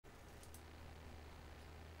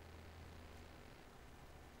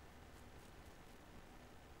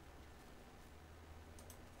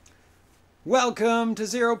Welcome to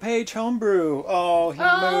ZeroPage Homebrew. Oh, he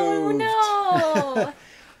moved. Oh,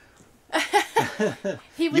 no.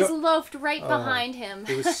 He was loafed right behind him.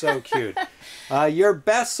 It was so cute. Your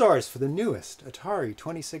best source for the newest Atari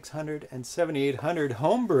 2600 and 7800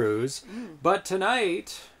 homebrews. But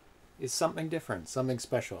tonight is something different, something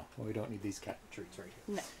special. Well, we don't need these cat treats right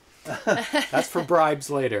here. No. That's for bribes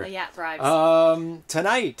later. Yeah, bribes.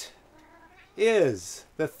 Tonight is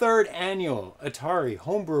the 3rd annual Atari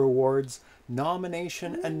Homebrew Awards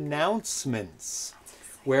nomination announcements,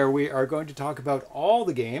 where we are going to talk about all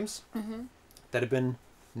the games that have been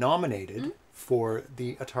nominated for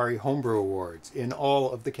the Atari Homebrew Awards in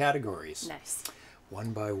all of the categories. Nice.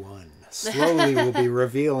 One by one. Slowly we'll be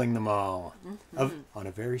revealing them all on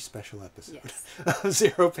a very special episode of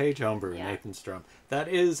ZeroPage Homebrew, Nathan Strum. That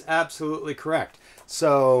is absolutely correct.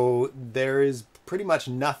 So there is pretty much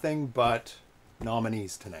nothing but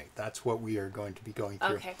nominees tonight. That's what we are going to be going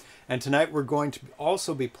through. Okay. And tonight we're going to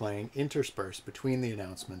also be playing interspersed between the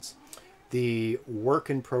announcements the Work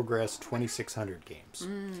in Progress 2600 games,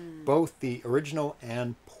 both the original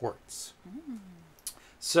and ports.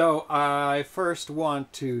 So I first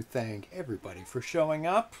want to thank everybody for showing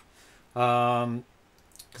up, because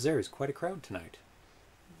there is quite a crowd tonight.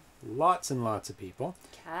 Lots and lots of people.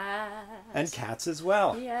 Cat. And cats as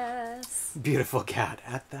well. Yes. Beautiful cat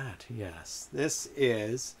at that, yes. This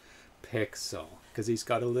is Pixel, because he's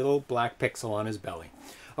got a little black pixel on his belly.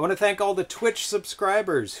 I want to thank all the Twitch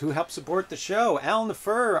subscribers who help support the show. Al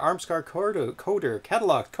Nefer, Armscar Coder,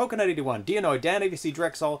 Catalog, Coconut81, Dianoid, Dan ABC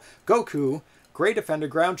Drexel, Goku, Great Defender,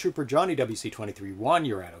 Ground Trooper, Johnny WC23, Juan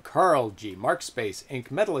Urado, Carl G, Mark Space, Inc,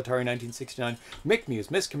 Metal Atari 1969, Mick Muse,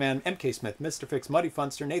 Miss Command, MK Smith, Mr. Fix, Muddy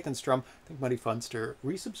Funster, Nathan Strum. I think Muddy Funster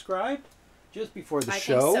resubscribed just before the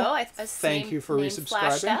show. I think so. Thank you for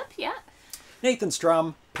resubscribing. Up. Yeah. Nathan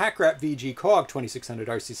Strum, Packrat VG, Coag 2600,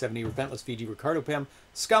 RC70, Repentless VG, Ricardo Pim,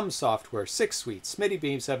 Scum Software, 6 Sweet, Smitty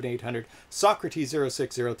Beam 7800, Socrates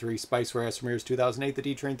 0603, Spiceware, S. Ramirez 2008, The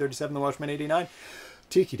D-Train 37, The Watchman 89,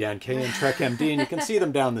 Tiki Dan K, and Trek MD, and you can see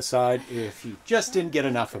them down the side if you just didn't get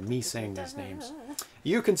enough of me saying those names.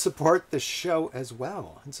 You can support the show as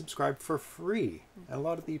well and subscribe for free. And a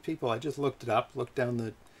lot of these people, I just looked it up, looked down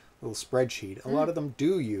the little spreadsheet. A lot of them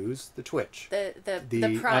do use the Twitch.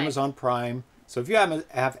 The Prime. Amazon Prime. So if you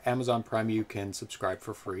have Amazon Prime, you can subscribe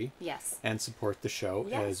for free. Yes. And support the show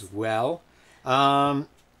as well. And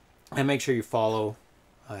make sure you follow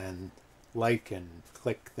and like and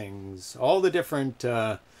click things. All the different...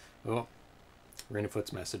 oh,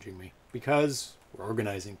 Rainafoot's messaging me. Because we're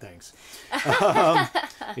organizing things.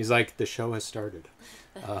 He's like, the show has started.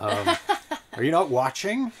 Are you not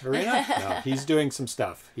watching, Arena? No, he's doing some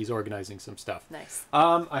stuff. He's organizing some stuff. Nice.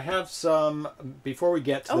 I have some, before we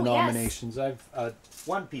get to the nominations, I've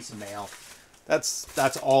one piece of mail.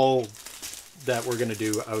 That's all that we're going to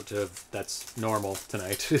do out of, that's normal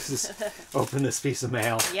tonight, is open this piece of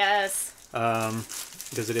mail. Yes.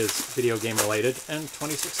 Because it is video game related and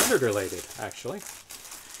 2600 related, actually.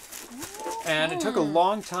 And it took a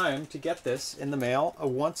long time to get this in the mail,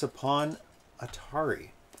 Once Upon Atari.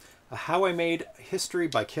 How I Made History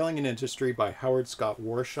by Killing an Industry by Howard Scott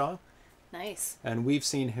Warshaw. Nice. And we've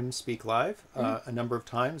seen him speak live a number of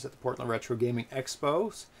times at the Portland Retro Gaming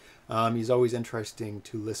Expos. He's always interesting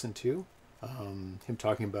to listen to. Him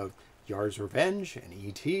talking about Yar's Revenge and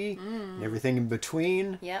E.T. and everything in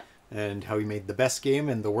between. Yep. And how he made the best game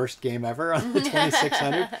and the worst game ever on the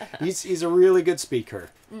 2600. He's a really good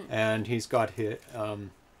speaker. And he's got a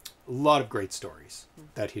lot of great stories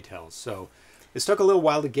that he tells. So this took a little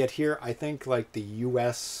while to get here. I think like the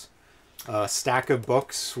U.S. Stack of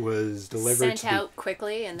books was delivered Sent out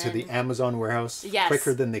quickly and to the Amazon warehouse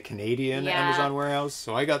quicker than the Canadian Amazon warehouse.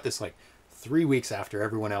 So I got this like 3 weeks after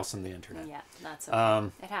everyone else on the internet. Yeah, that's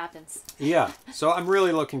okay. It happens. Yeah, so I'm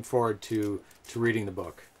really looking forward to reading the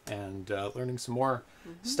book and learning some more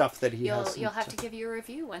stuff that he has. You'll have to give your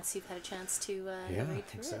review once you've had a chance to read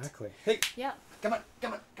through exactly. it. Hey, yeah. Come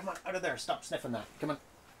on, out of there. Stop sniffing that. Come on.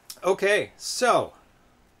 Okay, so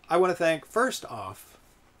I want to thank, first off,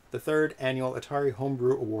 the 3rd annual Atari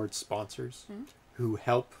Homebrew Awards sponsors who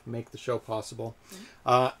help make the show possible.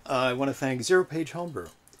 I want to thank ZeroPage Homebrew,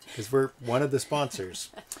 because we're one of the sponsors.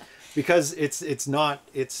 Because it's its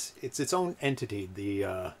own entity, the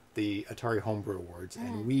Atari Homebrew Awards,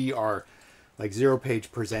 and we are, like,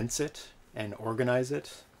 ZeroPage presents it and organize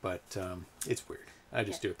it, but it's weird. I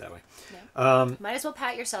just do it that way. Yeah. Might as well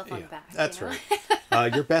pat yourself on the back. That's right.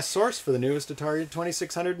 Your best source for the newest Atari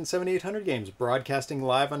 2600 and 7800 games, broadcasting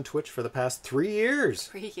live on Twitch for the past 3 years.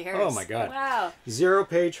 3 years. Oh my God. Wow.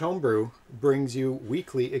 ZeroPage Homebrew brings you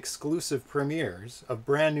weekly exclusive premieres of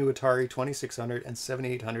brand new Atari 2600 and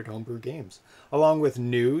 7800 homebrew games, along with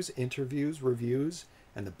news, interviews, reviews,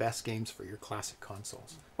 and the best games for your classic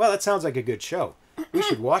consoles. Well, that sounds like a good show. We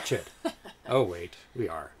should watch it. Oh, wait. We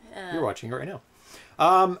are. You're watching it right now.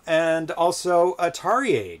 And also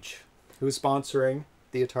Atari Age, who's sponsoring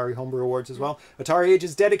the Atari Homebrew Awards as well. Atari Age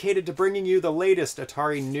is dedicated to bringing you the latest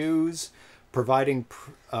Atari news, providing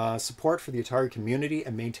support for the Atari community,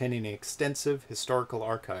 and maintaining an extensive historical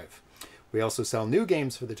archive. We also sell new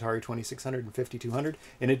games for the Atari 2600 and 5200,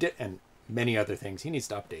 and many other things. He needs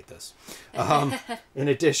to update this. In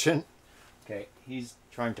addition, okay, he's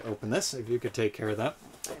trying to open this, if you could take care of that.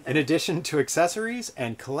 In addition to accessories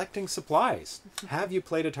and collecting supplies, have you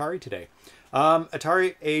played Atari today?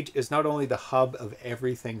 Atari Age is not only the hub of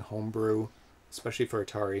everything homebrew, especially for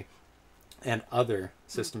Atari and other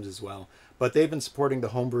systems as well, but they've been supporting the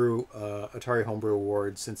Atari Homebrew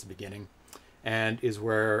Awards since the beginning, and is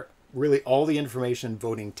where really all the information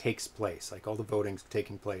voting takes place, like all the voting's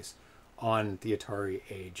taking place on the Atari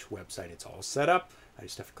Age website. It's all set up. I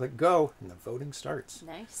just have to click go, and the voting starts.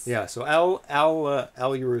 Nice. Yeah, so Al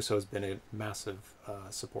Urusso has been a massive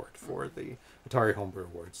support for the Atari Homebrew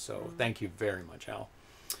Awards, so thank you very much,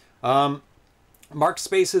 Al. Mark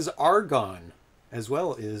Space's Argon, as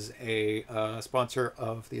well, is a sponsor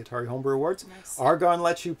of the Atari Homebrew Awards. Nice. Argon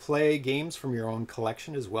lets you play games from your own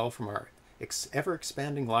collection, as well from our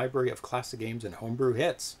ever-expanding library of classic games and homebrew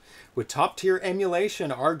hits. With top-tier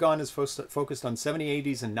emulation, Argon is focused on 70s,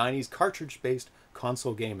 80s, and 90s cartridge-based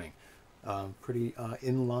console gaming. Pretty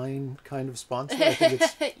in-line kind of sponsor. I think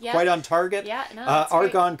it's quite on target. Yeah, no, that's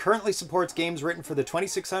Argon currently supports games written for the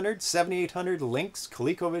 2600, 7800, Lynx,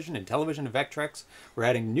 ColecoVision, and Television and Vectrex. We're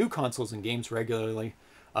adding new consoles and games regularly.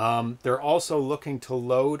 They're also looking to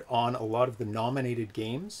load on a lot of the nominated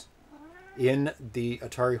games in the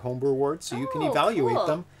Atari Homebrew Awards, so you can evaluate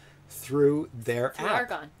them through their app.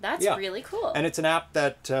 Argon. That's really cool. And it's an app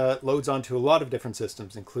that loads onto a lot of different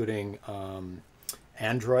systems, including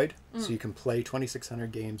Android, so you can play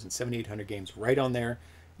 2600 games and 7800 games right on there.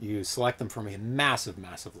 You select them from a massive,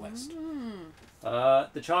 massive list.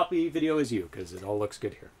 The choppy video is you, because it all looks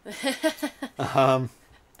good here.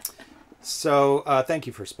 So thank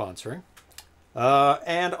you for sponsoring.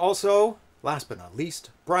 And also, last but not least,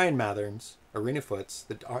 Brian Mathern's Arena Foots,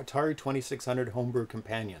 the Atari 2600 Homebrew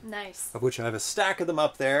Companion. Nice. Of which I have a stack of them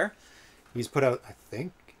up there. He's put out, I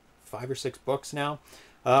think, 5 or 6 books now.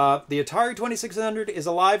 The Atari 2600 is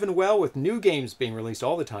alive and well, with new games being released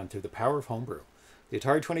all the time through the power of homebrew. The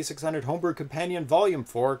Atari 2600 Homebrew Companion Volume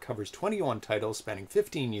 4 covers 21 titles spanning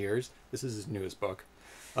 15 years, this is his newest book,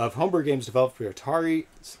 of homebrew games developed for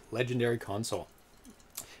Atari's legendary console.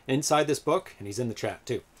 Inside this book, and he's in the chat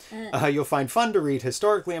too, you'll find fun to read,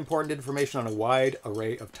 historically important information on a wide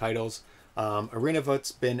array of titles.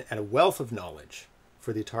 ArenaVote's been a wealth of knowledge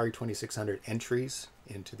for the Atari 2600 entries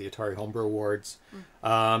into the Atari Homebrew Awards,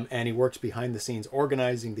 and he works behind the scenes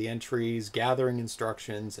organizing the entries, gathering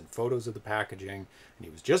instructions and photos of the packaging, and he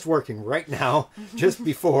was just working right now, just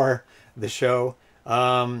before the show.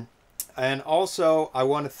 And also, I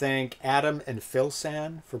want to thank Adam and Phil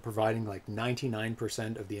San for providing like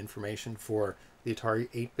 99% of the information for the Atari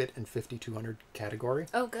 8-bit and 5200 category.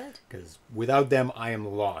 Oh, good. Because without them, I am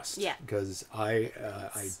lost. Yeah. Because I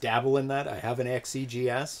dabble in that. I have an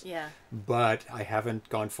XEGS. Yeah. But I haven't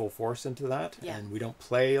gone full force into that. Yeah. And we don't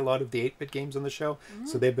play a lot of the 8-bit games on the show.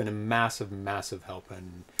 So they've been a massive, massive help.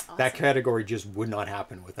 And that category just would not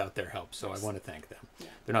happen without their help. So I want to thank them. Yeah.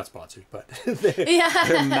 They're not sponsored, but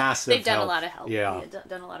they're massive. They've done a lot of help. Yeah.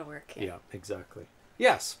 Done a lot of work. Yeah, exactly.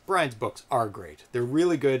 Yes, Brian's books are great. They're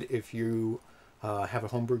really good if you have a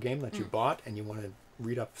homebrew game that you bought and you want to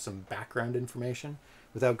read up some background information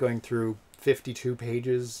without going through 52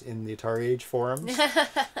 pages in the Atari Age forums.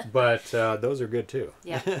 But those are good too.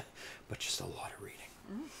 Yeah. But just a lot of reading.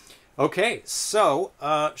 Okay, so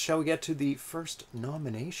shall we get to the first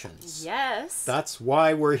nominations? Yes. That's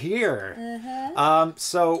why we're here.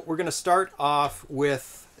 So we're going to start off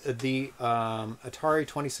with the Atari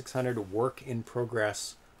 2600 Work in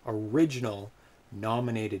Progress original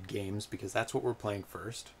nominated games, because that's what we're playing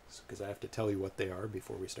first, because I have to tell you what they are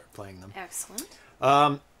before we start playing them. Excellent.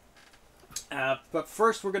 But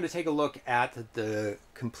first we're going to take a look at the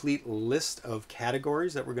complete list of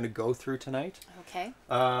categories that we're going to go through tonight. Okay.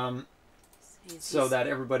 So that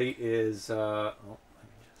everybody is... let me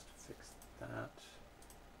just fix that.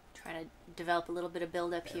 Trying to develop a little bit of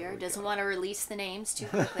build up here. Doesn't want to release the names too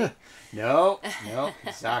quickly. No,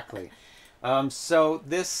 exactly. So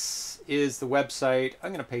this is the website.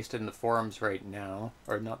 I'm going to paste it in the forums right now,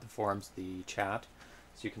 or not the forums, the chat,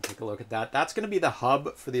 so you can take a look at that. That's going to be the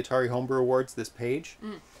hub for the Atari Homebrew Awards, this page,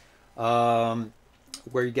 where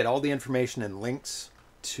you get all the information and links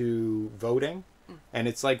to voting. And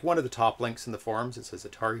it's like one of the top links in the forums. It says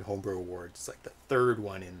Atari Homebrew Awards. It's like the third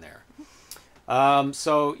one in there.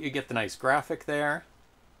 So you get the nice graphic there.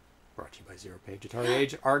 Brought to you by ZeroPage Atari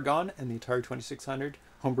Age, Argon, and the Atari 2600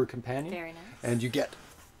 Homebrew Companion. Very nice. And you get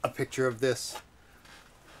a picture of this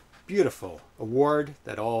beautiful award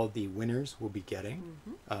that all the winners will be getting.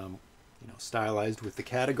 You know, stylized with the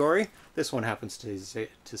category. This one happens to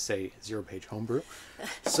say ZeroPage Homebrew.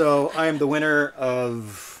 So I am the winner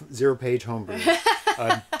of ZeroPage Homebrew.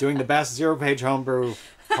 Doing the best ZeroPage Homebrew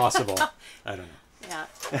possible. I don't know. Yeah.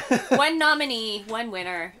 One nominee, one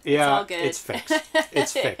winner. It's Yeah, all good. it's fixed.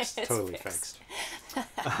 It's fixed. It's Totally fixed.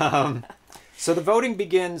 fixed. So the voting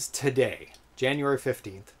begins today, January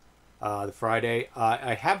 15th, the Friday.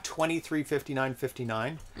 I have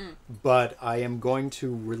 2359.59, but I am going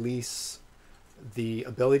to release the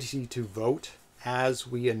ability to vote as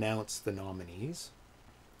we announce the nominees,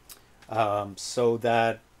 so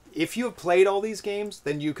that if you have played all these games,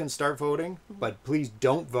 then you can start voting. But please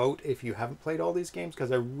don't vote if you haven't played all these games,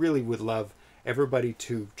 because I really would love everybody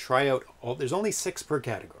to try out all. There's only 6 per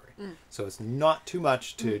category, so it's not too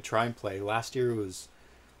much to try and play. Last year it was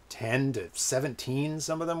 10 to 17,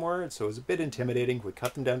 some of them were, so it was a bit intimidating. We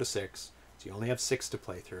cut them down to 6, so you only have 6 to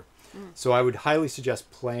play through. So I would highly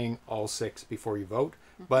suggest playing all 6 before you vote.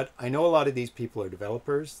 But I know a lot of these people are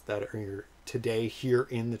developers that are here today here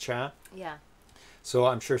in the chat. Yeah. So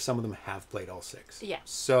I'm sure some of them have played all 6. Yeah.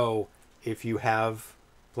 So if you have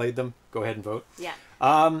played them, go ahead and vote. Yeah.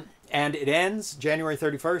 And it ends January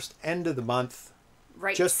 31st, end of the month,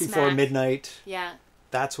 Right. just smack. before midnight. Yeah.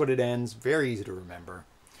 That's what it ends. Very easy to remember.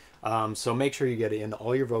 So make sure you get in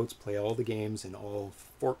all your votes, play all the games in all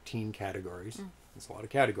 14 categories. It's a lot of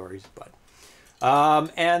categories, but...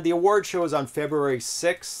 and the award show is on February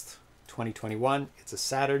 6th, 2021. It's a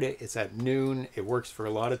Saturday. It's at noon. It works for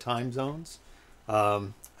a lot of time zones. I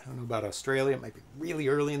don't know about Australia. It might be really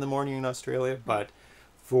early in the morning in Australia, but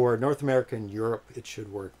for North America and Europe, it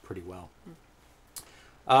should work pretty well.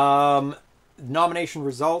 Nomination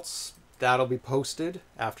results, that'll be posted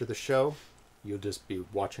after the show. You'll just be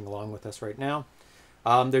watching along with us right now.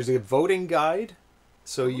 There's a voting guide,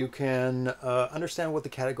 so you can understand what the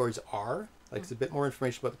categories are. Like, it's a bit more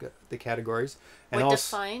information about the categories. And What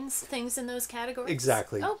also, defines things in those categories?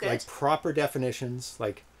 exactly. Oh, good. Like proper definitions.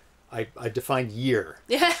 Like, I defined year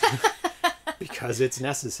Yeah. because it's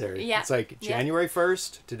necessary. Yeah. It's like Yeah. January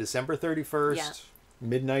 1st to December 31st, Yeah.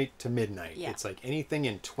 midnight to midnight. Yeah. It's like anything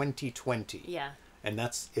in 2020. Yeah. And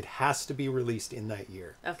it has to be released in that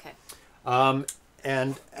year. Okay.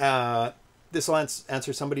 And this will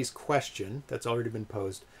answer somebody's question that's already been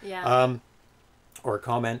posed. Yeah. Or a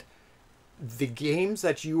comment. The games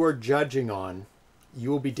that you are judging on, you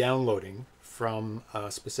will be downloading from a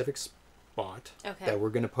specific spot Okay. that we're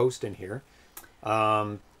going to post in here,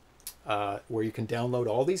 where you can download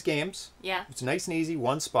all these games. Yeah. It's nice and easy,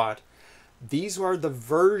 one spot. These are the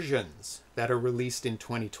versions that are released in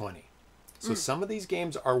 2020. So some of these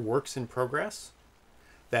games are works in progress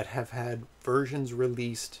that have had versions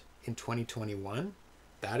released in 2021.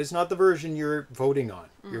 That is not the version you're voting on.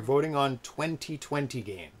 You're voting on 2020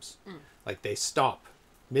 games. Like, they stop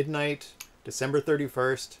midnight, December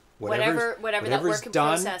 31st. Whatever that work in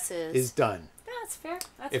done process is done. That's fair.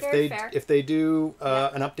 That's If very fair. if they do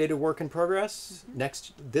an updated work in progress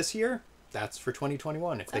this year, that's for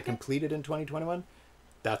 2021. If they Okay. complete it in 2021,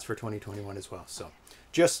 that's for 2021 as well. So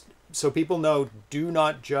just so people know, do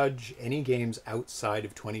not judge any games outside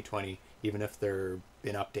of 2020, even if they're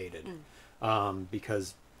been updated,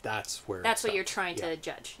 because that's where That's it's what at. you're trying to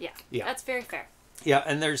judge. Yeah. Yeah. That's very fair. Yeah,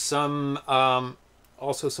 and there's some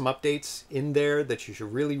also some updates in there that you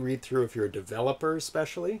should really read through if you're a developer,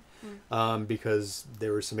 especially, because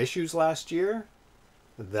there were some issues last year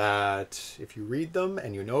that if you read them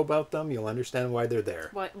and you know about them, you'll understand why they're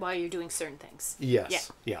there. Why you're doing certain things.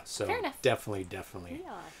 Yes. Yeah. So Fair enough. definitely.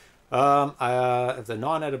 Yeah. The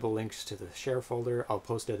non-editable links to the share folder, I'll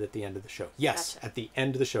post it at the end of the show. Yes, Gotcha. at the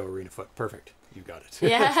end of the show, Arena Foot. Perfect. You got it.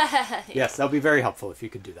 Yeah. Yes, that'll be very helpful if you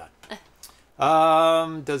could do that.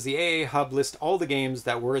 Does the AA Hub list all the games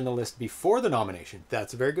that were in the list before the nomination?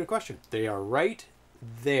 That's a very good question. They are right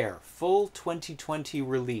there. Full 2020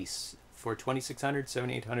 release for 2600,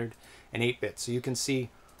 7800, and 8-bit. So you can see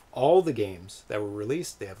all the games that were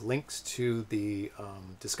released. They have links to the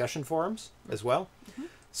discussion forums as well.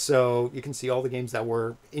 So you can see all the games that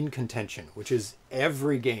were in contention, which is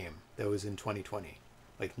every game that was in 2020.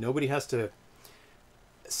 Like, nobody has to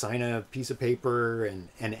sign a piece of paper and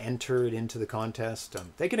enter it into the contest.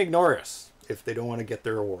 They can ignore us if they don't want to get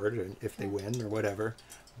their award, and if they win or whatever.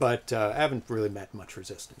 But I haven't really met much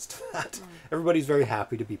resistance to that. Everybody's very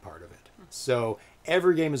happy to be part of it. So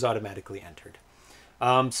every game is automatically entered.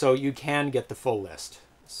 So you can get the full list.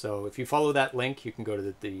 So if you follow that link, you can go to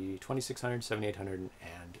the 2600, 7800,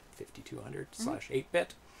 and 5200 slash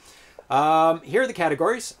 8-bit. Here are the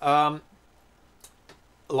categories. A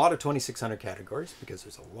lot of 2600 categories because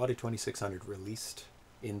there's a lot of 2600 released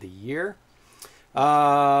in the year.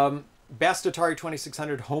 Best Atari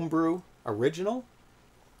 2600 Homebrew Original.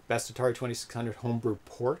 Best Atari 2600 Homebrew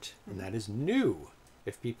Port, and that is new.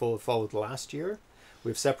 If people have followed last year,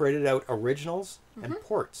 we've separated out originals and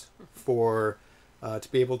ports for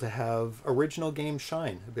to be able to have original games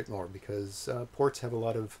shine a bit more, because ports have a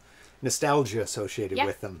lot of nostalgia associated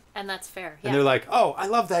with them. And that's fair. And they're like, oh, I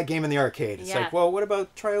love that game in the arcade. It's like, well, what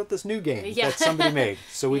about try out this new game that somebody made?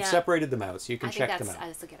 So we've separated them out so you can check them out.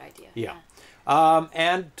 That's a good idea.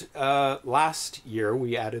 And last year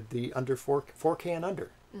we added the under 4K and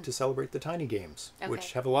under to celebrate the tiny games,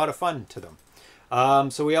 which have a lot of fun to them.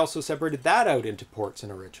 So we also separated that out into ports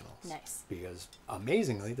and originals. Nice. Because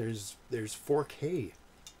amazingly, there's 4K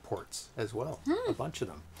ports as well, a bunch of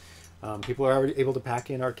them. People are already able to pack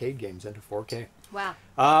in arcade games into 4K. Wow.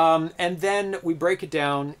 And then we break it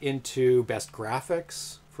down into best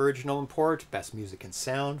graphics for original and port, best music and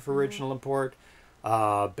sound for original and port,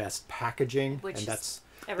 best packaging, which and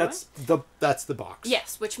everyone? that's the box.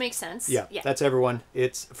 Yes, which makes sense. Yeah, that's everyone.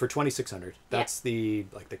 It's for 2600. That's the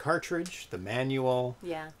cartridge, the manual,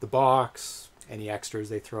 the box, any extras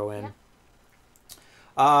they throw in.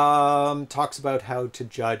 Talks about how to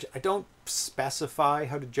judge. I don't specify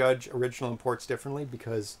how to judge original and ports differently,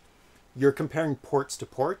 because you're comparing ports to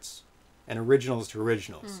ports and originals to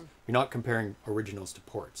originals. You're not comparing originals to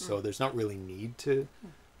ports, so there's not really need to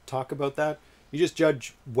talk about that. You just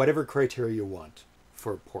judge whatever criteria you want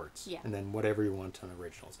for ports, and then whatever you want on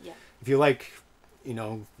originals. If you like,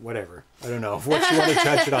 whatever, I don't know what you want to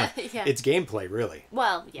judge it on. It's gameplay, really.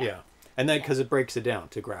 Well, and then because it breaks it down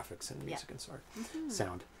to graphics and music and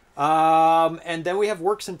sound. And then we have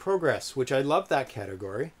works in progress, which I love that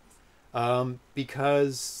category,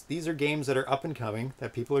 because these are games that are up and coming,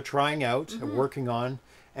 that people are trying out and working on,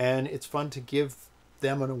 and it's fun to give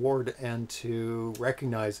them an award and to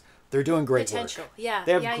recognize they're doing great potential. work.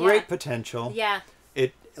 They have great potential.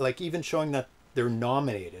 It, like, even showing that they're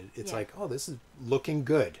nominated, it's like, oh, this is looking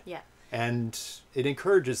good. And it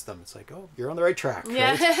encourages them. It's like, oh, you're on the right track.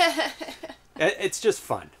 Right? It's just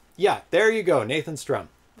fun. There you go, Nathan Strum.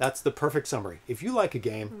 That's the perfect summary. If you like a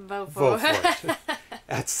game, vote for it.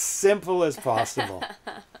 As simple as possible.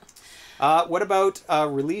 What about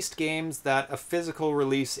released games that a physical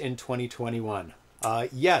release in 2021?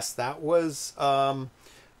 Yes, that was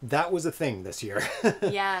a thing this year.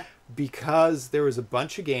 Because there was a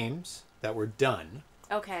bunch of games that were done.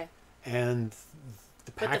 And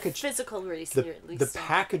the package, but the physical release, the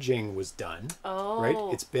packaging was done. Right?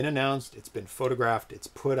 It's been announced, it's been photographed, it's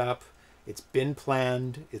put up, it's been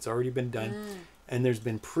planned, it's already been done, and there's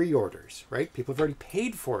been pre-orders, right? People have already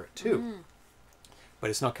paid for it too. But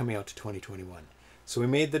it's not coming out to 2021. So we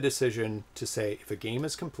made the decision to say, if a game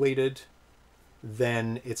is completed,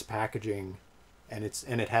 then it's packaging, and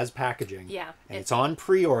it has packaging, and it's on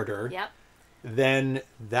pre-order, then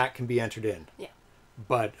that can be entered in.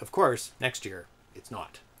 But of course, next year it's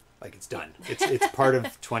not. Like, it's done. It's part of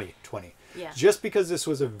 2020. Just because this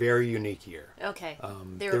was a very unique year.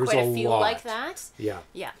 There were quite a few like that.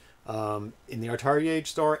 In the Atari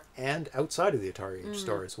Age store and outside of the Atari Age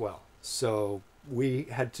store as well. So we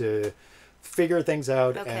had to figure things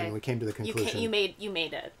out, and we came to the conclusion. You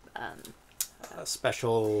made a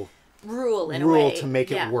special rule to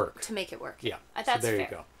make it work. To make it work. So That's there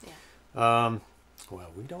fair. You go.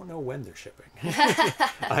 Well, we don't know when they're shipping.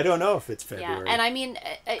 I don't know if it's February. And I mean,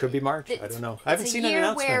 could be March. I don't know. I haven't seen an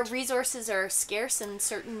announcement. It's a year where resources are scarce in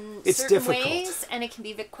certain ways, and it can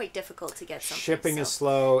be quite difficult to get something. Shipping is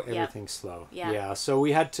slow. Everything's slow. So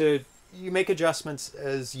we had to. You make adjustments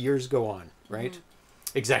as years go on, right?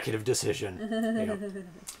 Executive decision.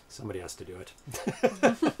 Somebody has to do it.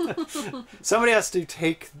 Somebody has to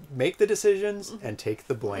make the decisions and take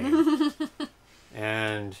the blame.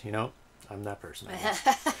 And I'm that person.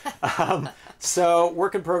 So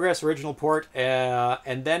work in progress, original port,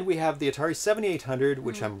 and then we have the Atari 7800,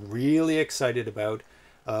 which I'm really excited about.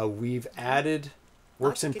 We've added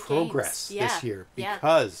works in progress this year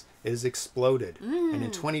because it has exploded, and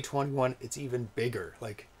in 2021 it's even bigger.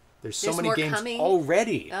 Like, There's so many more games coming?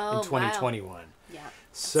 already Oh, in 2021. Wow. Yeah.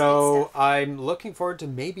 So I'm looking forward to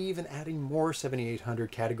maybe even adding more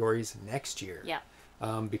 7800 categories next year. Yeah.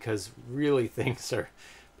 Because really things are,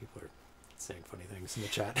 people are saying funny things in the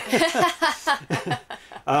chat.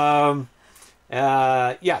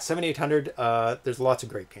 Yeah, 7800, there's lots of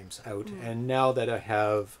great games out. And now that I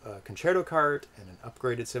have a concerto cart and an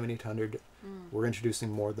upgraded 7800, we're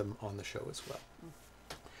introducing more of them on the show as well.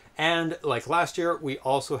 And like last year, we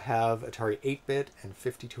also have Atari 8-bit and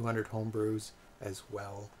 5200 homebrews as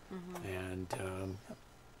well. And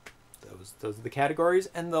those are the categories.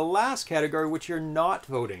 And the last category, which you're not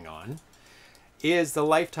voting on, is the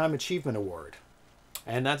Lifetime Achievement Award.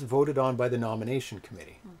 And that's voted on by the nomination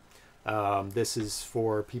committee. This is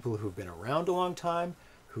for people who've been around a long time,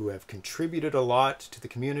 who have contributed a lot to the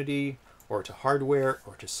community, or to hardware,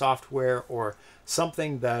 or to software, or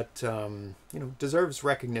something that deserves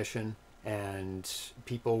recognition, and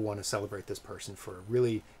people want to celebrate this person for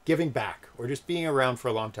really giving back, or just being around for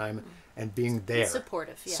a long time and being there.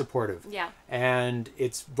 Supportive, yeah. Supportive. Yeah. And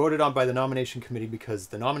it's voted on by the nomination committee because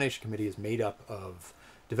the nomination committee is made up of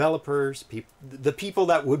developers, the people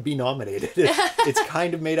that would be nominated. It's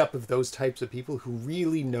kind of made up of those types of people who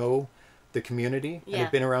really know the community and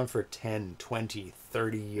have been around for 10, 20,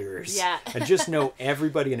 30 years. Yeah. And just know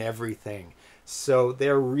everybody and everything. So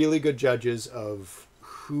they're really good judges of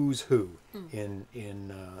who's who in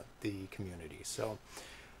the community. So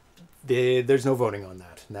there's no voting on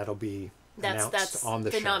that. And that'll be announced on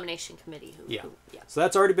the show. The nomination committee. Yeah. So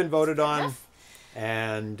that's already been voted on.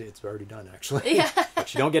 And it's already done, actually. Yeah.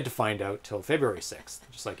 But you don't get to find out till February 6th,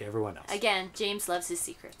 just like everyone else. Again, James loves his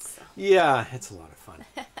secrets. So. Yeah, it's a lot of fun.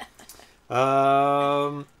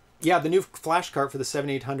 Yeah, the new flash cart for the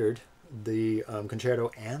 7800, the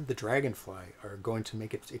Concerto and the Dragonfly are going to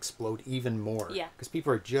make it explode even more. Yeah. Because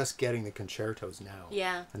people are just getting the Concertos now.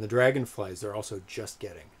 Yeah. And the Dragonflies they're also just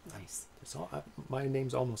getting. Nice. My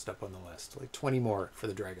name's almost up on the list. Like 20 more for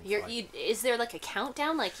the Dragonfly. Is there like a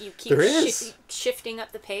countdown? Like you keep shifting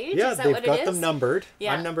up the page? Yeah, is that they've what got it is? them numbered.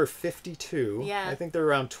 Yeah. I'm number 52. Yeah. I think they're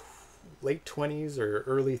around late 20s or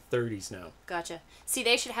early 30s now. Gotcha. See,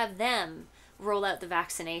 they should have them roll out the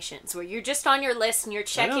vaccinations where you're just on your list and you're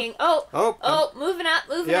checking. Oh, moving up.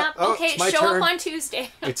 Okay, show turn. up on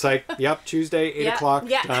Tuesday. It's like, yep, Tuesday, 8 o'clock,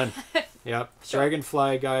 done. Yep, Sure.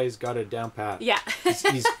 Dragonfly guy's got it down pat. Yeah.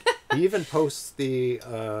 He even posts the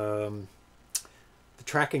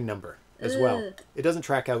tracking number as well. It doesn't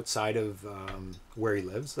track outside of where he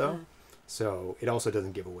lives, though. So it also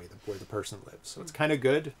doesn't give away where the person lives. So it's kind of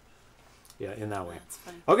good. Yeah, in that way. That's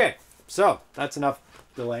funny. Okay, so that's enough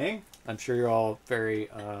delaying. I'm sure you're all very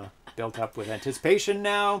built up with anticipation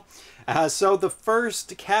now. So the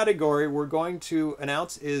first category we're going to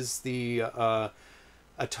announce is the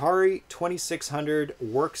Atari 2600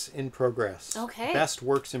 Works in Progress. Okay. Best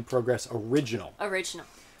Works in Progress Original. Original.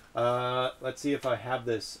 Let's see if I have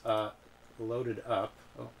this loaded up.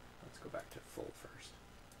 Oh, let's go back to full first.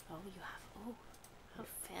 Oh, you have. Oh, how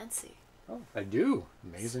fancy. Oh, I do.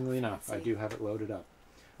 Amazingly enough, I fancy. do have it loaded up.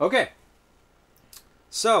 Okay.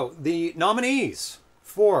 So, the nominees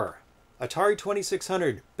for Atari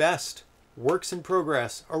 2600 Best Works in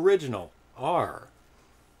Progress Original are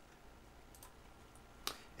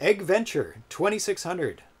Egg Venture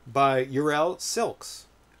 2600 by Urel Silks,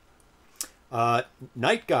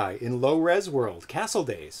 Night Guy in Low Res World Castle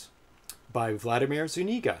Days by Vladimir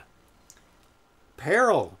Zuniga,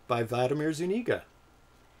 Peril by Vladimir Zuniga,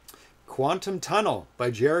 Quantum Tunnel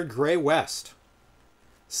by Jared Gray West,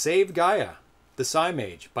 Save Gaia, The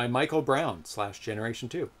Psymage by Michael Brown / Generation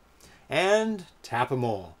 2, and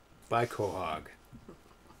Tap-A-Mole by Quahog.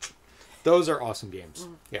 Those are awesome games.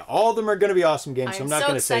 Yeah, all of them are going to be awesome games, so I'm not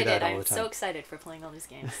going to say that all the time. I'm so excited for playing all these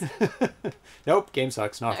games. Nope, Game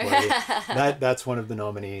Sucks, not for you. That's one of the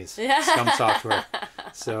nominees. Scum Software.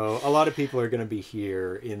 So a lot of people are going to be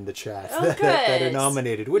here in the chat that are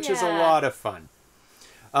nominated, which is a lot of fun.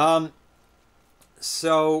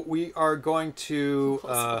 So we are going to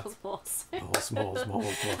Moles.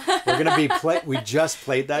 We're going to be we just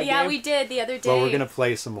played that game. Yeah, we did the other day. Well, we're going to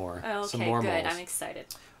play some more. Okay, some more good. moles. I'm excited.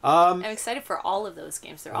 I'm excited for all of those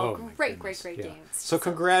games. They're all great games. So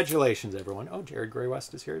congratulations, everyone. Oh, Jared Gray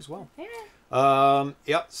West is here as well. Yeah.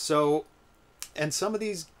 Yep. So, and some of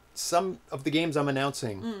the games I'm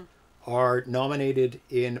announcing are nominated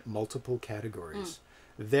in multiple categories.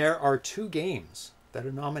 There are 2 games that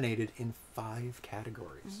are nominated in 5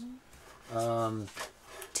 categories. 2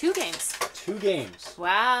 games. 2 games.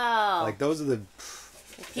 Wow. Like those are the.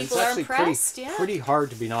 People are impressed. Pretty hard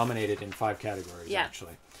to be nominated in 5 categories. Yeah.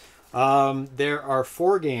 Actually. There are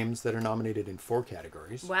 4 games that are nominated in 4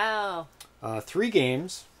 categories. Wow. 3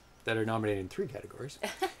 games that are nominated in 3 categories.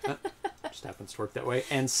 Just happens to work that way.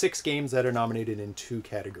 And 6 games that are nominated in 2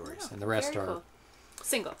 categories. And the rest are cool.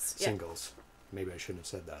 Singles. Singles. Maybe I shouldn't have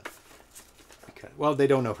said that. Okay. Well, they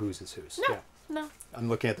don't know whose is whose. No, yeah. no. I'm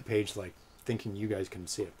looking at the page like thinking you guys can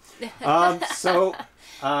see it.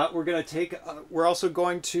 We're going to take... we're also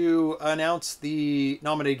going to announce the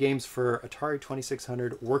nominated games for Atari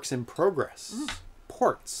 2600 Works in Progress.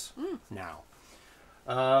 Ports. Now.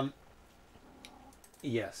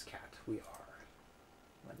 Yes, Kat, we are.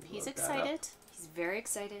 He's excited. He's very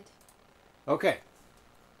excited. Okay.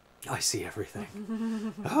 I see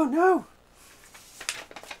everything. Oh, no.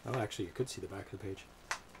 Oh, actually, you could see the back of the page.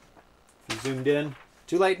 If you zoomed in.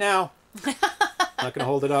 Too late now. Not going to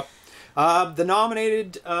hold it up. The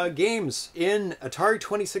nominated games in Atari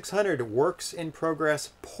 2600 Works in Progress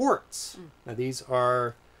ports. Now, these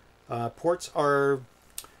are... ports are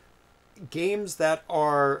games that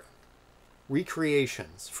are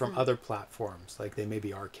recreations from other platforms. Like they may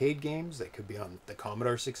be arcade games. They could be on the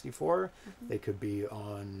Commodore 64. They could be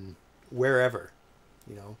on wherever.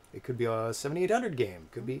 You know, it could be a 7800 game.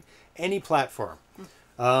 It could be any platform.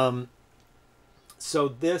 So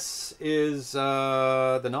this is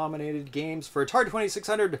the nominated games for Atari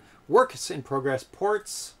 2600 Works in Progress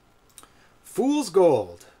ports. Fool's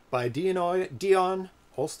Gold by Dion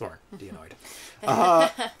Holsthorne.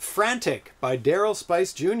 Frantic by Daryl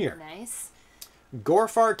Spice Jr. Nice.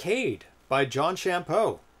 Gorf Arcade by John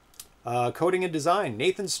Champeau. Coding and Design,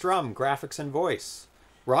 Nathan Strum, Graphics and Voice.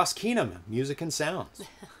 Ross Keenum, Music and Sounds.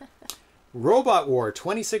 Robot War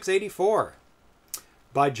 2684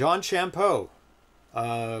 by John Champeau.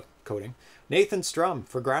 Coding. Nathan Strum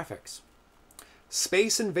for graphics.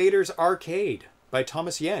 Space Invaders Arcade by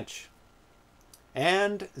Thomas Yench.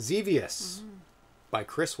 And Xevious by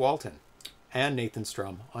Chris Walton and Nathan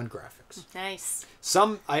Strum on graphics. Nice.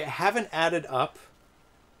 I haven't added up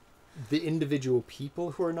the individual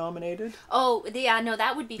people who are nominated. Oh, yeah, no,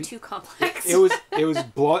 that would be too complex. I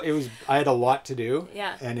had a lot to do.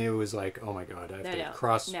 Yeah. And it was like, oh my god, I have to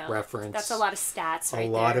cross-reference. That's a lot of stats right there. A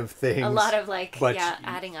lot of things. A lot of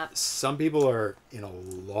adding up. Some people are in a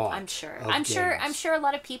lot. I'm sure a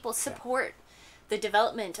lot of people support the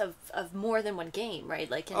development of more than one game, right?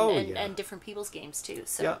 Like and different people's games too.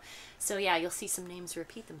 So you'll see some names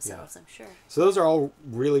repeat themselves, I'm sure. So those are all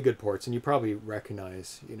really good ports, and you probably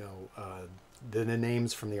recognize, the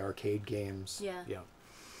names from the arcade games. Yeah.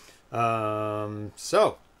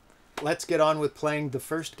 So let's get on with playing the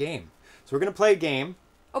first game. So we're gonna play a game.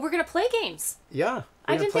 Oh, we're gonna play games. Yeah.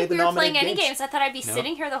 I didn't think we were playing any games. I thought I'd be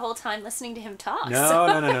sitting here the whole time listening to him talk.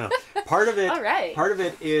 No. Part of it. All right. Part of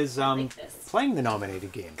it is playing the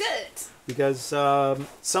nominated games. Good. Because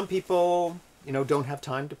some people, don't have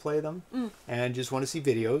time to play them and just want to see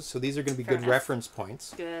videos. So these are going to be good reference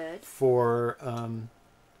points. Good. For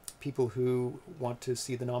people who want to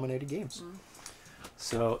see the nominated games.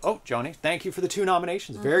 So, Johnny, thank you for the 2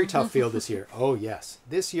 nominations. Very tough field this year. Oh, yes.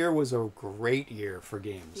 This year was a great year for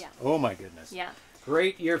games. Yeah. Oh, my goodness. Yeah.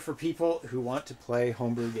 Great year for people who want to play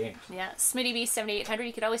homebrew games. Yeah. Smitty B 7800,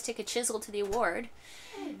 you could always take a chisel to the award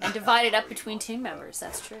and divide it up between team members.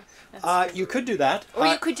 That's true. You could do that. Or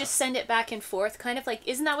you could just send it back and forth, kind of like,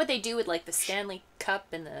 isn't that what they do with like the Stanley Cup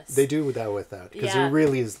and the... They do with that, because there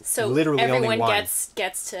really is literally only one. So everyone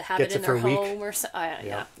gets to have it in their home or something.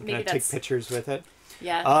 Yeah. Maybe take pictures with it.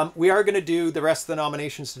 Yeah. We are going to do the rest of the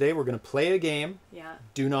nominations today. We're going to play a game. Yeah.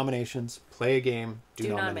 Do nominations. Play a game. Do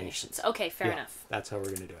nominations. Okay, fair enough. That's how we're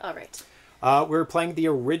going to do it. All right. We're playing the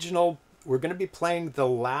original. We're going to be playing the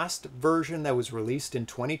last version that was released in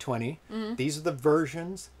 2020. These are the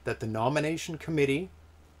versions that the nomination committee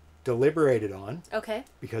deliberated on. Okay.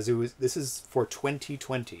 Because this is for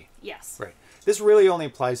 2020. Yes. Right. This really only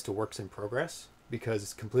applies to works in progress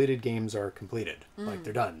because completed games are completed. Like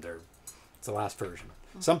they're done. It's the last version.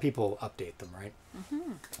 Some people update them, right?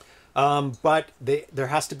 But there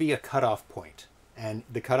has to be a cutoff point, and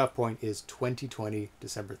the cutoff point is 2020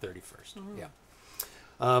 December 31st.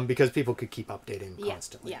 Yeah. Because people could keep updating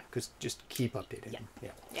constantly. Yeah. Because just keep updating.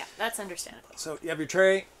 Yeah, that's understandable. So you have your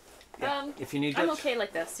tray. Yeah. If you need. I'm okay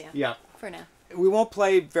like this. Yeah. Yeah. For now. We won't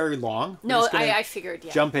play very long. No, I figured.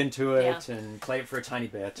 Yeah. Jump into it and play it for a tiny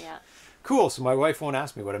bit. Yeah. Cool. So my wife won't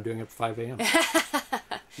ask me what I'm doing at 5 a.m.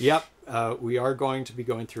 Yep. We are going to be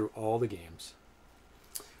going through all the games.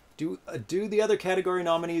 Do the other category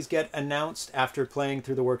nominees get announced after playing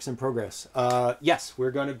through the works in progress? Yes,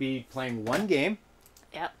 we're going to be playing one game.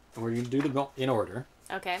 Yep. And we're going to do them in order.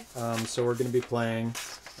 Okay. So we're going to be playing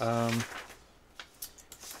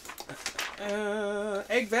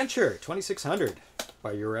Egg Venture 2600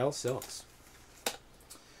 by Uriel Silks.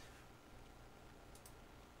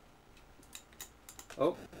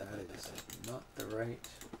 Oh, that right.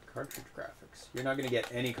 Cartridge graphics. You're not going to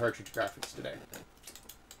get any cartridge graphics today.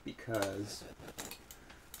 Because...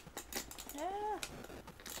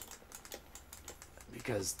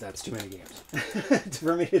 Because that's too many games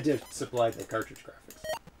for me to supply the cartridge graphics.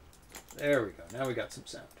 There we go. Now we got some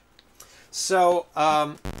sound. So,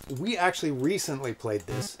 we actually recently played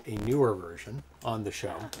this, a newer version, on the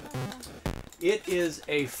show. It is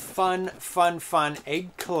a fun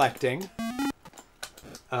egg collecting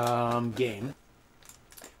game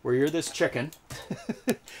where you're this chicken.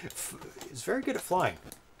 It's very good at flying.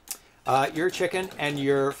 You're a chicken and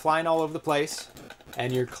you're flying all over the place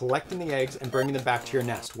and you're collecting the eggs and bringing them back to your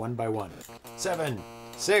nest one by one. 7,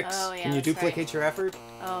 6. Oh, yeah, Can you duplicate your effort?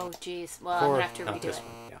 Oh, geez. Well, I'm going to have to redo it.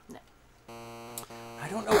 Yeah. No. I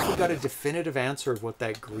don't know if we got a definitive answer of what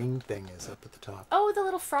that green thing is up at the top. Oh, the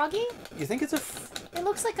little froggy? You think it's a... It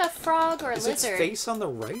looks like a frog or a lizard. Is its face on the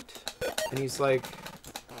right? And he's like...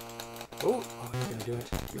 Oh, you're going to do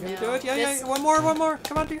it. You're going to do it? Yeah. One more.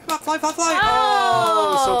 Come on, fly.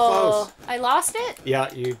 Oh, so close. I lost it?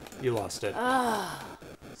 Yeah, you lost it. Oh.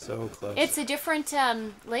 So close. It's a different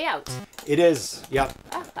layout. It is, yep.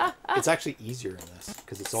 It's actually easier in this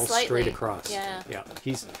because it's all straight across. Yeah.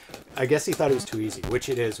 I guess he thought it was too easy, which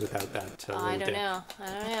it is without that I don't know.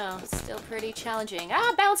 It's still pretty challenging.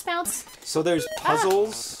 Bounce. So there's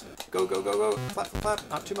puzzles. Go. Flap.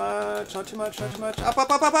 Not too much.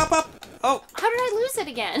 Up. Oh. How did I lose it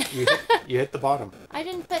again? You hit the bottom. I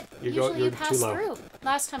didn't, but usually you pass through.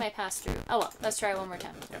 Last time I passed through. Oh well, let's try it one more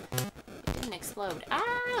time. Yeah. It didn't explode.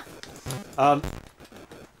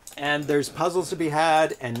 And there's puzzles to be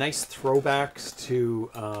had and nice throwbacks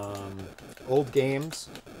to old games.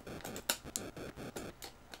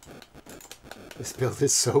 This build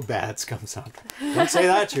is so bad, Scumsock. Don't say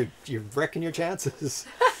that. You're wrecking your chances.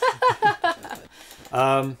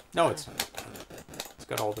 No, it's not. It's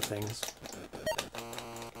got all the things.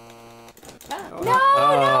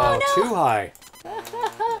 No. Too high.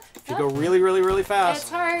 If you go really fast. It's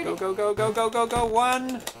hard. Go.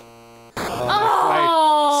 1.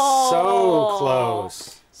 Oh, so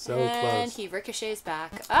close. And he ricochets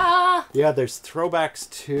back. Yeah, there's throwbacks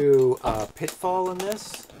to Pitfall in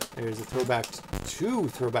this. There's a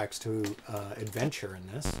throwbacks to Adventure in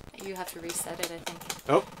this. You have to reset it, I think.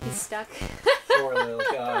 Oh. He's stuck. Poor little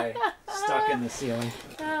guy. Stuck in the ceiling.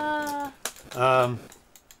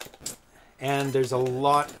 And there's a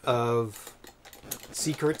lot of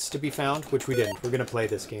secrets to be found, which we didn't. We're going to play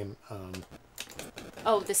this game.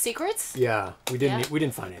 Oh, the secrets? Yeah, we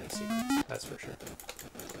didn't find any secrets. That's for sure.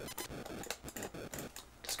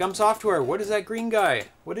 Scum Software, what is that green guy?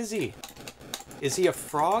 What is he? Is he a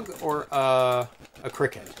frog or a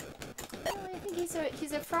cricket? I think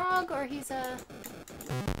he's a frog or he's a...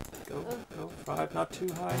 Go, 5, not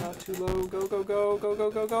too high, not too low.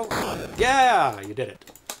 Go. Yeah, you did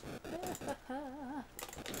it.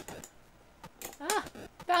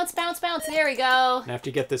 Bounce. There we go. And after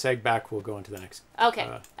you get this egg back, we'll go into the next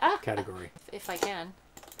category. If I can.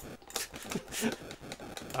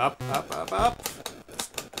 Up.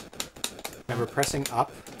 Remember pressing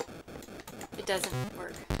up? It doesn't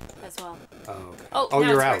work as well. Oh, okay. Oh,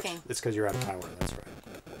 you're out. Working. It's because you're out of power. That's right.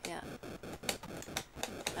 Yeah.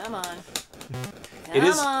 Come on.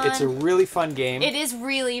 It's a really fun game. It is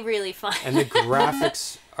really fun. And the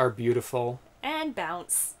graphics are beautiful. And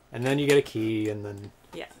bounce. And then you get a key, and then...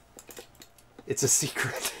 Yeah. It's a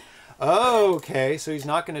secret. Oh, okay. So he's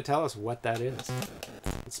not going to tell us what that is.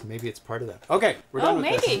 Maybe it's part of that. Okay, we're done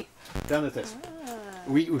with this. Done with this.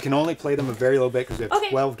 We can only play them a very little bit because we have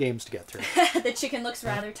 12 games to get through. The chicken looks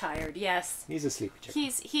rather tired. Yes. He's a sleepy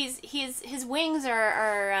chicken. His wings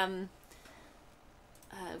are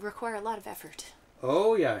require a lot of effort.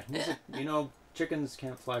 Oh yeah. Chickens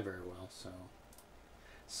can't fly very well,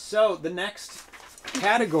 So the next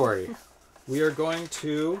category we are going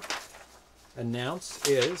to announce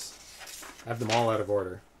is, I have them all out of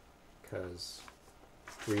order because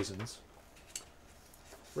reasons.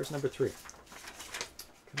 Where's number 3?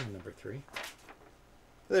 Come on, number 3.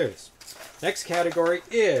 There it is. Next category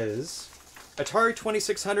is Atari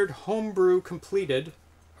 2600 Homebrew Completed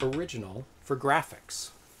Original for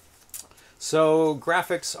graphics. So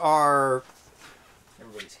graphics are...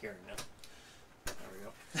 Everybody's hearing now. There we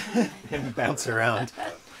go. And bounce around.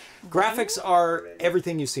 Graphics are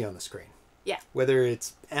everything you see on the screen. Yeah. Whether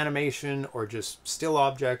it's animation or just still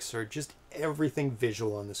objects or just everything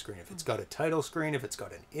visual on the screen. If it's got a title screen, if it's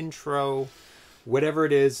got an intro, whatever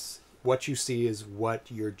it is, what you see is what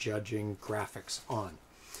you're judging graphics on.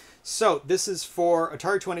 So this is for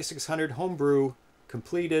Atari 2600 Homebrew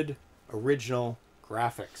Completed Original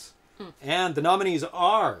Graphics. And the nominees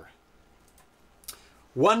are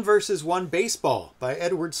One versus One Baseball by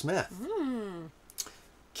Edward Smith.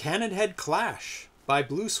 Cannon Head Clash by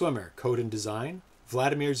Blue Swimmer, code and design.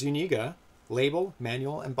 Vladimir Zuniga, label,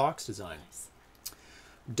 manual, and box design. Nice.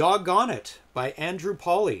 Doggone It by Andrew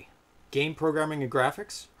Pauly, game programming and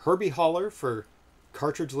graphics. Herbie Holler for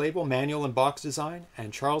cartridge label, manual, and box design.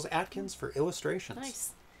 And Charles Atkins for illustrations.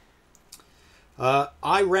 Nice.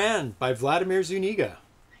 I Ran by Vladimir Zuniga.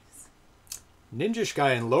 Nice. Ninja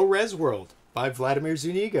Sky in Low Res World by Vladimir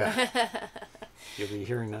Zuniga. You'll be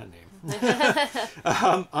hearing that name.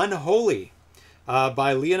 Unholy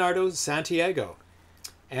by Leonardo Santiago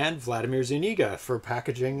and Vladimir Zuniga for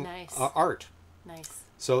packaging art. Nice.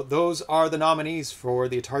 So those are the nominees for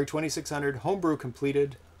the Atari 2600 Homebrew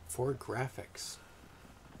completed for graphics.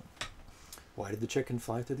 Why did the chicken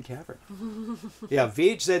fly through the cavern? Yeah,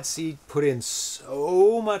 VHZC put in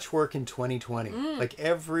so much work in 2020. Like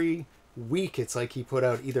every week, it's like he put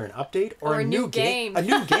out either an update or a new game. A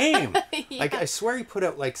new game. Yeah. Like I swear he put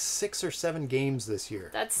out like 6 or 7 games this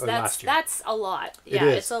year. That's a lot. Yeah,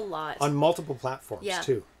 it's a lot on multiple platforms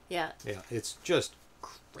too. Yeah. Yeah, it's just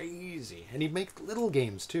crazy, and he'd make little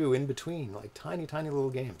games too in between, like tiny little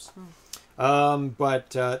games.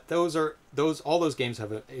 But all those games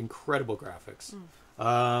have incredible graphics.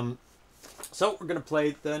 So we're gonna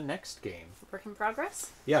play the next game. Work in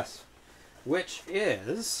progress. Yes, which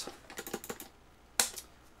is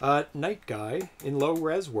Night Guy in Low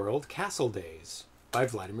Res World Castle Days by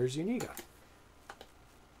Vladimir Zuniga.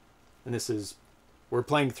 And this is, we're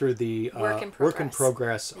playing through the Work in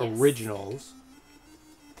Progress originals.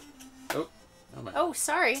 Oh,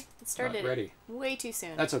 sorry. It started Not ready. Way too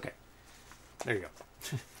soon. That's okay. There you go.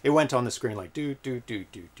 It went on the screen like do.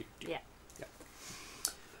 Yeah.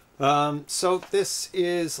 So this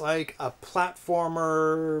is like a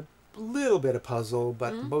platformer, little bit of puzzle,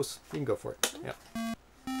 but most, you can go for it. Yeah.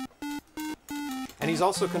 And he's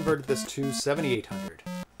also converted this to 7800.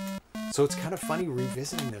 So it's kind of funny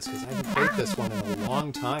revisiting this because I haven't played this one in a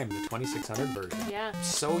long time, the 2600 version. Yeah. I'm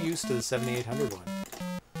so used to the 7800 one.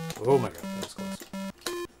 Oh my god, that was close.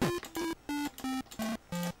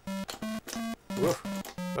 Woof.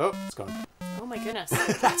 Oh, it's gone. Oh my goodness.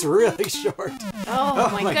 That's really short.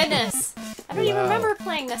 Oh my goodness. I don't even remember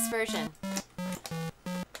playing this version.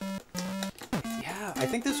 Yeah, I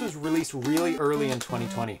think this was released really early in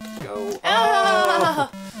 2020. Go.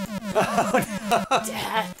 Oh! Oh no.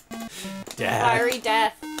 Death. Death. Fiery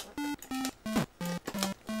death.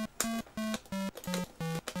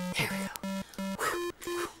 There we go.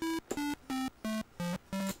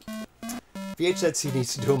 VHZC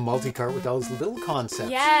needs to do a multi-cart with all his little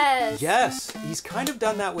concepts. Yes. Yes. He's kind of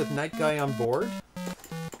done that with Night Guy on Board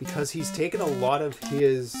because he's taken a lot of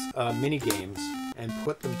his mini games and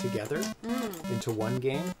put them together into one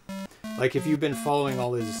game. Like if you've been following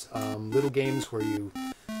all his little games where you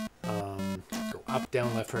go up,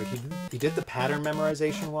 down, left, right. He did the pattern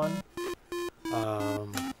memorization one.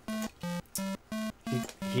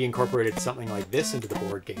 He incorporated something like this into the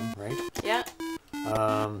board game, right? Yeah.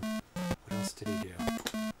 What else did he do?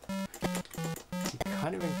 He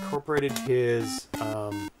kind of incorporated his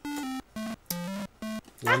one.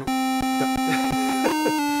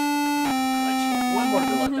 One more to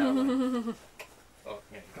let that one. Oh,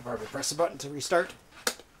 yeah, you can probably press the button to restart.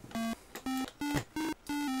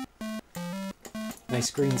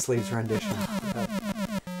 Nice green sleeves rendition.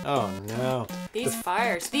 Oh no. These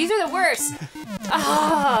fires. These are the worst.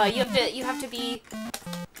 Ah, you have to be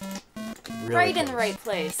Really right close. in the right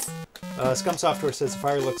place. Scum Software says the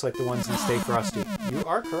fire looks like the ones in Stay Frosty. You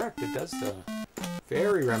are correct. It does.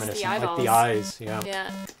 Very reminiscent, like the eyes. Yeah.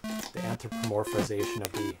 Yeah. The anthropomorphization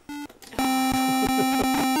of the.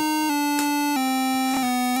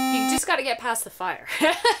 You just got to get past the fire.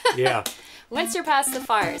 Yeah. Once you're past the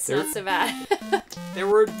fire, it's not so bad. There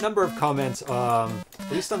were a number of comments,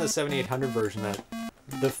 at least on the 7800 version, that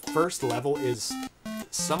the first level is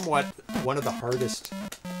somewhat one of the hardest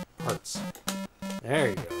parts. There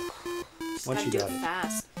you go. Once you got it.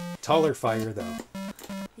 Fast. Taller fire, though.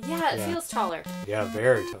 Yeah, it feels taller. Yeah,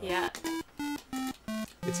 very taller. Yeah.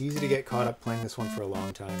 It's easy to get caught up playing this one for a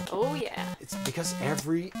long time. Oh yeah. It's because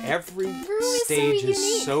every is stage so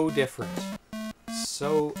is so different.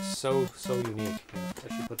 So unique.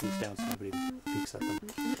 I should put these down so nobody peeks at them.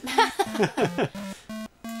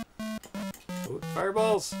 Oh,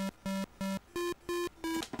 fireballs!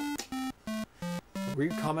 Were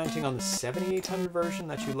you commenting on the 7800 version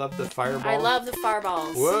that you love the fireballs? I love the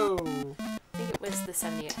fireballs. Whoa! I think it was the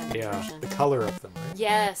 7800 version. The color of them, right?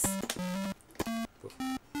 Yes.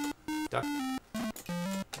 Duck.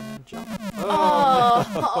 And jump. Oh,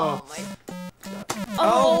 no. oh my.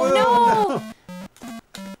 Oh, no!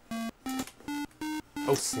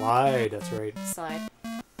 Oh, Slide. That's right. Slide.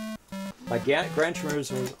 By Gran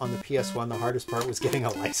Turismo on the PS1, the hardest part was getting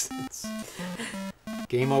a license.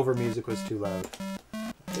 Game over music was too loud.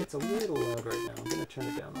 It's a little loud right now. I'm going to turn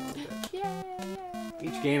it down a little bit. Yay.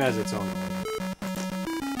 Each game has its own volume.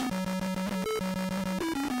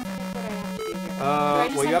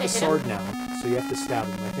 Well, you have a sword now, so you have to stab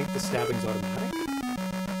him. I think the stabbing's automatic.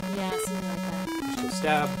 Yeah, something like that. Just go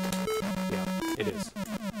stab. Yeah, it is.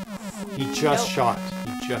 He just shot.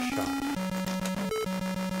 He just shot.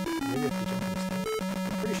 Maybe if you jump in his head.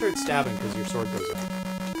 I'm pretty sure it's stabbing because your sword goes out.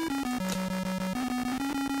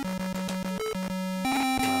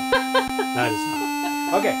 That is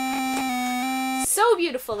not. Okay. So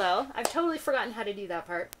beautiful, though. I've totally forgotten how to do that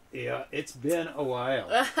part. Yeah, it's been a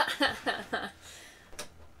while.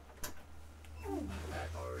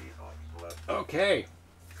 Okay.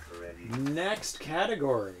 Next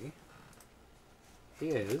category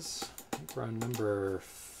is, I think we're on number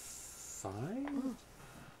 5?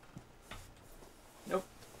 Nope.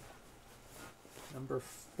 Number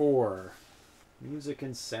 4. Music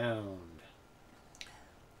and sound.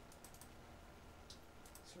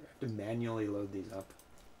 So I have to manually load these up.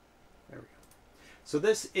 There we go. So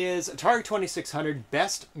this is Atari 2600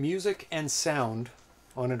 Best Music and Sound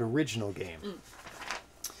on an Original Game.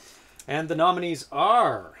 And the nominees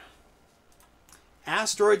are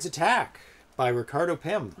Asteroids Attack by Ricardo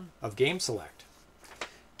Pym of Game Select,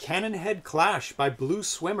 Cannonhead Clash by Blue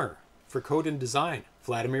Swimmer for code and design,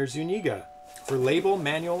 Vladimir Zuniga for label,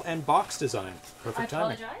 manual, and box design. Perfect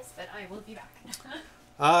timing. I apologize, but I will be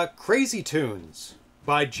back. Crazy Tunes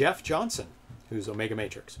by Jeff Johnson, who's Omega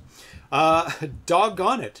Matrix.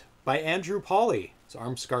 Doggone It by Andrew Pauly, it's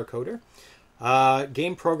Armscar Coder.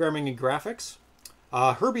 Game Programming and Graphics.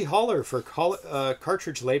 Herbie Holler for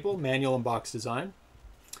cartridge label, manual, and box design.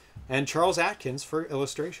 And Charles Atkins for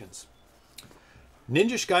illustrations.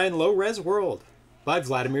 Ninja Sky in Low Res World by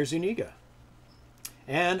Vladimir Zuniga.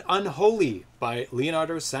 And Unholy by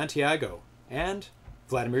Leonardo Santiago and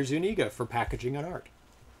Vladimir Zuniga for packaging and art.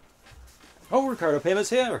 Oh, Ricardo Pym is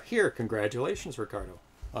here. Congratulations, Ricardo,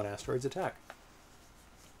 on Asteroids Attack.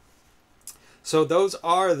 So those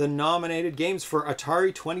are the nominated games for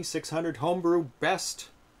Atari 2600 Homebrew Best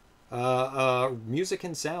Music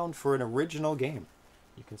and Sound for an Original Game.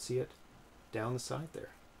 You can see it down the side there.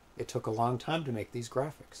 It took a long time to make these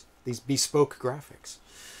graphics, these bespoke graphics.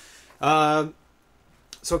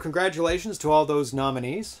 So congratulations to all those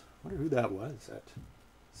nominees. I wonder who that was at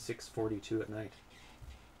 6:42 at night.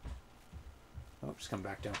 Oh, just come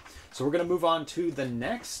back down. So we're going to move on to the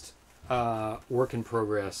next work in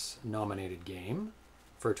progress nominated game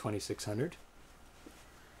for 2600.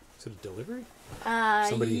 Is it a delivery?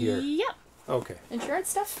 Somebody here. Yep. Okay. Insurance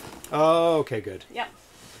stuff. Oh, okay, good. Yep.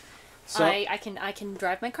 So I can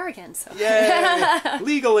drive my car again. So. Yay!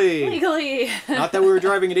 Legally. Legally. Not that we were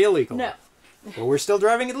driving it illegally. No. But we're still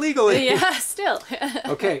driving it legally. Yeah, still.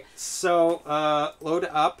 Okay, so load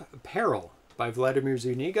up Peril by Vladimir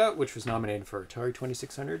Zuniga, which was nominated for Atari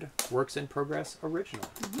 2600 Works in Progress Original.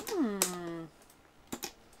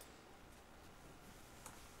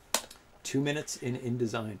 2 minutes in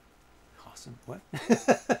InDesign. Awesome. What?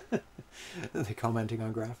 Are they commenting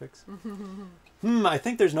on graphics? I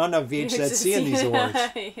think there's not enough VHZC in these awards.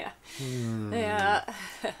 Yeah. Yeah.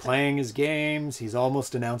 Playing his games. He's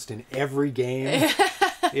almost announced in every game.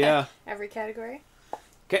 Yeah. Every category.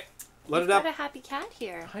 Okay. Load We've it up. got a happy cat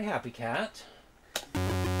here. Hi, Happy Cat. Ooh,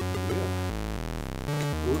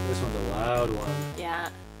 this one's a loud one. Yeah.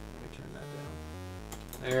 Let me turn that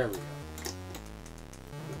down. There we go.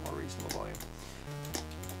 A bit more reasonable volume.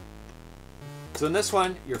 So in this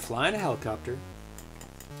one, you're flying a helicopter.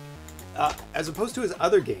 As opposed to his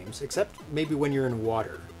other games, except maybe when you're in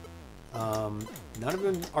water, none of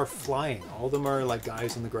them are flying. All of them are like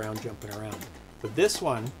guys on the ground jumping around. But this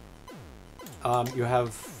one, you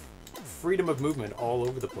have freedom of movement all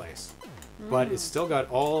over the place. But it's still got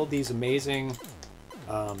all these amazing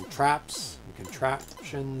traps and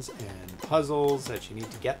contraptions and puzzles that you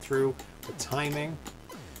need to get through. The timing.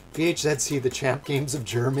 VHZC, the champ games of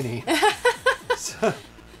Germany. So,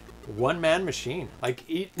 one-man machine. Like,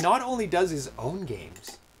 he not only does his own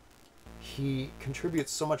games, he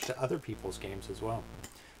contributes so much to other people's games as well.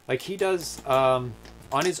 Like, he does, on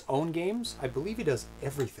his own games, I believe he does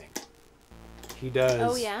everything. He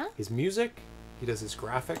does his music, he does his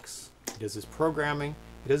graphics, he does his programming,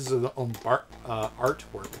 he does his own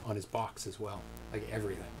artwork on his box as well. Like,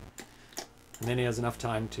 everything. And then he has enough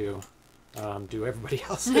time to do everybody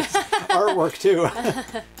else's artwork, too.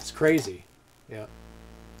 It's crazy. Yeah.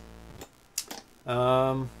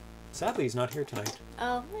 Sadly, he's not here tonight.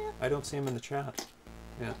 Oh, yeah. I don't see him in the chat.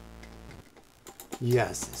 Yeah.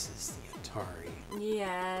 Yes, this is the Atari.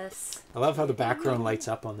 Yes. I love how the background lights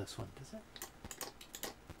up on this one. Does it?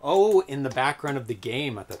 Oh, in the background of the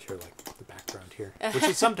game. I thought you were like the background here, which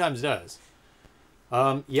it sometimes does.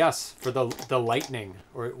 Yes, for the lightning,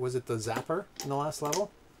 or was it the zapper in the last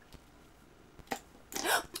level?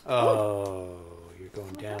 Oh, you're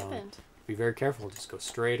going down. Happened? Be very careful. Just go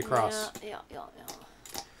straight across. Yeah.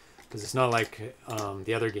 Because it's not like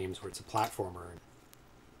the other games where it's a platformer and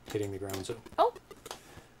hitting the ground. So. Oh.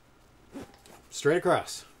 Straight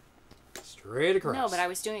across. Straight across. No, but I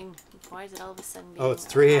was doing... Why is it all of a sudden being... Oh, it's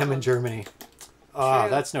 3 a.m. in Germany.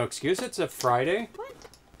 That's no excuse. It's a Friday. What?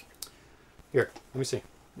 Here, let me see.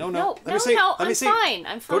 No. Let me see. I'm fine.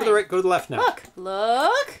 I'm fine. Go to the right, go to the left now.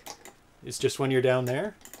 Look. It's just when you're down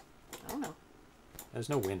there. I don't know. There's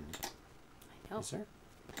no wind. I know. Is there?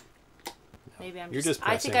 No. Maybe I'm just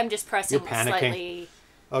pressing. I think I'm just pressing You're panicking.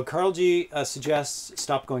 Slightly... Carl G suggests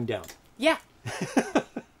stop going down. Yeah.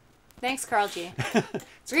 Thanks, Carl G.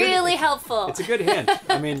 It's really helpful. It's a good hint.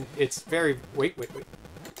 I mean, it's very... Wait.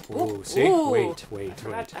 Ooh, see? Ooh. Wait.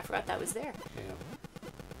 I forgot that was there. Yeah.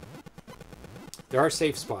 There are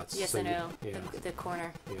safe spots. Yes, so I know. Yeah. The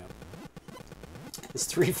corner. Yeah.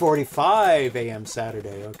 It's 3:45 a.m.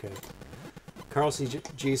 Saturday. Okay. Carl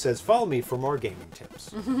C.G. says, follow me for more gaming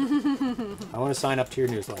tips. I want to sign up to your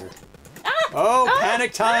newsletter.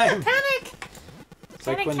 Panic time! Panic! It's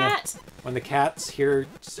panic like cat. When the cats hear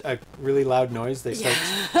a really loud noise, they start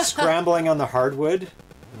scrambling on the hardwood.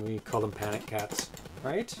 And we call them panic cats.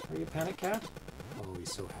 Right? Are you a panic cat? Oh,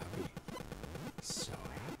 he's so happy. So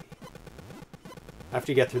happy.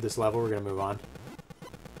 After you get through this level, we're going to move on.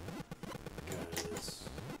 Because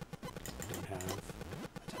I don't have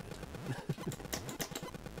a ton of time.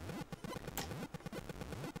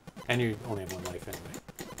 And you only have one life anyway.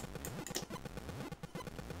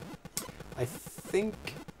 I think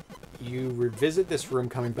you revisit this room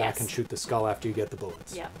coming back and shoot the skull after you get the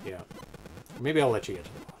bullets. Yeah. Yeah. Maybe I'll let you get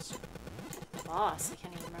to the boss. Boss? I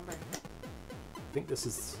can't even remember. I think this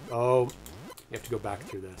is... Oh, you have to go back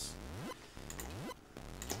through this.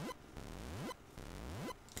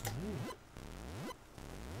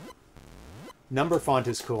 Number font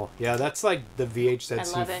is cool. Yeah, that's like the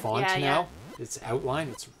VHZC font now. Yeah. Its outline,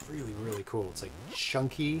 it's really, really cool. It's like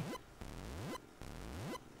chunky.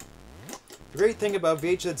 The great thing about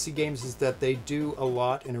VHZC games is that they do a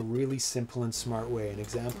lot in a really simple and smart way. An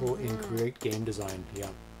example in Create Game Design.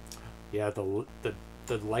 Yeah, the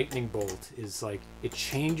lightning bolt is like, it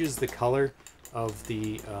changes the color of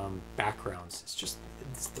the backgrounds.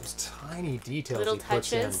 It's those tiny details. Little he puts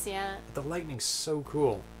touches, in. yeah. The lightning's so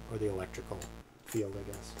cool, or the electrical field, I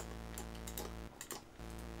guess.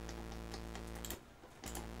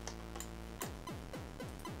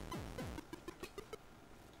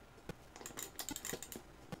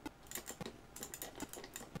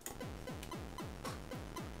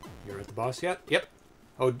 You're at the boss yet? Yep.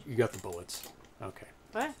 Oh, you got the bullets. Okay.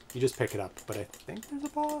 What? You just pick it up, but I think there's a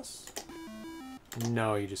boss.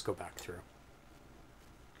 No, you just go back through.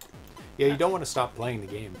 Yeah, you don't want to stop playing the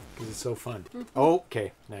game because it's so fun.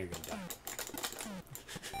 Okay, now you're gonna die.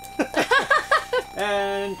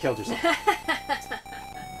 And killed yourself.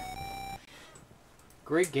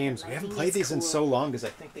 Great games. We haven't played these in so long because I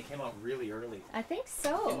think they came out really early. I think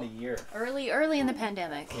so. In the year. Early in the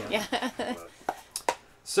pandemic. Yeah.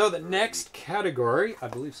 So the next category, I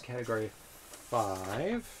believe is category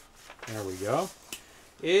 5. There we go.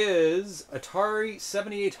 Is Atari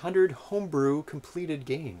 7800 Homebrew completed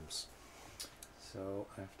games. So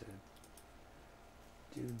I have to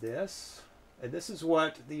do this. And this is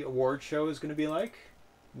what the award show is going to be like.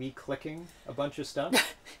 Me clicking a bunch of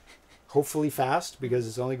stuff. Hopefully fast, because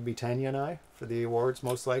it's only going to be Tanya and I for the awards,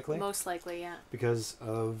 most likely. Most likely, yeah. Because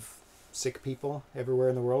of sick people everywhere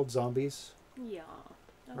in the world, zombies. Yeah.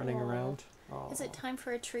 Running around. Is it time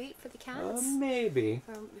for a treat for the cats? Maybe.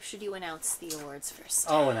 Or should you announce the awards first?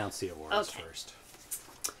 I'll announce the awards first.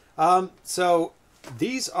 So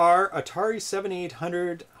these are Atari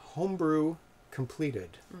 7800 Homebrew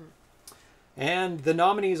completed. And the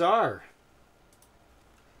nominees are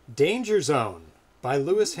Danger Zone by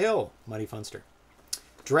Lewis Hill, Mighty Funster.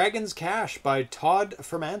 Dragon's Cash by Todd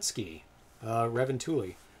Fermansky,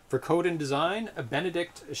 Reventuli. For code and design,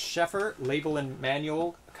 Benedict Scheffer, label and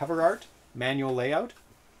manual cover art, manual layout.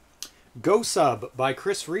 Go Sub by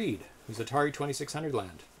Chris Reed, who's Atari 2600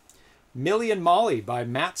 land. Millie and Molly by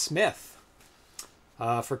Matt Smith.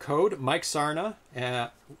 For code, Mike Sarna,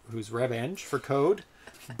 who's Revenge for code.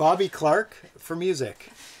 Bobby Clark for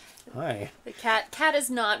music. Hi. The cat is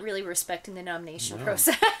not really respecting the nomination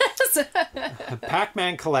process.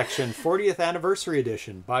 Pac-Man Collection 40th Anniversary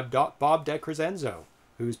Edition by Bob DeCrescenzo,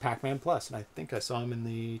 who's Pac-Man Plus, and I think I saw him in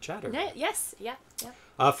the chat earlier. Yes, yeah.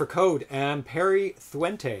 For code, Amperi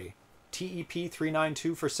Thuente,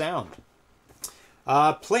 TEP392 for sound.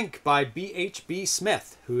 Plink by BHB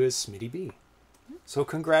Smith, who is Smitty B. So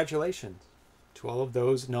congratulations to all of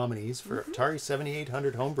those nominees for Atari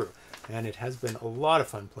 7800 Homebrew. And it has been a lot of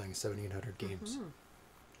fun playing 7800 games.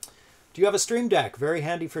 Do you have a Stream Deck? Very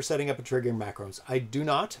handy for setting up and triggering macros. I do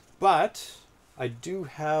not, but I do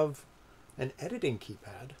have an editing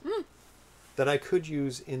keypad that I could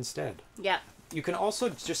use instead. Yeah. You can also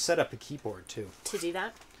just set up a keyboard too. To do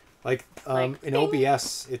that? Like in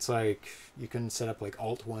OBS, it's like you can set up like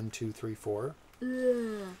Alt 1, 2, 3, 4.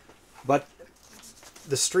 But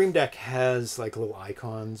the Stream Deck has like little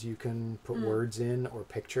icons you can put words in or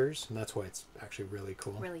pictures, and that's why it's actually really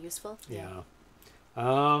cool. Really useful. Yeah.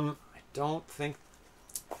 I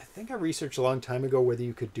think I researched a long time ago whether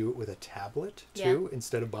you could do it with a tablet too,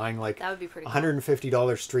 instead of buying like that would be pretty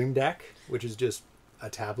 $150 Stream Deck, which is just a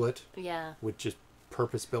tablet. Yeah. With just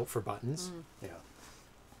purpose built for buttons. Yeah.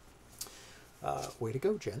 Way to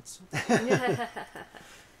go, gents.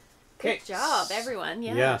 Good job, everyone.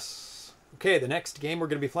 Yeah. Yes. Okay, the next game we're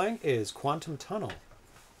going to be playing is Quantum Tunnel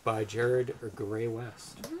by Jared Gray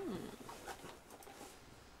West.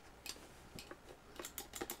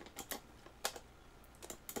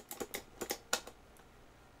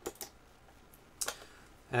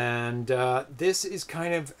 And this is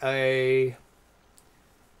kind of it's a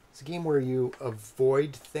game where you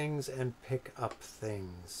avoid things and pick up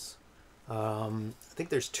things. I think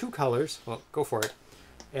there's 2 colors. Well, go for it.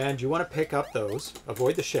 And you want to pick up those,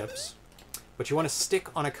 avoid the ships, but you want to stick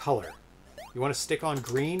on a color. You want to stick on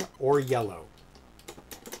green or yellow.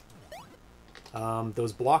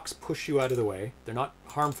 Those blocks push you out of the way. They're not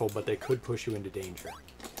harmful, but they could push you into danger.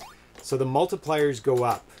 So the multipliers go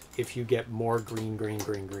up if you get more green, green,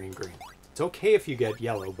 green, green, green. It's okay if you get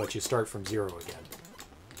yellow, but you start from 0 again.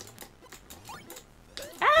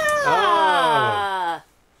 Ah! Oh.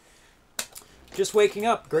 Just waking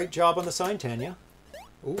up. Great job on the sign, Tanya.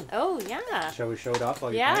 Ooh. Oh, yeah. Shall we show it off?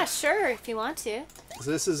 Yeah, sure, if you want to.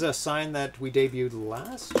 So this is a sign that we debuted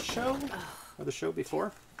last show, or the show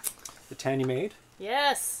before, that Tanya made.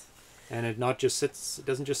 Yes. And it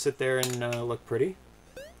doesn't just sit there and look pretty.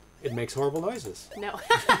 It makes horrible noises. No.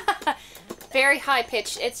 Very high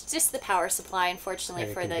pitched. It's just the power supply,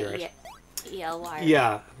 unfortunately, for the EL wire.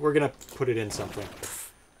 Yeah, we're going to put it in something.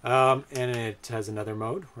 And it has another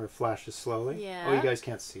mode where it flashes slowly. Yeah. Oh, you guys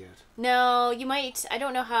can't see it. No, you might. I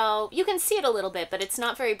don't know how. You can see it a little bit, but it's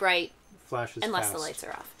not very bright. Flashes unless fast. The lights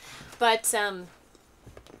are off. But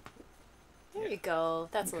there you go.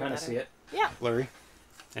 That's a little better. Kind of see it. Yeah. Blurry.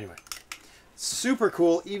 Anyway, super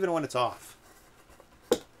cool even when it's off.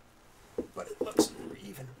 But it looks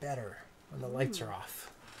even better when the lights are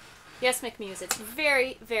off. Yes, McMuse. It's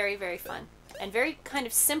very, very, very fun and very kind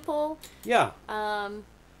of simple. Yeah.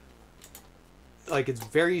 Like it's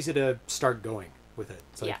very easy to start going with it.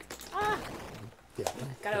 It's like, yeah.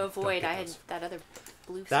 Gotta avoid. I had that other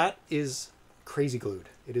blue. That is crazy glued.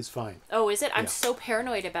 It is fine. Oh, is it? I'm so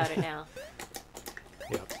paranoid about it now.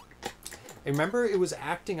 Yeah. I remember it was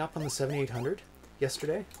acting up on the 7800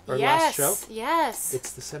 yesterday or last show. Yes.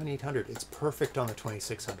 It's the 7800. It's perfect on the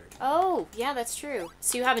 2600. Oh, yeah, that's true.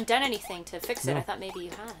 So you haven't done anything to fix it. I thought maybe you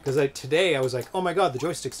had. Because today I was like, oh my god, the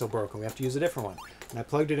joystick's still broken. We have to use a different one. And I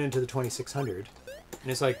plugged it into the 2600, and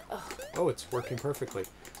it's like, oh, it's working perfectly.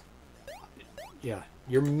 Yeah.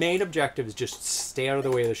 Your main objective is just stay out of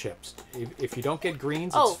the way of the ships. If you don't get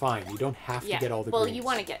greens, it's fine. You don't have to get all the greens. Well, you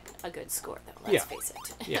want to get a good score, though. Let's face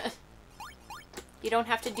it. Yeah. You don't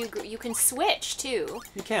have to do... You can switch, too.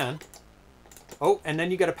 You can. Oh, and then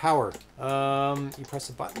you got a power. You press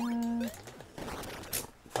a button.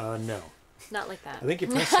 No. Not like that. I think you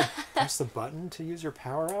press the button to use your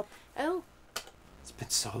power up. Oh. It's been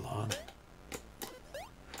so long.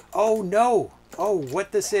 Oh, no. Oh,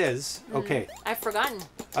 what this is. Okay. I've forgotten.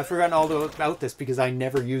 I've forgotten all about this because I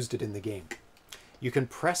never used it in the game. You can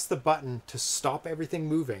press the button to stop everything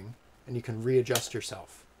moving, and you can readjust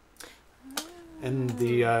yourself. And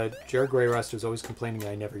the Jared Gray Rust was always complaining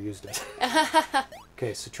I never used it.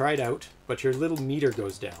 Okay, so try it out, but your little meter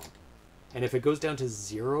goes down. And if it goes down to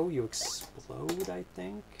 0, you explode, I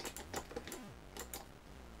think.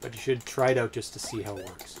 But you should try it out just to see how it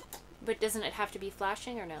works. But doesn't it have to be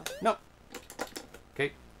flashing or no? No.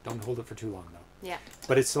 Okay, don't hold it for too long, though. Yeah.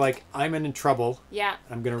 But it's like, I'm in trouble. Yeah.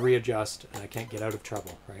 I'm going to readjust, and I can't get out of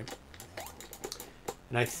trouble, right?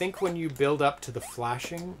 And I think when you build up to the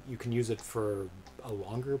flashing, you can use it for a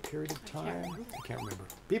longer period of time. I can't remember.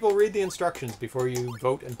 People read the instructions before you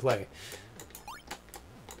vote and play.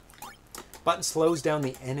 Button slows down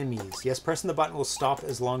the enemies. Yes, pressing the button will stop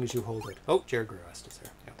as long as you hold it. Oh, Jared Grewest is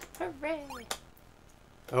there. Yep. Hooray!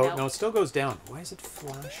 Oh, no, it still goes down. Why is it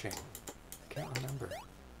flashing? I can't remember.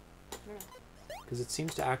 Because it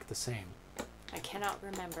seems to act the same. I cannot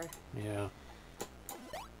remember. Yeah.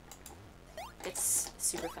 It's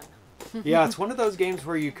super fun. Yeah, it's one of those games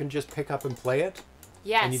where you can just pick up and play it.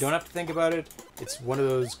 Yes. And you don't have to think about it. It's one of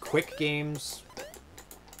those quick games.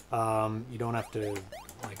 You don't have to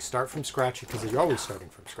like start from scratch because you're always starting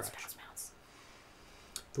from scratch.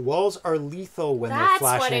 The walls are lethal when they're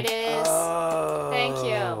flashing. That's what it is. Oh, thank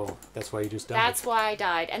you. That's why you just died. That's why I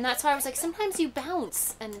died. And that's why I was like, sometimes you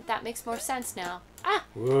bounce. And that makes more sense now. Ah!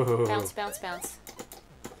 Whoa. Bounce, bounce, bounce.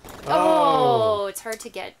 Oh, it's hard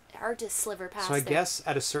to sliver past So I guess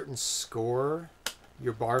at a certain score,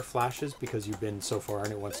 your bar flashes because you've been so far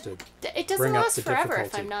and it wants to It doesn't bring up last the forever difficulty.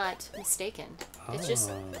 if I'm not mistaken. It's just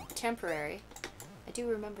temporary. I do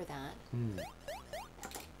remember that.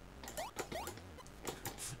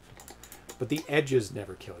 But the edges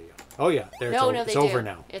never kill you. Oh yeah, there it's they over do.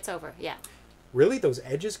 now. It's over, yeah. Really? Those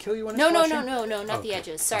edges kill you when it's No, flashing? no, not the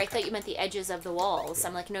edges. Sorry, I thought you meant the edges of the walls.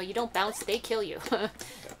 I'm like, no, you don't bounce, they kill you.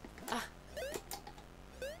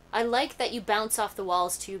 I like that you bounce off the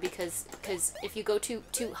walls too, because if you go too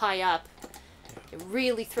high up, it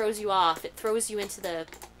really throws you off. It throws you into the...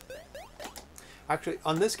 Actually,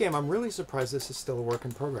 on this game, I'm really surprised this is still a work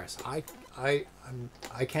in progress. I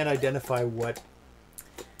can't identify what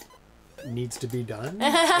needs to be done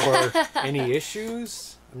or any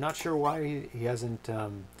issues. I'm not sure why he hasn't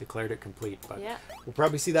declared it complete, but we'll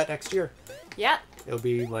probably see that next year. Yeah. It'll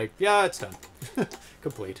be like, yeah, it's done.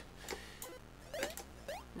 Complete.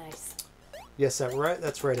 Nice. Yes,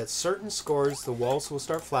 that's right. At certain scores, the walls will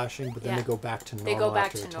start flashing, but then they go back to normal. They go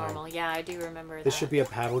back after to normal. Yeah, I do remember that. This should be a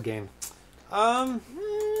paddle game.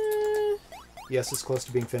 Yes, it's close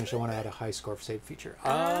to being finished. I want to add a high score for save feature.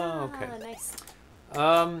 Oh, okay. Nice.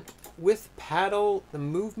 With paddle, the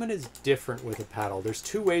movement is different with a paddle. There's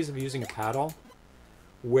two ways of using a paddle,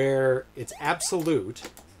 where it's absolute,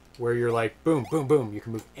 where you're like, boom, boom, boom. You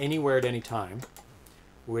can move anywhere at any time,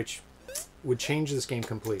 which would change this game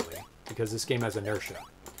completely, because this game has inertia.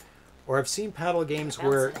 Or I've seen paddle games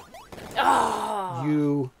where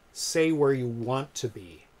you say where you want to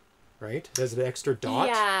be, right? There's an extra dot.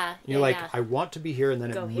 Yeah. You're like, I want to be here, and then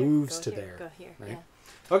it moves to there. Go here. Right?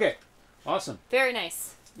 Yeah. Okay. Awesome. Very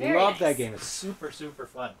nice. Very Love nice. that game. It's super, super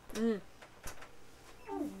fun. And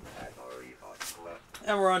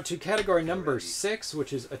we're on to category number 6,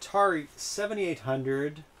 which is Atari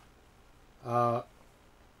 7800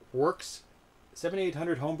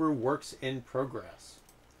 7800 Homebrew Works in Progress.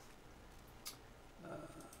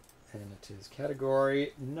 And it is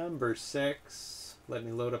category number 6. Let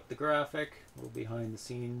me load up the graphic. A little behind the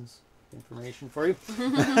scenes information for you.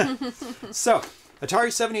 So,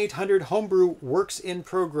 Atari 7800 Homebrew Works in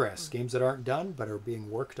Progress. Games that aren't done but are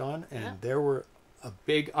being worked on. And there were a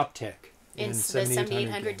big uptick in the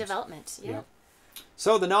 7800 development. Yeah.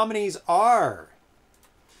 So the nominees are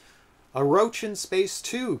A Roach in Space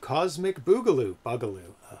 2, Cosmic Boogaloo.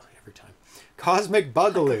 Every time. Cosmic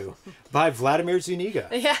Bugaloo by Vladimir Zuniga.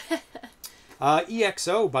 Yeah.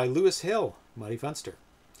 EXO by Lewis Hill, Muddy Funster.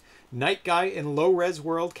 Night Guy in Low Res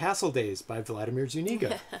World Castle Days by Vladimir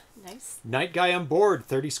Zuniga. Nice. Night Guy on Board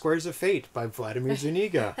 30 Squares of Fate by Vladimir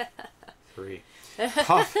Zuniga. 3.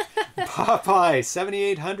 Popeye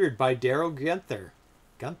 7800 by Daryl Gunther.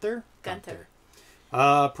 Gunther.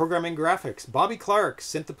 Programming graphics. Bobby Clark,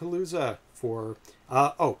 Synthapalooza for...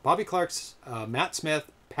 Bobby Clark's Matt Smith,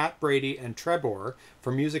 Pat Brady, and Trebor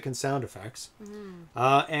for music and sound effects.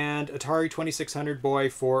 And Atari 2600 Boy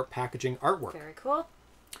for packaging artwork. Very cool.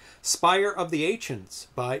 Spire of the Ancients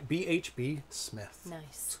by B.H.B. Smith.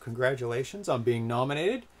 Nice. So congratulations on being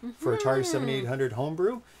nominated for Atari 7800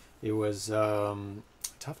 Homebrew. It was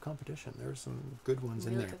tough competition. There were some good ones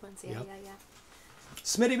in there. Good ones. Yeah.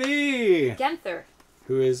 Smitty B! Genther.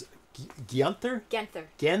 Who is Gunther?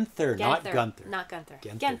 Genther. Not Gunther. Not Gunther.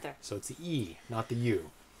 Genther. So it's the E, not the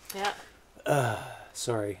U. Yeah.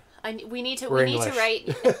 Sorry. We need to English.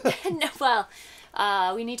 write. No, well,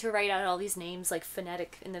 we need to write out all these names like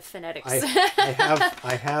in the phonetics.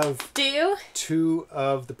 I have. Do you? 2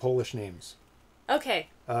 of the Polish names. Okay.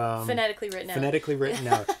 Phonetically written out. Phonetically written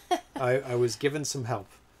out. I was given some help.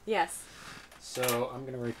 Yes. So I'm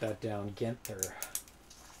going to write that down. Genther.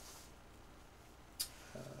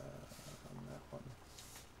 On that one.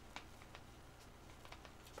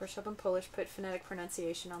 Brush up on Polish, put phonetic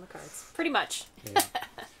pronunciation on the cards. Pretty much. Yeah.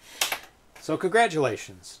 So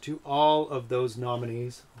congratulations to all of those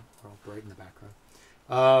nominees. Oh, right in the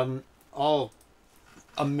background. All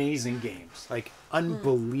amazing games, like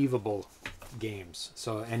unbelievable games.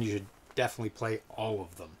 So, and you should definitely play all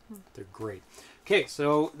of them. They're great. Okay,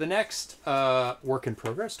 so the next work in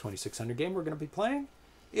progress 2600 game we're going to be playing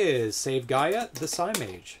is Save Gaia: The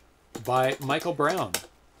ZeroPage by Michael Brown,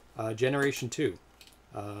 Generation 2,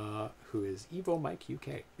 who is Evo Mike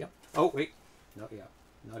UK. Yep. Oh wait, not yet,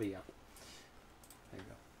 not yet. There you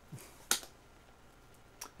go.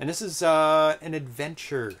 And this is an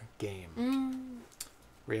adventure game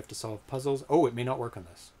where you have to solve puzzles. Oh, it may not work on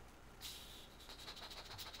this.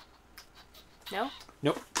 No?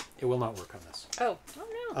 Nope, it will not work on this. Oh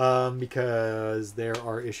no. Because there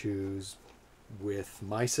are issues with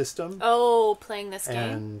my system. Oh, playing this game?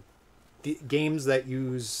 And the games that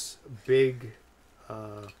use bigger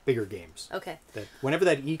games. Okay. That whenever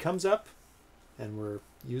that E comes up, and we're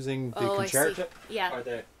using the concerto or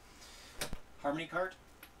the harmony card,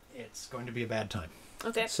 it's going to be a bad time.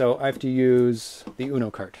 Okay. So I have to use the Uno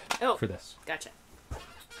card for this. Gotcha.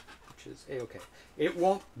 Which is A-okay. It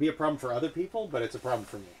won't be a problem for other people, but it's a problem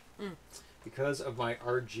for me. Because of my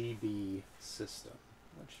RGB system,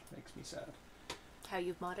 which makes me sad. How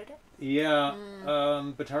you've modded it? Yeah.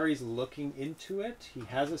 Batari's looking into it. He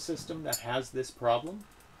has a system that has this problem.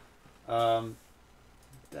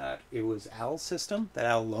 That it was Al's system that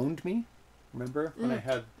Al loaned me. Remember when I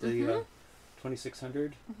had the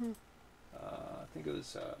 2600? I think it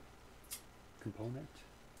was component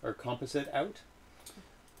or composite out.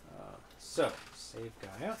 So save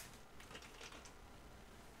Gaia.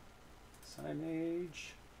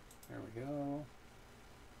 ZeroPage. There we go.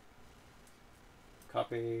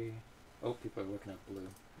 Copy. Oh, people are looking at blue.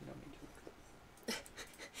 You don't need to look at blue.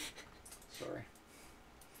 Sorry.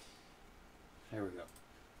 There we go.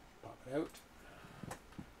 Pop it out.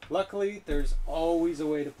 Luckily, there's always a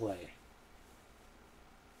way to play.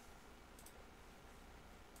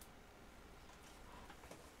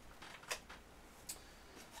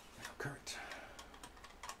 Kurt.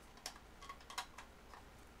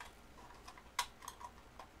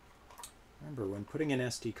 Remember, when putting in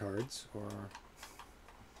SD cards or...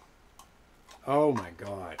 Oh my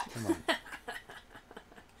god, come on.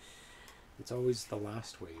 It's always the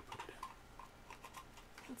last way you put it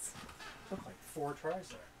in. It's like 4 tries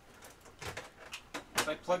there. It's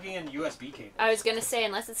like plugging in USB cable. I was going to say,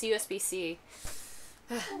 unless it's USB-C.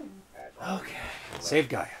 Okay, save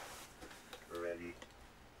Gaia. Ready.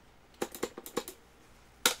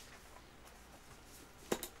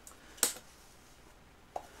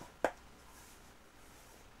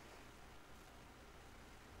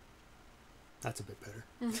 That's a bit better.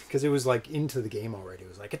 Because it was like into the game already. It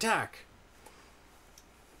was like, attack!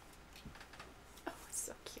 Oh, it's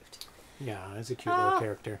so cute. Yeah, it's a cute little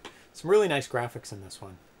character. Some really nice graphics in this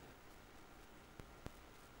one.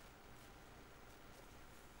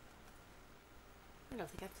 I don't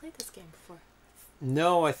think I've played this game before.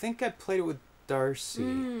 No, I think I played it with Darcy.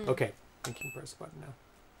 Okay, you can press the button now.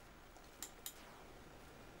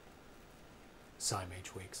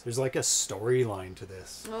 ZeroPage Weeks. There's like a storyline to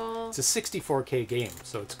this. Oh. It's a 64K game,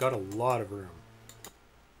 so it's got a lot of room.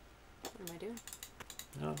 What am I doing?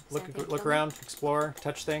 No, look around, explore,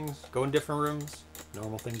 touch things, go in different rooms.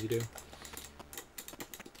 Normal things you do.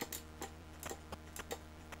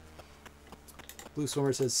 Blue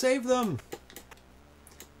Swimmer says, save them!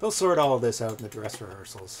 They'll sort all of this out in the dress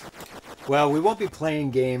rehearsals. Well, we won't be playing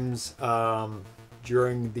games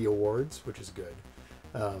during the awards, which is good.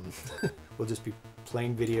 We'll just be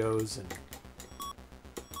playing videos and...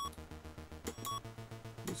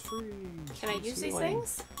 It's free. Can I use these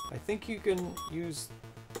things? I think you can use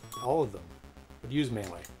all of them, but use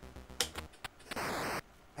melee.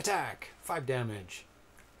 Attack! 5 damage.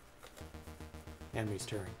 Enemy's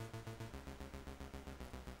turn.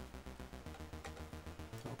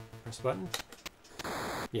 Oh, press the button.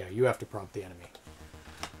 Yeah, you have to prompt the enemy.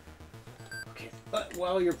 Okay, but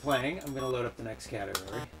while you're playing, I'm going to load up the next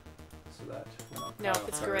category. So that... No, if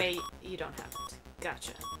it's gray, you don't have it.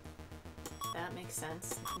 Gotcha. That makes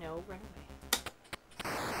sense. No, run away.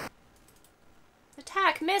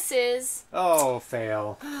 Attack misses! Oh,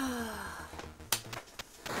 fail.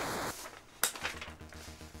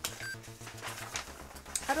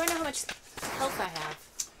 How do I know how much health I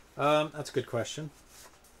have? That's a good question.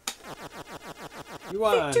 You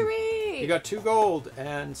won! Victory! You got 2 gold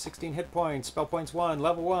and 16 hit points. Spell points 1,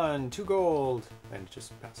 level 1, 2 gold. And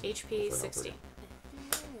just pass it. HP 16.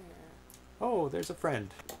 Oh, there's a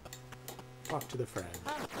friend. Talk to the friend.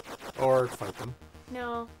 Or fight them.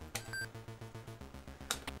 No.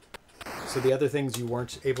 So the other things you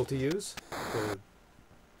weren't able to use?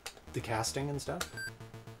 The casting and stuff?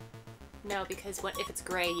 No, because if it's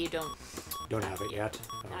gray, you don't Don't have it yet.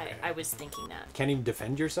 Okay. I was thinking that. Can't even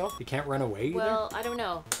defend yourself? You can't run away either? Well, I don't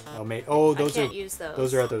know. Oh, those I can't use those.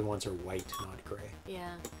 Those are other ones are white, not gray.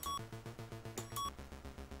 Yeah.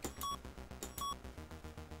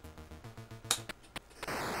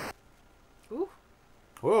 Ooh.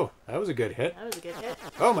 Whoa, that was a good hit. That was a good hit.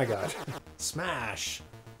 Oh my god. Smash.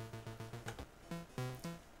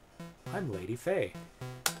 I'm Lady Faye.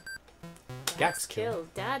 Gax kill.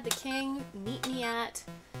 Dad the King, meet me at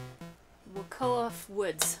Wakoaf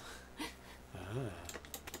Woods.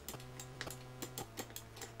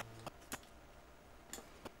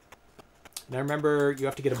 Now remember, you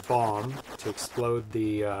have to get a bomb to explode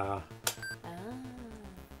the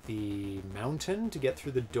mountain to get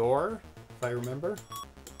through the door, if I remember.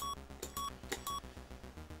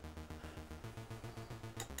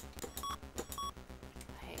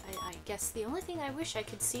 I guess the only thing I wish I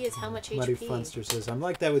could see is how much Muddy HP. Funster says, I'm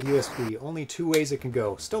like that with USB. Only 2 ways it can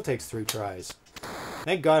go. Still takes 3 tries.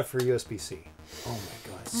 Thank God for USB-C. Oh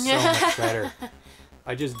my God, so much better.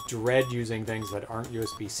 I just dread using things that aren't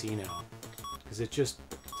USB-C now. Because it just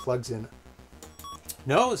plugs in.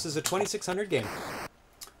 No, this is a 2600 game.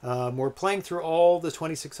 We're playing through all the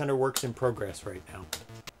 2600 works in progress right now.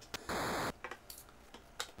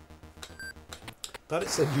 Thought it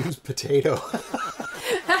said use potato.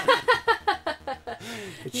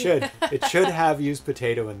 It should. It should have used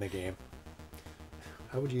potato in the game.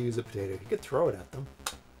 How would you use a potato? You could throw it at them.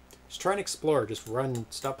 Just try and explore. Just run.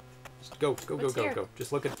 Stop. Just go. Go, go, go, go.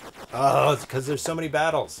 Just look at... Oh, it's because there's so many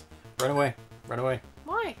battles. Run away. Run away.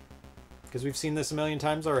 Why? Because we've seen this a million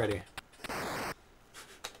times already.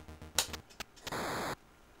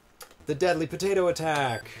 The deadly potato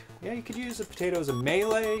attack. Yeah, you could use a potato as a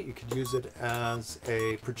melee. You could use it as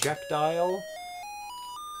a projectile.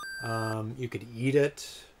 You could eat it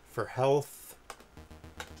for health.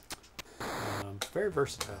 Very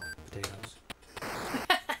versatile, potatoes.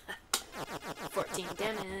 14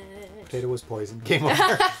 damage. Potato was poisoned. Game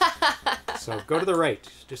over. So go to the right.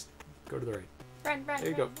 Just go to the right. Run, run, there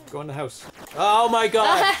you run, go. run. Go in the house. Oh my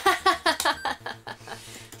God!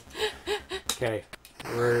 Okay,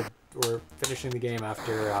 we're finishing the game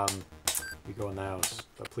after you go in the house,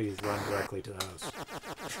 but please run directly to the house.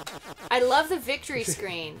 I love the victory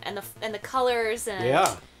screen and the colors and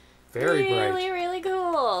yeah, very bright. Really, really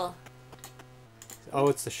cool. Oh,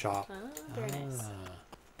 it's the shop. Oh, very nice.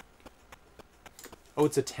 Oh,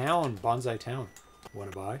 it's a town, bonsai town.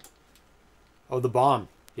 Want to buy? Oh, the bomb.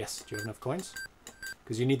 Yes. Do you have enough coins?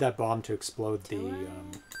 Because you need that bomb to explode the.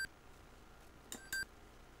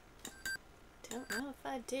 Don't know if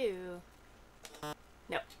I do.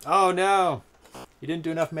 No. Oh no! You didn't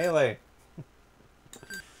do enough melee.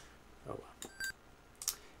 Oh well.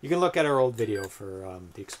 You can look at our old video for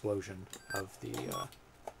the explosion of the.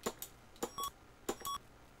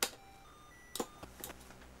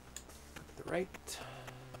 The right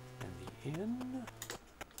and the in.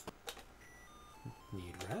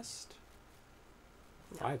 Need rest.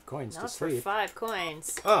 5 coins to Not for sleep. 5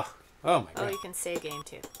 coins. Oh my God. Oh, you can save game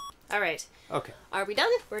too. All right. Okay. Are we done?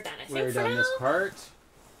 We're done. I think We're for done now. this part.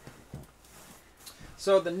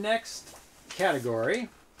 So the next category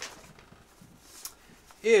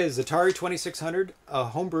is Atari 2600, a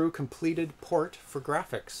homebrew completed port for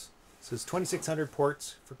graphics. This is 2600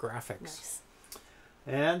 ports for graphics. Nice.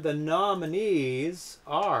 And the nominees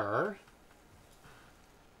are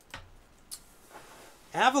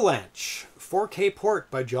Avalanche, 4K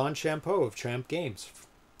port by John Champeau of Champ Games.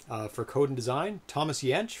 For code and design, Thomas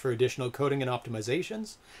Jensch for additional coding and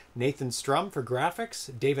optimizations, Nathan Strum for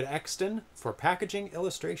graphics, David Exton for packaging,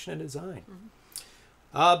 illustration, and design.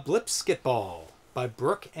 Blip Skitball by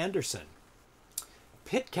Brooke Anderson,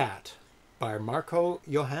 Pitcat by Marco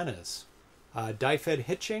Johannes, Dyfed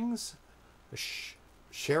Hitchings,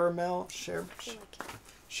 Sheramel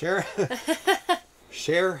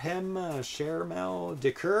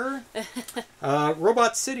Dekur,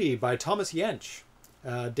 Robot City by Thomas Jensch.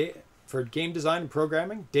 For game design and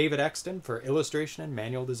programming, David Exton for illustration and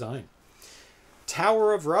manual design.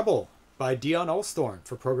 Tower of Rubble by Dion Ulsthorn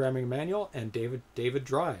for programming manual, and David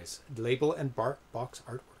Dries, label and box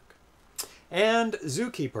artwork. And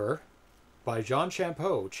Zookeeper by John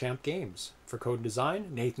Champeau, Champ Games for code and design,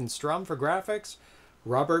 Nathan Strum for graphics,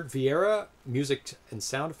 Robert Vieira, music and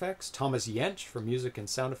sound effects, Thomas Jensch for music and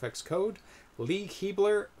sound effects code, Lee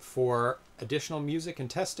Keebler for additional music and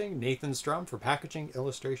testing, Nathan Strum for packaging,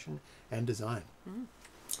 illustration, and design.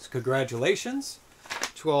 So congratulations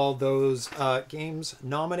to all those games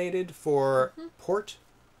nominated for port,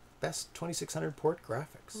 best 2600 port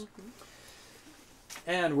graphics.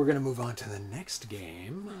 And we're going to move on to the next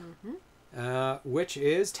game, which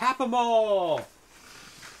is Tap 'em All.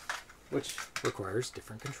 which requires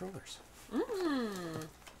different controllers. There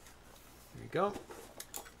you go.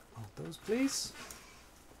 Hold those, please.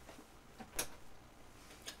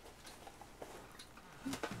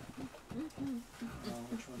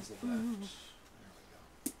 Which one's the left?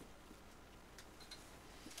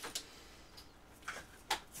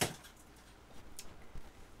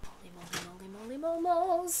 Moly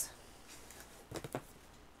moles.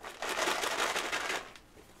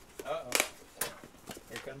 Uh-oh.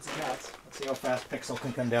 Here comes the cats. Let's see how fast Pixel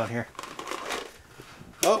can come down here.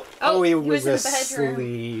 Oh, he was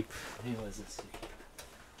asleep. He was asleep.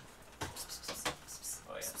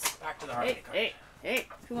 Oh yeah. Back to the harmony card. Hey.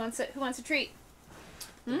 Who wants a treat?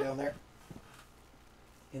 Down there.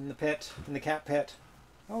 In the pit. In the cat pit.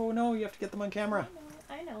 Oh no, you have to get them on camera.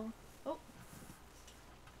 I know. Oh.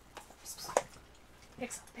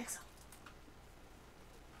 Pixel.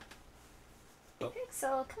 Oh.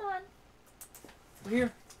 Pixel, come on. We're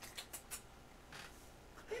here.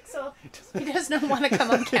 Pixel. He does not want to come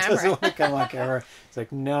on camera. He doesn't want to come on camera. It's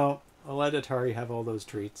like, no, I'll let Atari have all those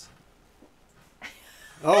treats.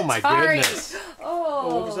 Oh my goodness.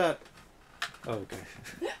 Oh. What was that? Oh, okay.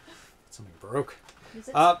 Something broke. Is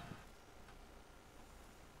it?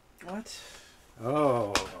 What?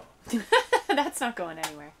 Oh. That's not going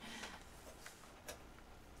anywhere.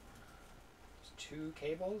 There's 2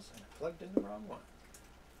 cables and I plugged in the wrong one.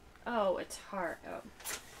 Oh, Atari.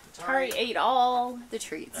 Atari ate all the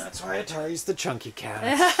treats. That's why Atari's the chunky cat.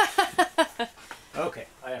 Okay,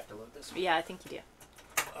 I have to load this one. Yeah, I think you do.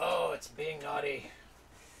 Oh, it's being naughty.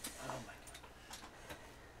 Oh my god.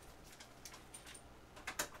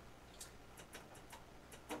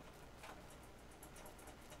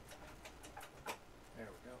 There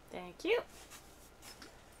we go. Thank you.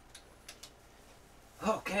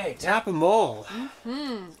 Okay, tap a mole.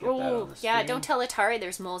 Oh, yeah. Don't tell Atari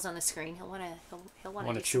there's moles on the screen. He'll want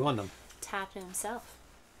to chew on them. Tap himself.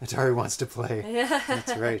 Atari wants to play.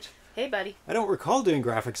 That's right. Hey, buddy. I don't recall doing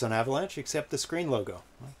graphics on Avalanche except the screen logo.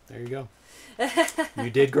 Well, there you go. You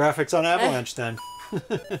did graphics on Avalanche then.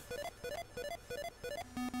 I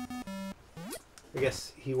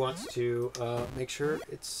guess he wants to make sure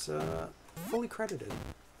it's fully credited.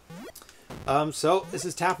 So this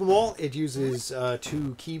is Tap-A-Mole. It uses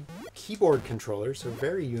 2 keyboard controllers, so a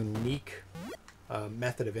very unique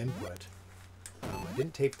method of input. I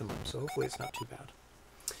didn't tape them up, so hopefully it's not too bad.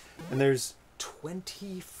 And there's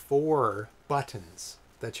 24 buttons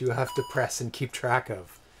that you have to press and keep track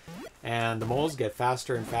of. And the moles get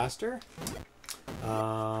faster and faster.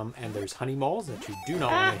 And there's honey moles that you do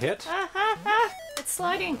not want to hit. It's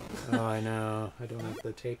sliding. Oh, I know. I don't have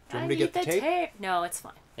the tape. Do you want me to get the tape? No, it's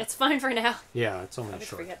fine. It's fine for now. Yeah, it's only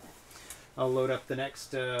short. I'll load up the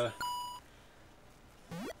next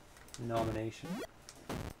nomination.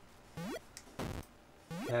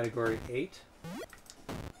 Category 8.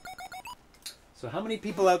 So how many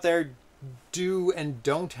people out there do and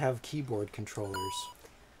don't have keyboard controllers?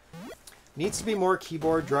 Needs to be more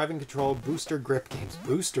keyboard, driving control, booster grip games.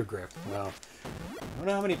 Booster grip. Well, I don't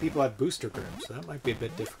know how many people have booster grip, so that might be a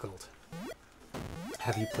bit difficult.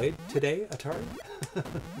 Have you played today, Atari?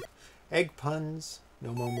 Egg puns.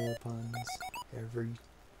 No more mole puns.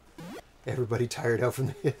 Everybody tired out from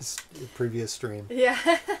the previous stream. Yeah.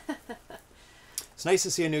 It's nice to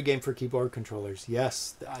see a new game for keyboard controllers.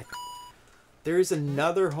 Yes. There is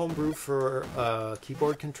another homebrew for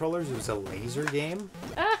keyboard controllers. It was a laser game.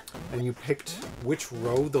 And you picked which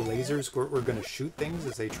row the lasers were going to shoot things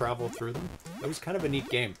as they travel through them. That was kind of a neat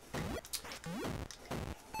game.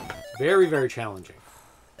 Very, very challenging.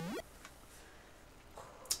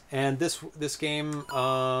 And this game,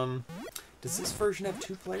 does this version have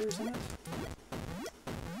 2 players in it?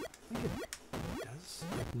 I think it does.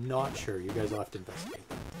 I'm not sure. You guys will have to investigate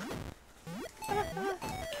that.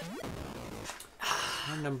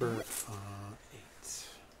 Number 8.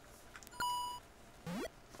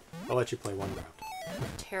 I'll let you play one round.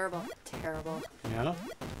 Terrible. Yeah?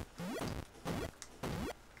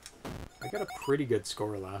 I got a pretty good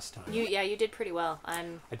score last time. You did pretty well. I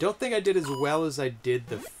don't think I did as well as I did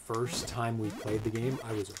the first time we played the game.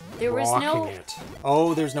 I was there was rocking no it.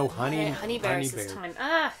 Oh, there's no honey. Honey bears this time.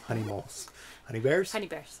 Honey moles. Honey bears? Honey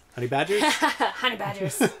bears. Honey badgers? Honey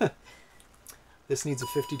badgers. This needs a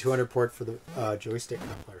 5200 port for the joystick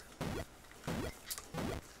coupler.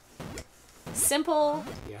 Simple.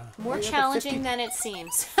 Yeah. More challenging than it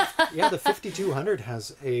seems. Yeah, the 5200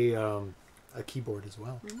 has a keyboard as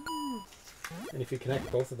well. And if you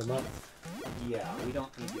connect both of them up. Yeah, we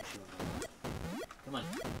don't need you chewing. Come on.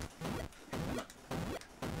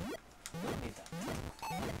 Don't need that.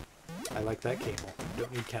 I like that cable.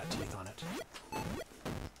 Don't need cat teeth on it.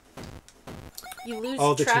 You lose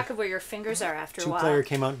the track of where your fingers are after a while. 2-player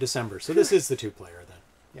came out in December, so this is the 2-player then.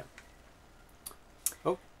 Yeah.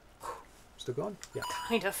 Oh, still going? Yeah.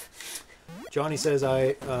 Kind of. Johnny says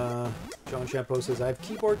John Champeau says I have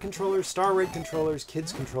keyboard controllers, star rate controllers,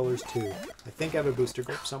 kids controllers too. I think I have a booster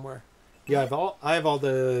grip somewhere. Yeah, I have all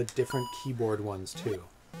the different keyboard ones too.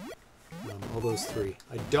 All those 3.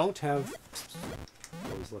 I don't have.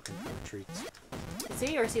 Always looking for treats. Is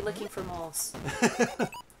he, or is he looking for moles?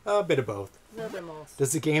 A bit of both. A little bit of moles.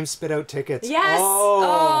 Does the game spit out tickets? Yes!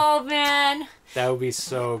 Oh man! That would be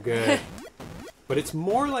so good. But it's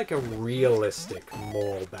more like a realistic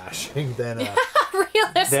mole bashing than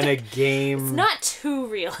a game. It's not too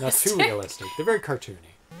realistic. Not too realistic. They're very cartoony.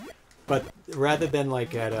 But rather than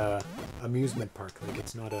like at a amusement park, like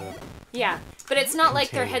it's not a. Yeah, but it's not like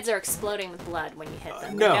their heads are exploding with blood when you hit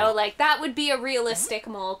them. No, you know, like that would be a realistic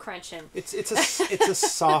mole crunching. It's a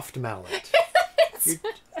soft mallet.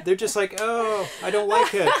 They're just like, oh, I don't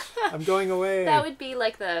like it. I'm going away. That would be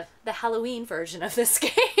like the Halloween version of this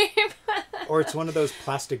game. Or it's one of those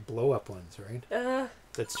plastic blow-up ones, right?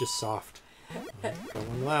 That's just soft. Got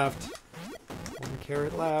one left. 1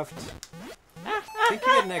 carrot left. I think you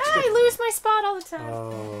get an extra. I lose my spot all the time.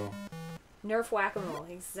 Oh. Nerf whack-a-mole,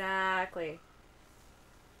 exactly.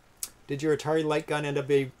 Did your Atari light gun end up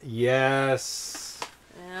being? Yes.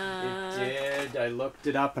 It did. I looked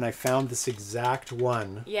it up and I found this exact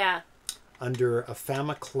one. Yeah. Under a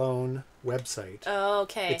Famiclone website. Oh,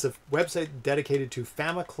 okay. It's a website dedicated to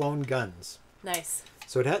Famiclone guns. Nice.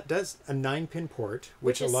 So it does a 9-pin port,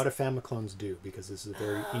 which a lot of Famiclones do because this is a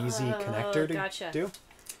very easy connector to do.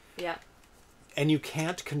 Yeah. And you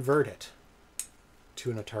can't convert it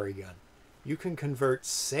to an Atari gun. You can convert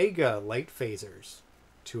Sega light phasers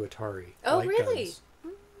to Atari light really? guns.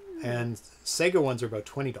 And Sega ones are about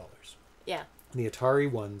 $20. Yeah. And the Atari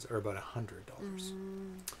ones are about $100.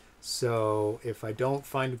 So if I don't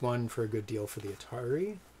find one for a good deal for the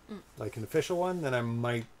Atari, like an official one, then I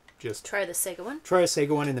might just try the Sega one. Try a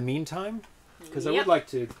Sega one in the meantime, because I would like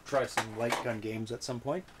to try some light gun games at some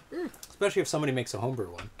point, especially if somebody makes a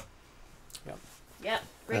homebrew one. Yeah. Yeah.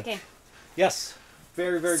 Great game. Yes.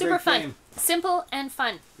 Very, very super great fun. game. Simple and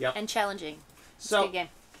fun. Yep. And challenging. It's so a good game.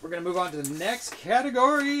 We're going to move on to the next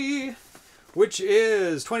category, which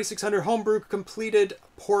is 2600 Homebrew completed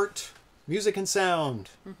port music and sound.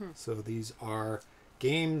 So these are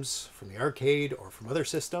games from the arcade or from other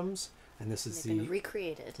systems, and this is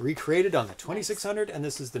recreated on the 2600, and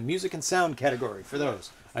this is the music and sound category for those.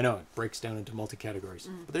 I know it breaks down into multi-categories,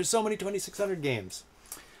 but there's so many 2600 games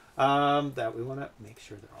that we want to make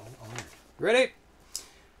sure they're all honored. Ready?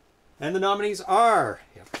 And the nominees are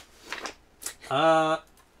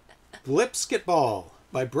Blipskitball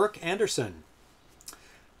by Brooke Anderson,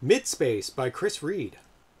 Midspace by Chris Reed,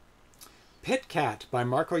 Pitcat by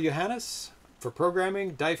Marco Johannes for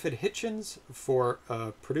programming, David Hitchens for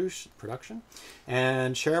production,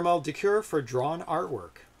 and Sharamel Decure for drawn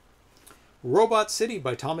artwork. Robot City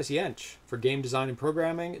by Thomas Jensch for game design and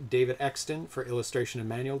programming, David Exton for illustration and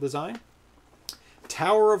manual design.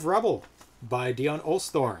 Tower of Rebel by Dion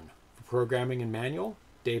Olsthorn for programming and manual,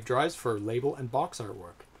 Dave Dries for label and box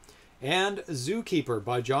artwork. And Zookeeper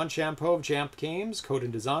by John Champeau of Jamp Games, code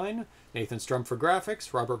and design, Nathan Strum for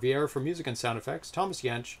graphics, Robert Vieira for music and sound effects, Thomas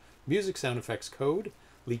Jensch, music sound effects code,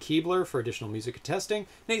 Lee Keebler for additional music and testing,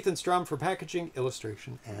 Nathan Strum for packaging,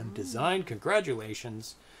 illustration, and design.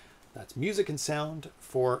 Congratulations. That's music and sound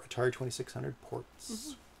for Atari 2600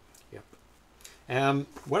 ports. Yep.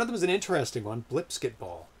 One of them is an interesting one,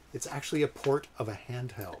 Blipskitball. It's actually a port of a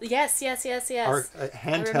handheld. Yes. Or a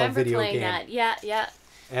handheld I remember video playing game. that. Yeah.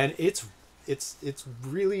 And it's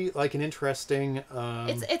really like an interesting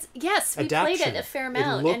it's yes, we adaptation. played it a fair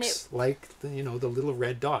amount. It looks like the little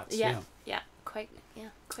red dots. Yeah. Quite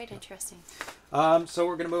interesting. So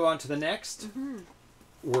we're going to move on to the next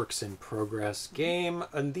works in progress game,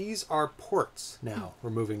 and these are ports now we're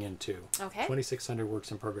moving into. Okay. 2600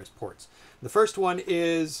 works in progress ports. The first one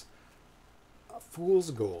is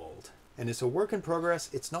Fool's Gold, and it's a work in progress.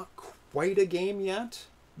 It's not quite a game yet,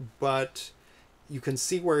 but you can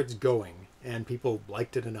see where it's going, and people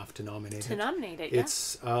liked it enough to nominate it.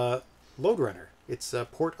 It's Load Runner. It's a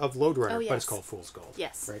port of Load Runner, but it's called Fool's Gold.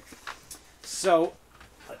 Yes. Right. So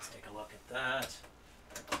let's take a look at that.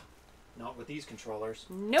 Not with these controllers.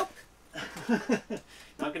 Nope. Not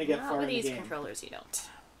going to get far in the game. Not with these controllers, you don't.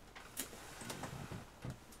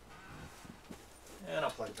 And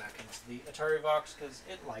I'll plug it back into the Atari box because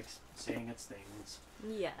it likes saying its things.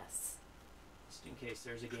 Yes. Just in case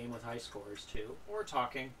there's a game with high scores too, or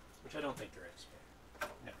talking, which I don't think there is.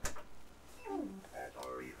 No.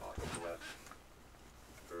 Atari Homebrew.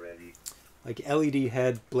 Ready. Like LED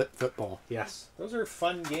head, blip football. Yes. Those are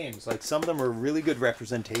fun games. Like some of them are really good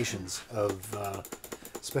representations of,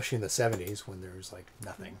 especially in the 70s when there was like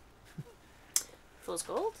nothing. Fool's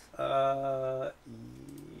Gold?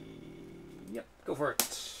 Yep. Go for it.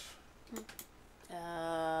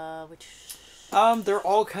 Which? They're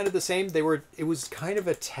all kind of the same. It was kind of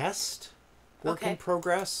a test work in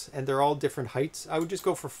progress, and they're all different heights. I would just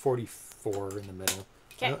go for 44 in the middle.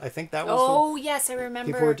 Okay. I think that was yes, I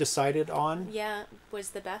remember. People were decided on. Yeah,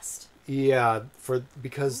 was the best. Yeah,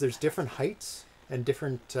 because there's different heights and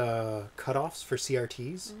different cutoffs for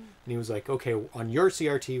CRTs. And he was like, okay, on your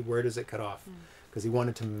CRT, where does it cut off? Because he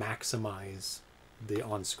wanted to maximize the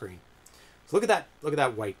on-screen. So look at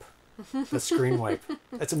that wipe. The screen wipe.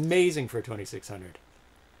 That's amazing for a 2600.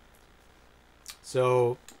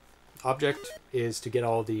 So, object is to get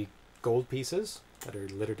all the gold pieces that are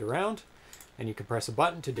littered around, and you can press a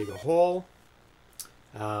button to dig a hole.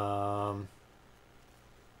 But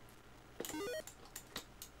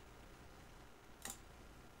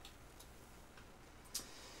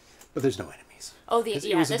there's no enemies. Oh,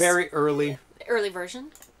 it was very early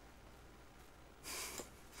version.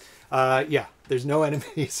 Yeah, there's no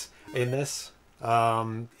enemies in this.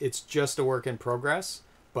 It's just a work in progress,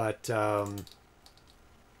 but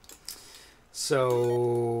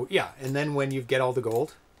so yeah, and then when you get all the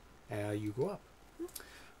gold, you go up.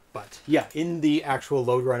 But yeah, in the actual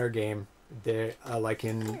Lode Runner game, like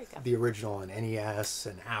in the original on NES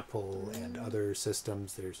and Apple and other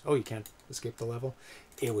systems, you can't escape the level.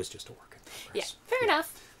 It was just a work in progress. Yeah, fair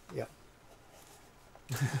enough. Yeah.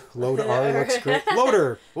 Load R looks great.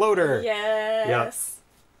 Loader. Yes. Yeah.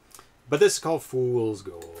 But this is called Fool's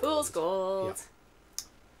Gold. Fool's Gold. Yep.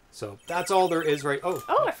 So that's all there is, right? Oh,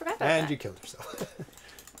 I forgot about that. And you killed yourself.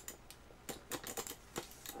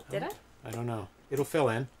 Did I? I don't know. It'll fill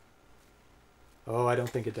in. Oh, I don't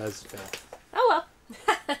think it does fill. Oh well.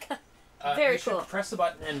 Very you cool. Should press the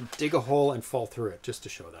button and dig a hole and fall through it, just to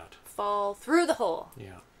show that. Fall through the hole.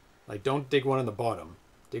 Yeah. Like, don't dig one on the bottom.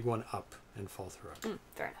 Dig one up and fall through it.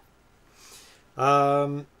 Fair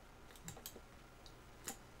enough.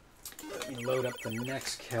 Let me load up the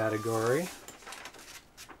next category.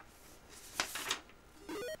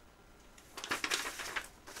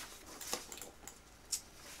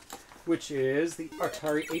 Which is the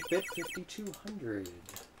Atari 8-bit 5200.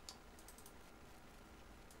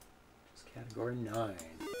 It's category 9.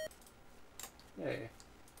 Yay.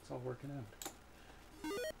 It's all working out.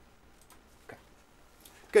 Okay.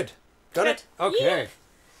 Good. Got it? Okay. Yeah.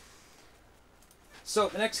 So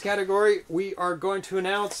the next category we are going to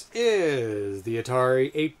announce is the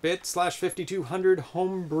Atari 8-bit / 5200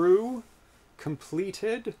 Homebrew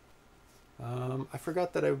completed. I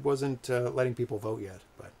forgot that I wasn't letting people vote yet,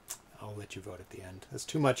 but I'll let you vote at the end. That's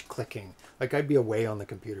too much clicking. Like, I'd be away on the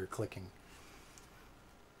computer clicking.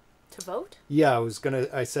 To vote? Yeah,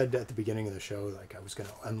 I said at the beginning of the show, like, I was gonna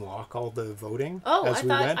unlock all the voting as we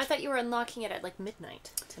went. I thought you were unlocking it at like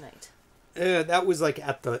midnight tonight. That was like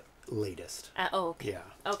at the latest. Okay. Yeah.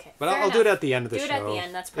 Okay. But I'll do it at the end of the show. Do it at the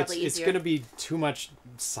end. That's probably easier. It's going to be too much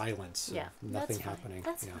silence. Yeah. Nothing that's happening.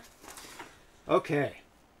 That's fine. Okay.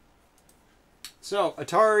 So,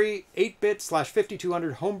 Atari 8-bit /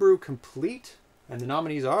 5200 Homebrew complete. And the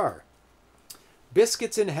nominees are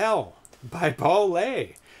Biscuits in Hell by Paul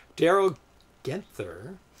Lay. Daryl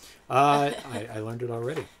Genther. I learned it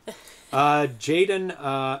already. Jaden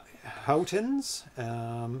Houtens.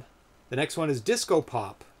 The next one is Disco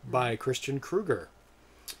Pop by Christian Kruger.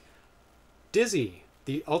 Dizzy,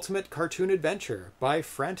 The Ultimate Cartoon Adventure by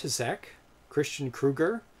František, Christian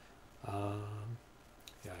Kruger.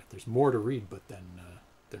 Yeah, there's more to read, but then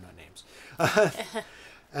they're not names.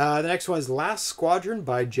 The next one is Last Squadron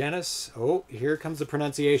by Janis. Oh, here comes the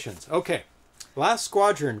pronunciations. Okay. Last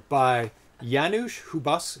Squadron by Janusz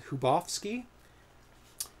Hubowski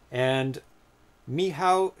and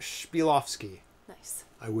Michał Szpilowski. Nice.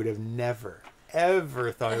 I would have never,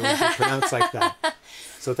 ever thought it would be pronounced like that.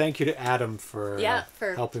 So thank you to Adam for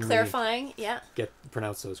helping clarifying. me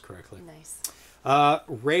pronounce those correctly. Nice.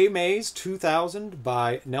 Ray Mays 2000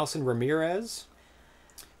 by Nelson Ramirez.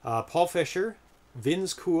 Paul Fisher,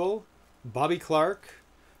 Vince Cool, Bobby Clark,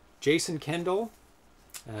 Jason Kendall,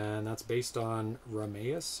 and that's based on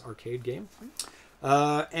Ramaeus arcade game.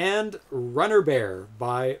 And Runner Bear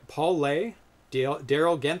by Paul Lay,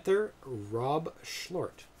 Daryl Genther, Rob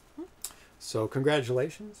Schlort. So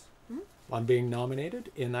congratulations on being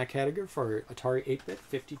nominated in that category for Atari 8-bit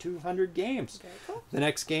 5200 games. Very cool. The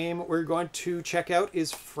next game we're going to check out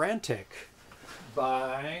is Frantic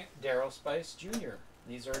by Daryl Spice Jr.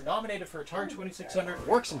 These are nominated for Atari 2600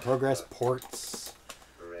 Works in Progress ports.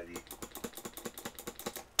 Ready.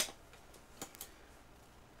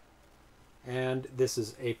 And this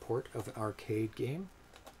is a port of an arcade game.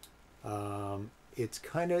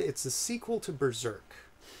 It's a sequel to Berserk.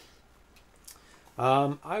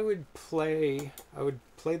 I would play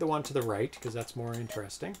the one to the right because that's more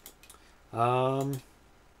interesting. Yeah,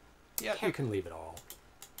 you can leave it all.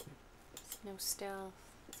 No stealth.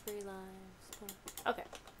 3 lives. Okay.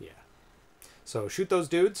 Yeah. So shoot those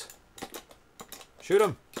dudes. Shoot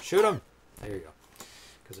them. Shoot them. There you go.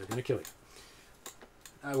 Because they're gonna kill you.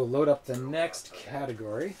 I will load up the next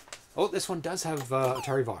category. Oh, this one does have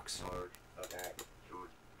Atari Vox.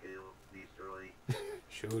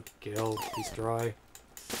 Shoot, kill, destroy.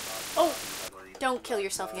 Oh! Don't kill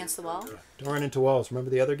yourself against the wall. Don't run into walls.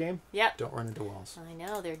 Remember the other game? Yep. Don't run into walls. I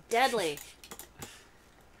know, they're deadly.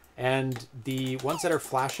 And the ones that are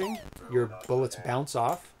flashing, your bullets bounce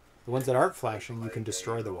off. The ones that aren't flashing, you can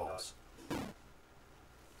destroy the walls.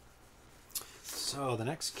 So the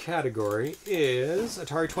next category is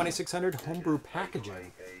Atari 2600 Homebrew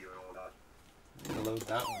Packaging. I'm going to load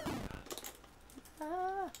that one.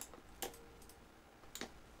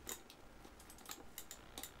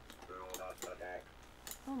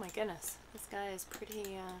 Oh my goodness, this guy is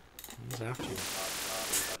pretty, He's after you.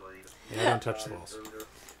 Yeah, don't touch the walls.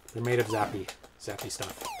 They're made of zappy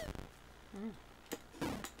stuff.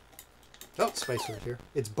 Oh, Spice right here.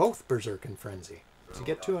 It's both Berserk and Frenzy. So you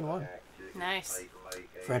get 2 in 1. Nice.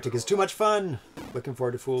 Frantic is too much fun. Looking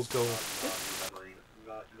forward to Fool's Gold.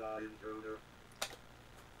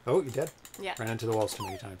 Oh, you dead? Yeah. Ran into the walls too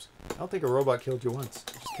many times. I don't think a robot killed you once.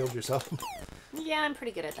 You just killed yourself. Yeah, I'm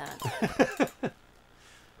pretty good at that.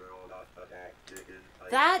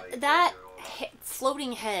 that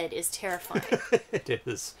floating head is terrifying. It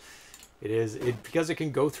is. It is. Because it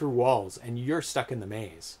can go through walls, and you're stuck in the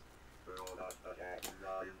maze.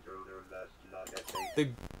 The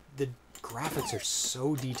graphics are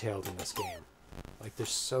so detailed in this game. Like, they're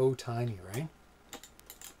so tiny, right?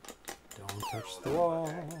 Don't touch the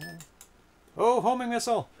wall. Oh, homing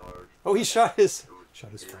missile! Oh, he shot his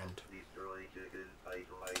friend.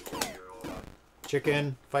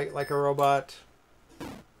 Chicken, fight like a robot.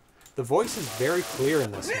 The voice is very clear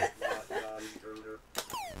in this one.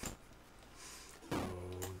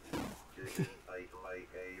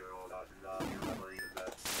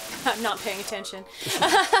 I'm not paying attention.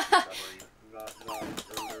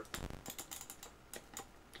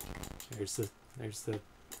 There's the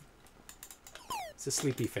it's a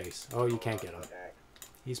sleepy face. Oh, you can't get him.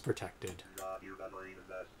 He's protected.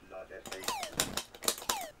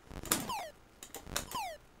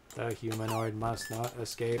 The humanoid must not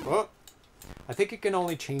escape. Oh! I think it can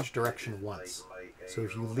only change direction once. So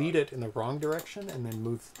if you lead it in the wrong direction and then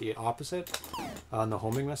move the opposite on the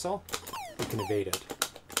homing missile, you can evade it.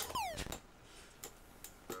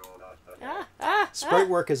 Sprite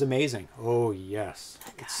work is amazing. Oh yes,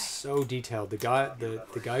 it's so detailed. The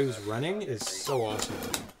guy who's running is so awesome.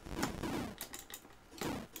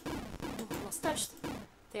 Almost touched.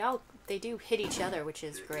 They do hit each other, which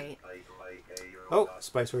is great. Oh,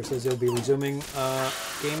 Spiceware says they'll be resuming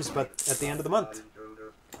games, but at the end of the month.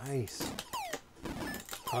 Nice.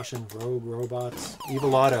 Caution, Rogue Robots,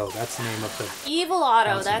 Evil Auto. That's the name of the Evil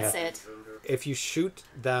Auto. That's it. If you shoot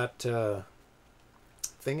that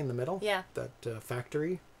thing in the middle, yeah, that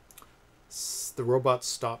factory, the robots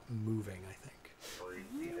stop moving, I think.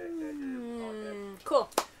 Cool.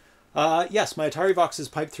 Yes, my Atari Vox is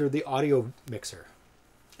piped through the audio mixer.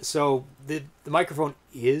 So the microphone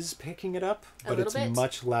is picking it up, but it's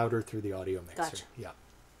much louder through the audio mixer. Gotcha. Yeah.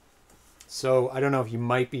 So I don't know if you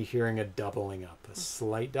might be hearing a doubling up, a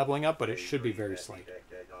slight doubling up, but it should be very slight.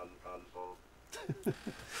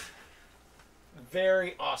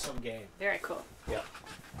 Very awesome game. Very cool. Yeah.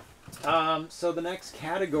 So the next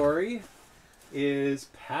category is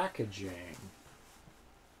packaging.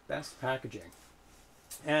 Best packaging.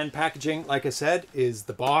 And packaging, like I said, is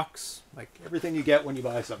the box, like everything you get when you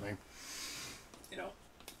buy something. You know,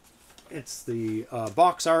 it's the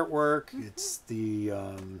box artwork, it's the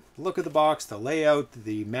look of the box, the layout,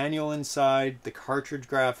 the manual inside, the cartridge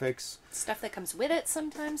graphics. Stuff that comes with it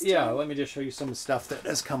sometimes, too. Yeah, let me just show you some stuff that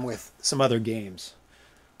has come with some other games.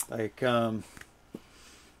 Like,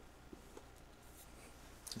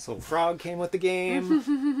 this little frog came with the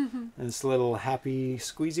game. And this little happy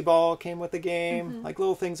squeezy ball came with the game. Like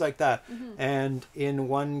little things like that. And in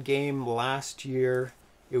one game last year,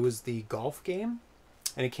 it was the golf game.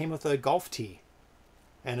 And it came with a golf tee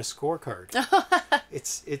and a scorecard.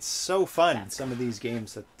 It's so fun. Some of these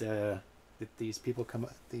games that these people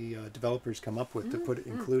the developers come up with to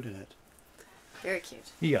include in it. Very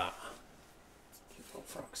cute. Yeah. Cute little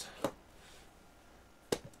frogs.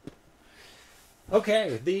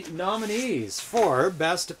 Okay, the nominees for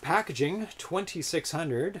Best Packaging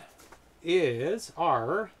 2600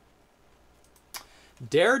 are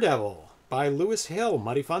Daredevil by Lewis Hill,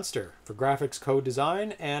 Muddy Funster, for graphics, code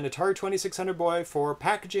design, and Atari 2600 Boy for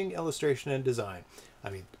packaging, illustration, and design. I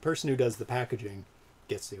mean, the person who does the packaging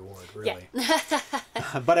gets the award, really. Yeah.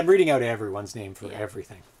 But I'm reading out everyone's name for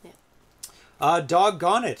everything. Yeah.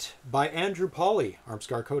 Doggone It by Andrew Pauly,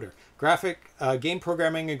 Armscar Coder. Graphic, game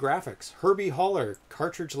programming and graphics. Herbie Holler,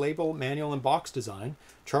 cartridge label, manual, and box design.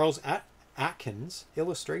 Charles Atkins,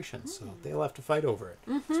 illustrations. So they'll have to fight over it.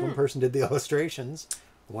 So one person did the illustrations,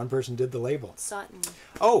 one person did the label. Sutton.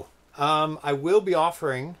 Oh, I will be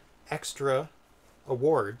offering extra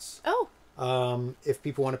awards. Oh. If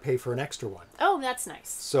people want to pay for an extra one. Oh, that's nice.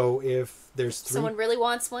 So if there's someone really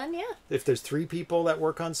wants one, yeah. If there's 3 people that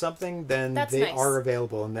work on something, then they are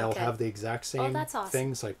available, and they'll have the exact same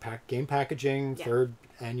things like game packaging, 3rd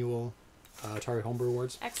annual Atari Homebrew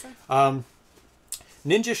Awards. Excellent.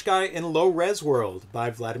 Ninja Sky in Low Res World by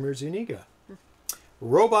Vladimir Zuniga.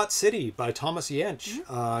 Robot City by Thomas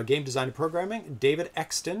Yench. Game design and programming. David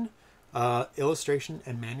Exton, illustration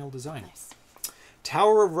and manual design. Nice.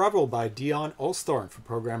 Tower of Revel by Dion Osthorn for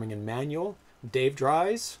programming and manual. Dave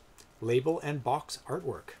Dries, label and box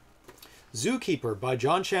artwork. Zookeeper by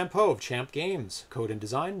John Champeau of Champ Games, code and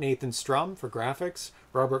design. Nathan Strum for graphics.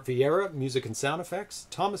 Robert Vieira, music and sound effects.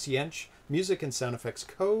 Thomas Yench, music and sound effects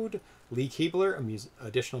code. Lee Keebler,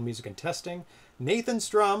 additional music and testing. Nathan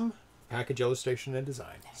Strum, package illustration and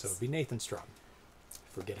design. Nice. So it'd be Nathan Strum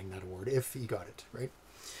for getting that award, if he got it, right?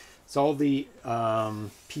 It's all the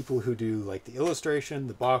people who do like the illustration,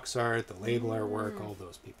 the box art, the label artwork, all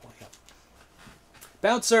those people. Yeah.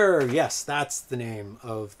 Bouncer, yes, that's the name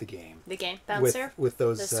of the game. The game, Bouncer? With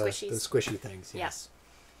those squishy things, yes.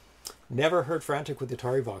 Never heard Frantic with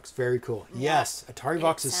Atari Vox. Very cool. Yeah. Yes, Atari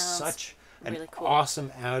Vox is such an really awesome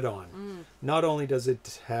add-on. Not only does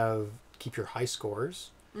it keep your high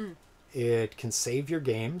scores, it can save your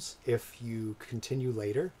games if you continue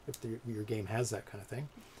later, if your game has that kind of thing.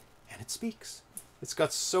 And it speaks. It's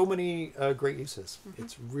got so many great uses.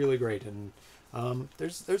 It's really great, and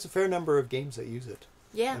there's a fair number of games that use it.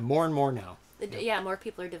 Yeah, and more now. Yeah, more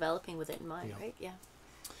people are developing with it in mind, right?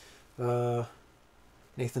 Yeah.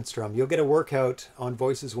 Nathan Strum, you'll get a workout on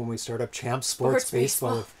voices when we start up Champ Sports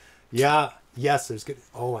Baseball. Yeah. Yes, there's good.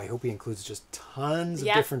 Oh, I hope he includes just tons of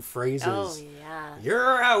different phrases. Oh, yeah.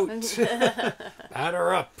 You're out.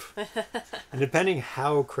 Batter up. And depending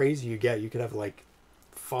how crazy you get, you could have like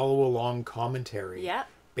follow along commentary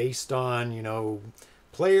based on,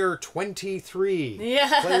 player 23,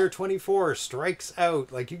 player 24 strikes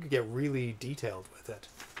out. Like, you could get really detailed with it.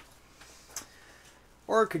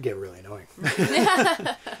 Or it could get really annoying.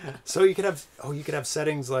 So you could have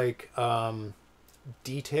settings like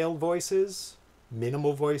detailed voices,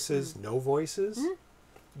 minimal voices, no voices,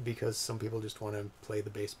 because some people just want to play the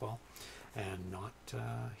baseball and not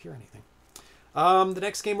hear anything. The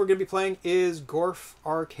next game we're going to be playing is Gorf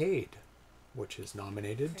Arcade, which is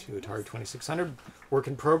nominated to Atari 2600. Work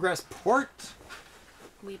in progress port.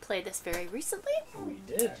 We played this very recently. We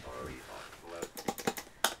did.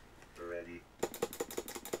 Ready.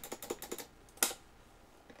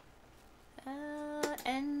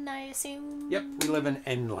 N, I assume? Yep, we live in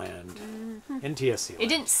N-land. NTSC land. It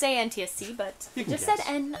didn't say NTSC, but it just said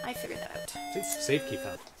N. I figured that out. Safe key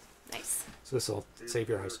found. Nice. So this will save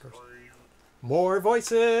your high scores. More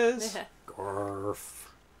voices. Gorf.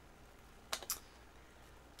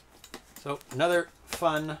 So another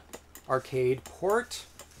fun arcade port.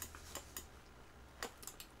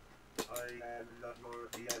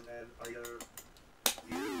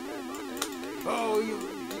 Oh, you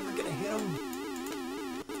were gonna hit him.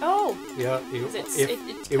 Oh. Yeah,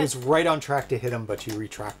 it was right on track to hit him, but you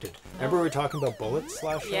retracted. Remember we were talking about bullets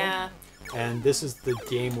last show? Yeah. And this is the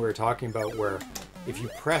game we were talking about where if you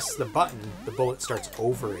press the button, the bullet starts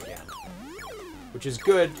over again. Which is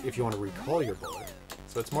good if you want to recall your bullet.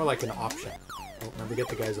 So it's more like an option. Oh, remember, get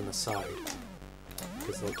the guys on the side,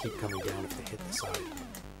 because they'll keep coming down if they hit the side.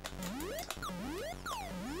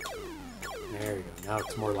 There you go. Now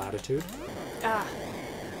it's more latitude. Ah.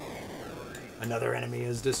 Another enemy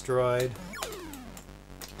is destroyed.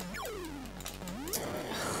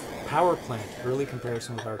 Power plant. Early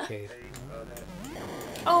comparison with arcade.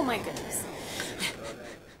 Oh my goodness.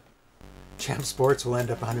 Champ Sports will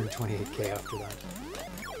end up 128k after that.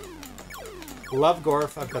 Love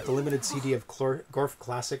Gorf. I've got the limited CD of Gorf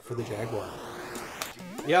Classic for the Jaguar.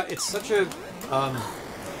 Yeah, it's such a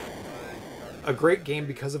great game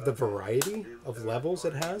because of the variety of levels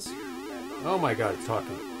it has. Oh my god, it's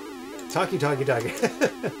talking. Talkie.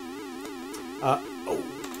 Oh,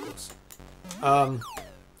 close.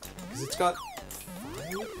 because it's got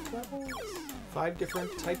 5 levels, 5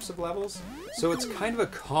 different types of levels. So it's kind of a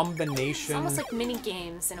combination. It's almost like mini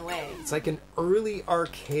games in a way. It's like an early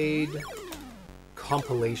arcade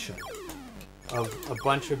compilation of a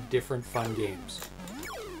bunch of different fun games.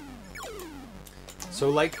 So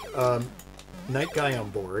like Night Guy on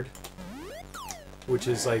Board, which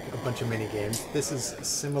is like a bunch of mini games. This is a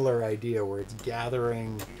similar idea where it's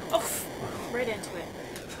gathering. Oh, right into it.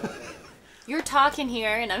 You're talking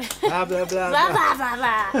here, and I'm Blah blah blah blah blah. blah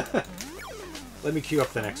blah blah. Let me queue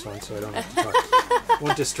up the next one so I don't have to talk.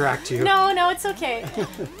 Won't distract you. No, no, it's okay.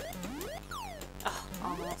 Oh,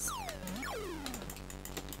 almost.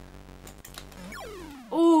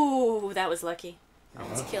 Ooh, that was lucky.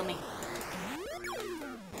 Almost killed me.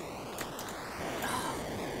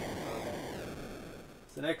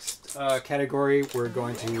 The next category we're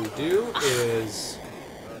going to do is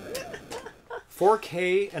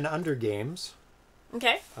 4K and under games.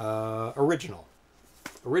 Okay. Original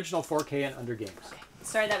 4K and under games. Okay.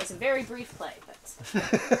 Sorry, that was a very brief play,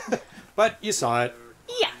 but But you saw it.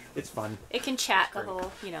 yeah, It's fun. it can chat the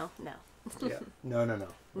whole. No. Yeah. No. No.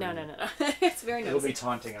 It's very It'll be noisy.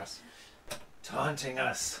 taunting us. Taunting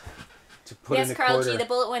us. To put Yes, in a Carl quarter. G, the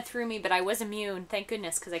bullet went through me, but I was immune. Thank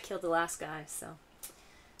goodness, because I killed the last guy. So.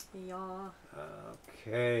 Yeah.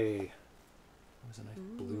 Okay. That was a nice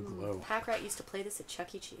blue glow. Pack Rat used to play this at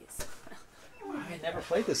Chuck E. Cheese. I never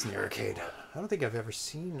played this in the arcade. I don't think I've ever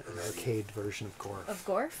seen an arcade version of Gorf. Of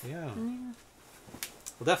Gorf? Yeah. Yeah.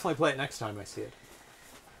 We'll definitely play it next time I see it.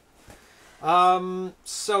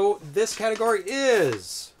 So this category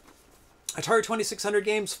is Atari 2600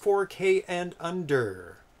 games 4K and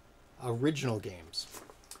under. Original games.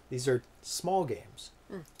 These are small games.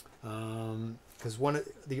 Because one of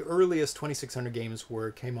the earliest 2600 games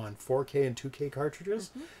came on 4K and 2K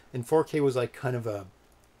cartridges. And 4K was like kind of a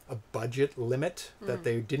budget limit that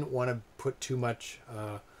they didn't want to put too much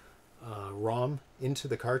ROM into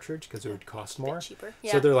the cartridge because it would cost more. Cheaper.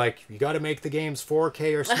 So they're like, you got to make the games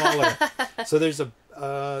 4K or smaller. So there's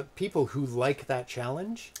people who like that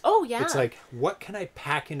challenge. Oh yeah. It's like, what can I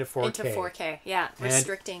pack into 4K? Into 4K, yeah. And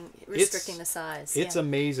Restricting the size. It's yeah.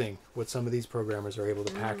 amazing what some of these programmers are able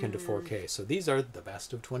to pack into 4K. So these are the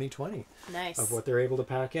best of 2020 Nice. of what they're able to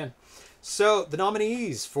pack in. So the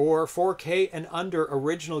nominees for 4K and under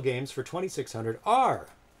original games for 2600 are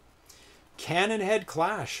Cannon Head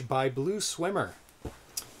Clash by Blue Swimmer.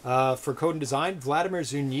 For code and design, Vladimir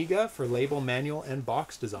Zuniga for label, manual, and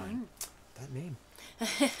box design. That name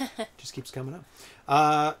just keeps coming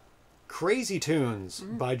up. Crazy Tunes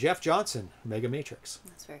by Jeff Johnson, Mega Matrix.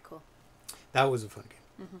 That's very cool. That was a fun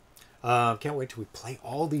game. Can't wait till we play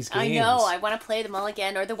all these games. I know. I want to play them all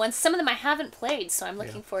again, or the ones. Some of them I haven't played, so I'm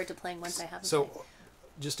looking forward to playing ones I haven't. So, played.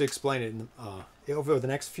 just to explain it, over the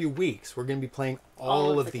next few weeks, we're going to be playing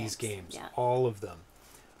all of the these games. Yeah. All of them.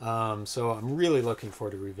 So I'm really looking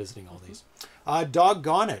forward to revisiting all these.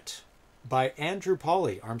 Doggone It by Andrew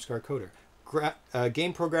Pauly, Armscar Coder.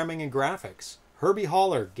 Game programming and graphics. Herbie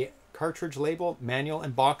Haller, cartridge label, manual,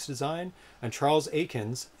 and box design. And Charles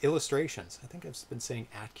Aikens, illustrations. I think I've been saying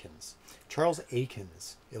Atkins. Charles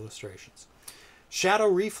Aikens, illustrations. Shadow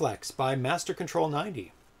Reflex by Master Control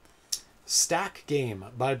 90. Stack Game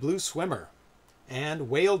by Blue Swimmer. And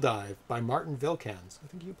Whale Dive by Martin Vilkans. I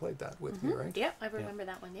think you played that with me, right? Yep, I remember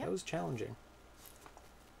that one. Yeah. That was challenging.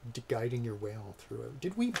 Guiding your whale through it.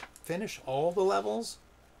 Did we finish all the levels?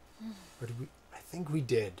 Or did we? I think we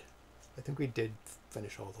did. I think we did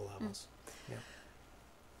finish all the levels. Yeah.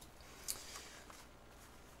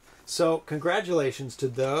 So congratulations to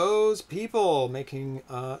those people making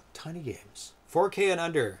tiny games, 4K and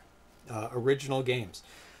under, original games.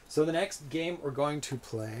 So the next game we're going to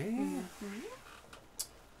play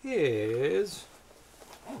is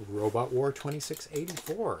Robot War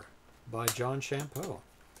 2684 by John Champeau.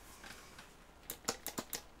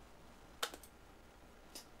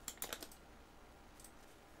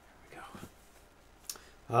 There we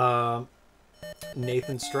go.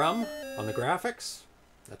 Nathan Strum on the graphics.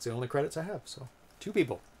 That's the only credits I have. So 2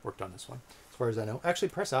 people worked on this one, as far as I know. Actually,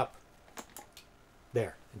 press up.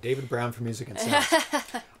 There. And David Brown for music and sound.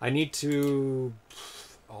 I need to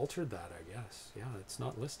alter that, I guess. Yeah, it's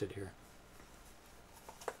not listed here.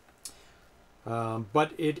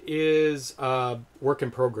 But it is work in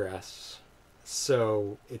progress.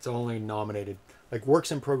 So it's only nominated. Like, works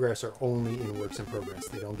in progress are only in works in progress.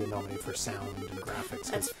 They don't get nominated for sound and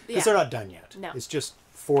graphics because they're not done yet. No. It's just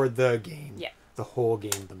for the game. Yeah. The whole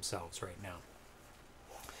game themselves right now.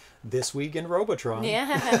 This week in Robotron.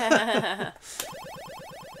 Yeah.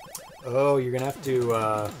 Oh, you're going to have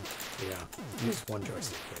to use one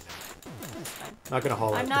joystick right now. That's fine. Not gonna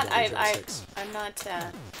haul out I'm the not. double I. joysticks. I'm not.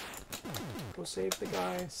 Go save the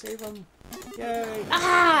guy. Save him. Yay.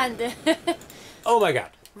 Ah! Oh my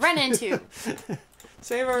god. Run into.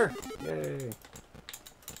 Save her. Yay.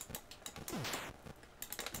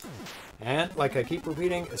 And like I keep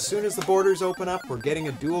repeating, as soon as the borders open up, we're getting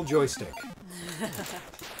a dual joystick.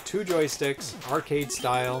 2 joysticks, arcade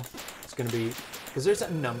style. It's going to be, because there's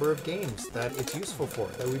a number of games that it's useful for,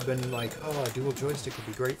 that we've been like, oh, a dual joystick would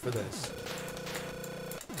be great for this.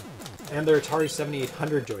 And there are Atari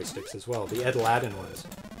 7800 joysticks as well, the Ed Ladin ones.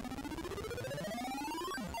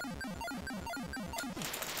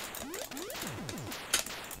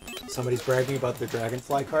 Somebody's bragging about their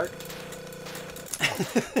Dragonfly cart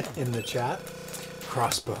in the chat.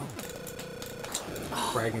 Crossbow.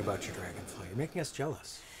 Bragging about your Dragonfly. You're making us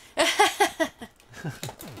jealous.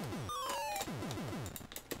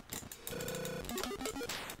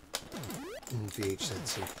 VH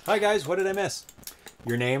Sensei. Hi guys, what did I miss?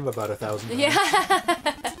 Your name about 1,000 times. Yeah.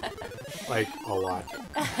 Like a lot.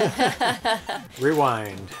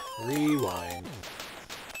 Rewind. Rewind.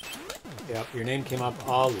 Yep, your name came up a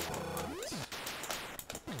lot.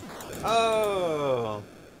 Oh.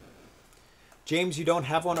 James, you don't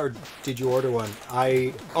have one, or did you order one?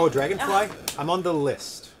 Oh, Dragonfly? I'm on the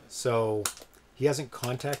list. So he hasn't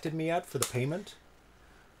contacted me yet for the payment.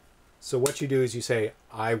 So what you do is you say,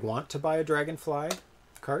 I want to buy a Dragonfly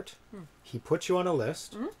cart. He puts you on a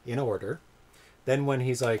list in order. Then when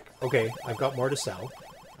he's like, okay, I've got more to sell,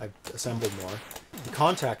 I've assembled more, he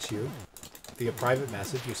contacts you via private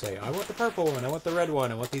message. You say, I want the purple one, I want the red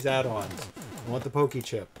one, I want these add-ons, I want the Pokey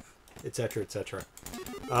Chip, etc., etc.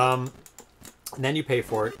 And then you pay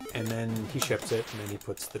for it, and then he ships it, and then he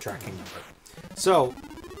puts the tracking number. So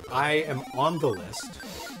I am on the list.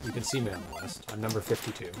 You can see me on the list. I'm number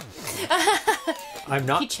 52. I'm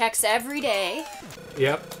not. He checks every day.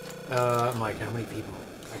 Yep. Mike, how many people?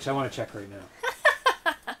 Actually, I want to check right now.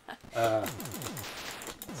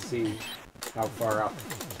 Let's see how far up.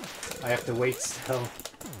 I have to wait still.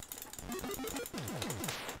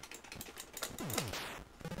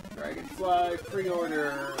 Dragonfly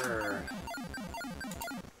pre-order.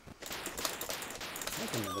 I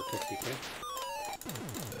think number 52.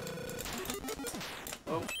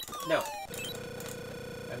 Oh, no.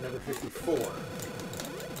 I'm number 54.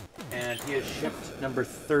 And he has shipped number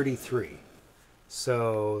 33.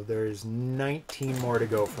 So there's 19 more to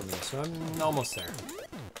go from me. So I'm almost there.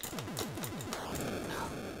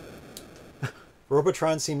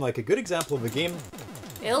 Robotron seemed like a good example of a game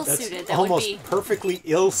Ill-suited, that almost would be. perfectly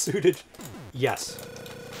ill-suited. Yes.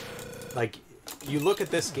 Like, you look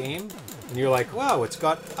at this game, and you're like, wow, it's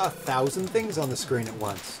got 1,000 things on the screen at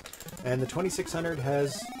once. And the 2600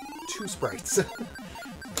 has 2 sprites.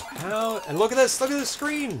 How? And look at this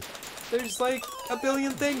screen! There's like a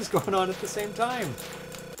billion things going on at the same time.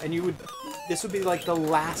 And this would be like the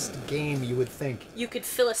last game you would think. You could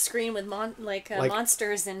fill a screen with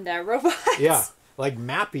monsters and robots. Yeah. Like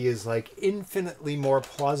Mappy is like infinitely more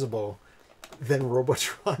plausible than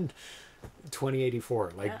Robotron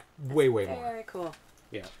 2084. Like way more. Very cool.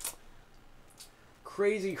 Yeah.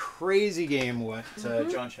 Crazy, crazy game what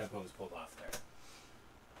John Chapeau's pulled off there.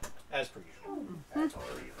 As per usual. That's all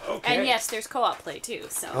right. Okay. And yes, there's co-op play too.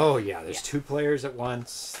 So. Oh yeah, there's 2 players at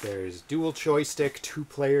once. There's dual joystick, 2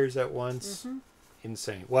 players at once.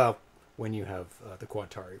 Insane. Well, when you have the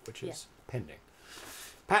Quatari, which is pending.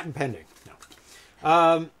 Patent pending.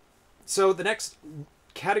 No. So the next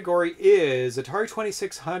category is Atari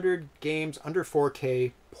 2600 games under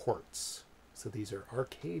 4K ports. So these are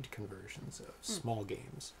arcade conversions of small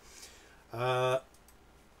games. Let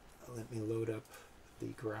me load up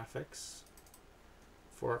the graphics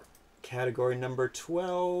for category number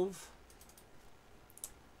 12.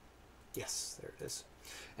 Yes, there it is.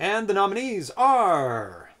 And the nominees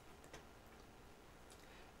are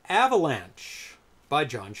Avalanche by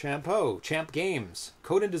John Champeau, Champ Games,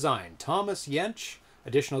 Code and Design, Thomas Yench,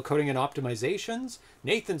 additional coding and optimizations,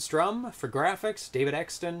 Nathan Strum for graphics, David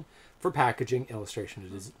Exton for packaging, illustration,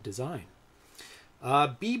 and design.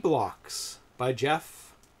 B-Blocks by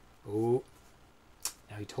Jeff. Oh,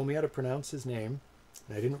 now he told me how to pronounce his name,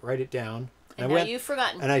 and I didn't write it down. And now you've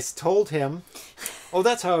forgotten. And I told him, oh,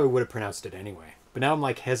 that's how I would have pronounced it anyway. But now I'm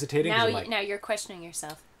like hesitating. Now you're questioning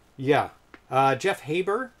yourself. Yeah. Jeff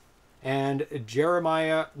Haber and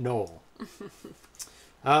Jeremiah Knoll.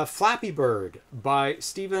 Flappy Bird by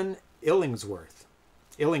Stephen Illingworth.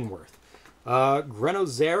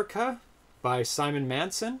 Grenozerka by Simon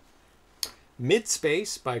Manson.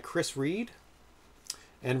 Midspace by Chris Reed.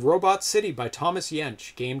 And Robot City by Thomas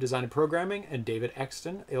Yench, game design and programming, and David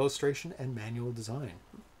Exton, illustration and manual design.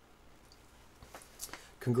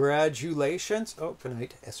 Congratulations. Oh, good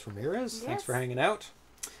night, S. Ramirez. Yes. Thanks for hanging out.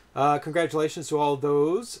 Congratulations to all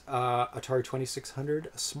those Atari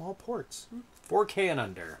 2600 small ports. 4K and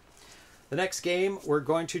under. The next game we're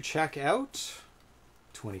going to check out,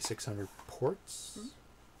 2600 ports.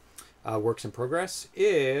 Works in progress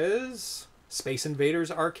is Space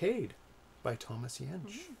Invaders Arcade by Thomas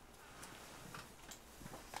Jensch.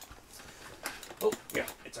 Oh, yeah,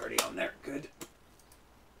 it's already on there. Good.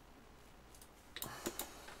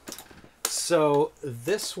 So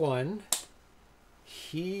this one,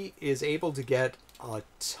 he is able to get a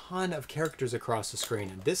ton of characters across the screen,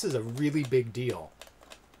 and this is a really big deal.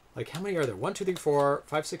 Like, how many are there? 1, 2, 3, 4,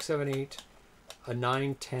 5, 6, 7, 8,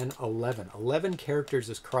 9, 10, 11. 11 characters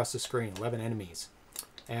across the screen, 11 enemies.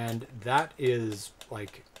 And that is,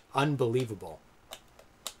 like, unbelievable.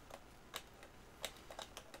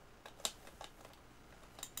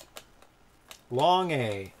 Long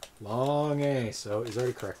A. Long A. So he's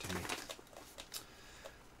already corrected me.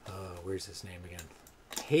 Where's his name again?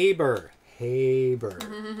 Haber. Haber.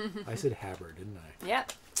 I said Haber, didn't I?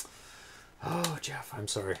 Yep. Oh, Jeff, I'm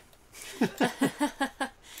sorry.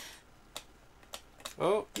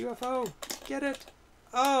 Oh, UFO. Get it.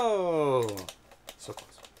 Oh. So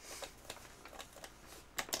close.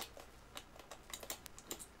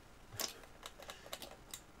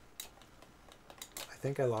 I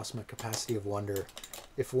think I lost my capacity of wonder.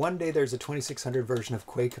 If one day there's a 2600 version of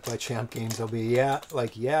Quake by Champ Games, I'll be, yeah,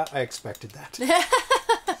 I expected that.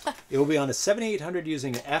 It will be on a 7800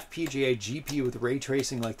 using an FPGA GPU with ray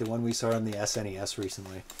tracing like the one we saw on the SNES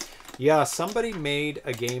recently. Yeah, somebody made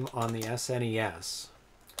a game on the SNES,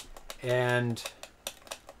 and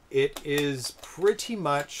it is pretty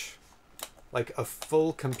much like a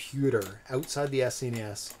full computer outside the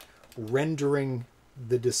SNES rendering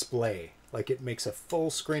the display. Like, it makes a full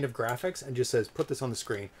screen of graphics and just says, put this on the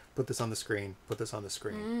screen, put this on the screen, put this on the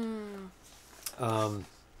screen.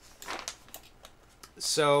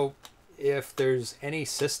 So if there's any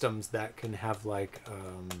systems that can have like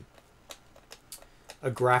a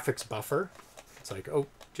graphics buffer, it's like, oh,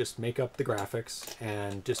 just make up the graphics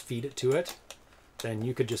and just feed it to it, then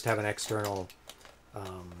you could just have an external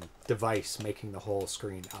device making the whole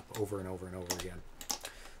screen up over and over and over again.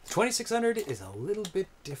 2600 is a little bit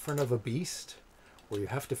different of a beast, where you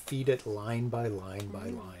have to feed it line by line by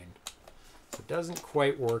line. So it doesn't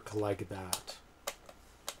quite work like that.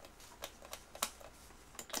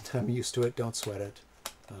 I'm used to it, don't sweat it.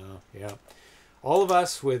 Yeah. All of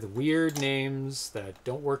us with weird names that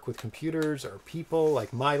don't work with computers or people,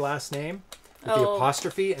 like my last name, with the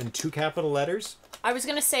apostrophe and 2 capital letters. I was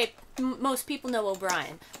going to say most people know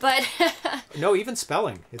O'Brien, but... No, even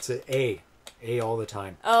spelling. It's an A. A all the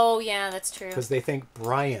time. Oh, yeah, that's true. Because they think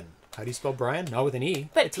Brian. How do you spell Brian? Not with an E.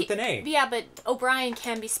 But it's with an A. Yeah, but O'Brien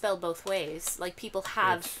can be spelled both ways. Like, people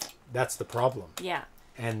have... That's the problem. Yeah.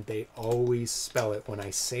 And they always spell it. When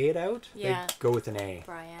I say it out, they go with an A.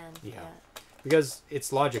 Brian. Yeah. Because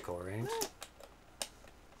it's logical, right?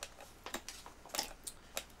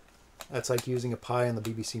 That's like using a Pi on the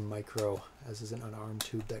BBC Micro, as is an unarmed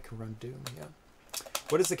tube that can run Doom. Yeah.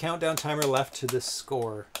 What is the countdown timer left to the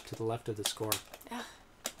score? To the left of the score?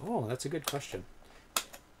 Oh, that's a good question.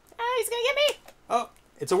 Oh, he's gonna get me! Oh,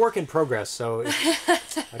 it's a work in progress, so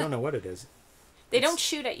I don't know what it is. They don't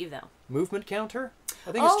shoot at you, though. Movement counter?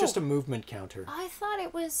 I think it's just a movement counter. I thought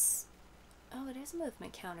it was... Oh, it is a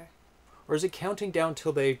movement counter. Or is it counting down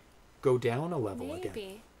till they go down a level again?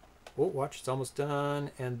 Maybe. Oh, watch, it's almost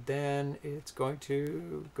done, and then it's going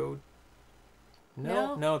to go...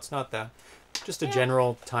 No, it's not that. Just a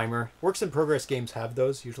general timer. Works in progress games have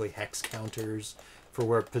those, usually hex counters for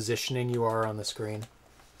where positioning you are on the screen.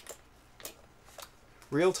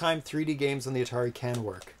 Real-time 3D games on the Atari can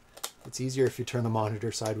work. It's easier if you turn the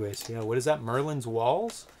monitor sideways. Yeah, what is that? Merlin's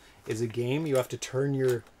Walls is a game you have to turn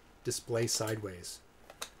your display sideways.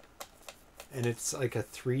 And it's like a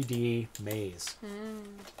 3D maze.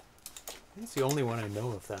 It's the only one I know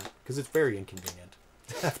of that, because it's very inconvenient.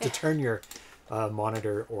 You have to turn your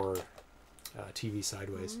monitor or TV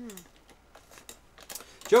sideways.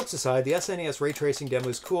 Jokes aside, the SNES ray tracing demo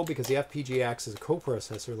is cool because the FPGA acts as a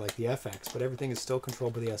coprocessor like the FX, but everything is still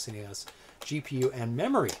controlled by the SNES GPU and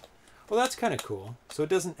memory. Well, that's kind of cool. So it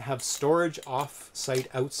doesn't have storage off-site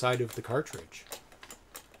outside of the cartridge.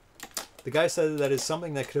 The guy said that is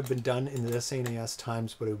something that could have been done in the SNES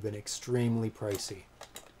times, but it would have been extremely pricey.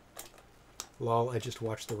 Lol, I just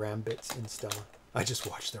watched the RAM bits in Stella. I just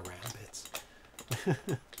watched the RAM bits.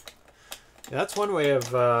 That's one way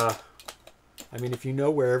of... I mean, if you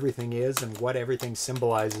know where everything is and what everything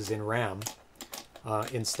symbolizes in RAM,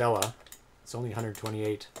 in Stella, it's only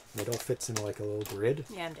 128. And it all fits in like a little grid.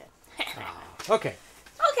 Yeah, I'm dead. Okay.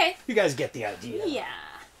 Okay. You guys get the idea. Yeah.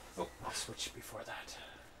 Oh, I'll switch before that.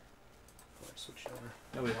 Before I switch over.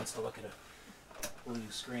 Nobody wants to look at a blue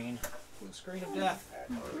screen. Blue screen of death.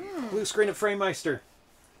 Blue screen of Framemeister.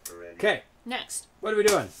 Ready. Okay, Next. what are we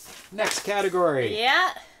doing? Next category. Yeah.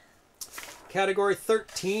 Category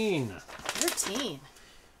 13. 13.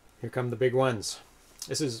 Here come the big ones.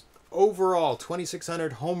 This is overall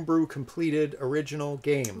 2600 homebrew completed original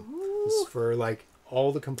game. This is for like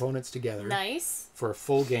all the components together. Nice. For a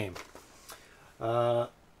full game. Let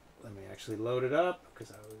me actually load it up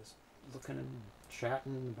because I was looking and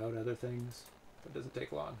chatting about other things. It doesn't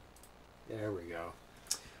take long. There we go.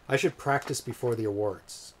 I should practice before the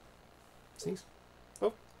awards. Sneeze.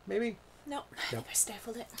 Oh, maybe. No, I Nope. think I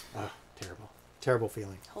stifled it. Ah, terrible. Terrible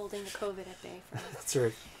feeling. Holding the COVID at bay for me. That's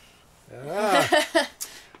right.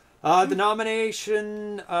 The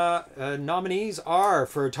nominees are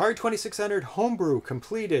for Atari 2600 Homebrew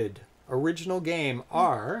completed original game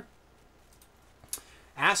are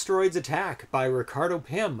Asteroids Attack by Ricardo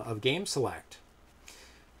Pym of Game Select,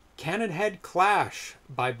 Cannon Head Clash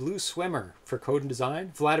by Blue Swimmer for code and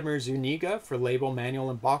design, Vladimir Zuniga for label, manual,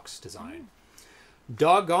 and box design,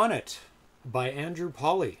 Doggone It by Andrew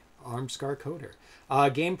Pauly, Armscar Coder,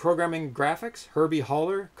 game programming and graphics, Herbie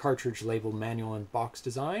Haller, cartridge label, manual, and box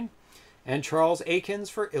design, and Charles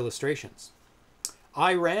Akins for illustrations.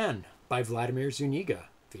 I Ran by Vladimir Zuniga,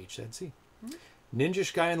 VHZC. Ninja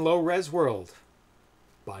Sky in Low Res World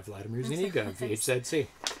by Vladimir Zuniga, VHZC.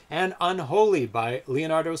 And Unholy by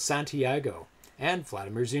Leonardo Santiago and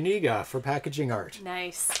Vladimir Zuniga for packaging art.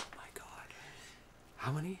 Nice. Oh my god.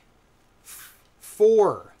 How many?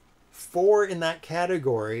 Four in that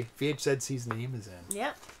category. VHZC's name is in.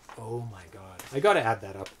 Yep. Oh my god. I gotta add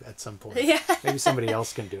that up at some point. Yeah. Maybe somebody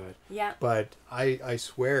else can do it. Yeah. But I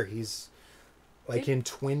swear he's like in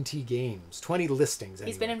 20 games. 20 listings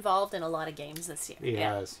anyway. He's been involved in a lot of games this year. He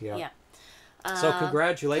yeah. has, yeah. Yeah. So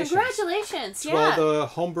congratulations. Congratulations. To Yeah. all the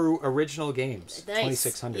homebrew original games. Nice.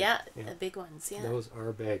 2600. Yeah, the big ones. Yeah. Those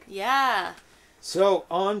are big. Yeah. So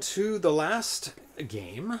on to the last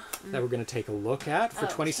game that we're going to take a look at for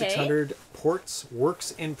Okay. 2600 ports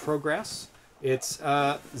works in progress. It's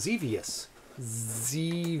Xevious.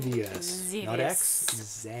 Not X,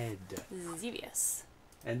 Z. Xevious.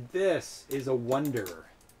 And this is a wonder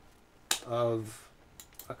of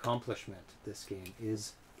accomplishment. This game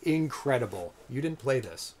is incredible. You didn't play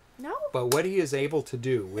this. No. But what he is able to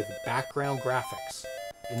do with background graphics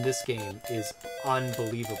in this game is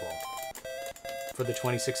unbelievable. For the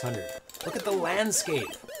 2600. Look at the landscape.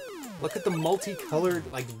 Look at the multicolored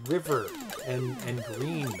like river and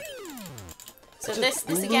green. So It this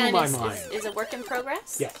just again blew my mind. is a work in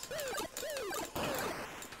progress? Yes.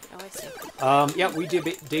 Oh, I see. Yeah, we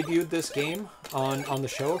debuted this game on the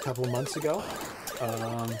show a couple of months ago.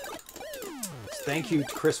 Thank you to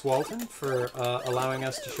Chris Walton for allowing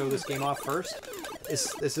us to show this game off first.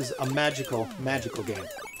 This is a magical game.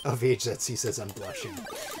 Oh, VHZC says I'm blushing.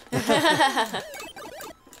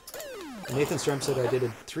 Nathan Strum said I did a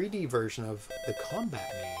 3D version of the combat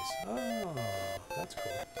maze. Oh, that's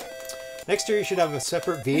cool. Next year you should have a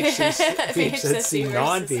separate VHZC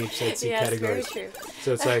non-VHZC yes, categories. Very true.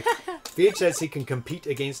 So it's like VHZC can compete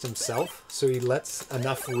against himself, so he lets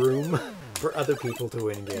enough room for other people to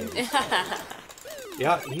win games.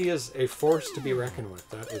 Yeah, he is a force to be reckoned with,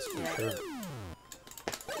 that is for sure.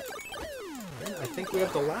 And I think we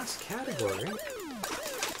have the last category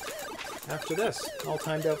after this. All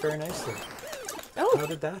timed out very nicely. Oh. How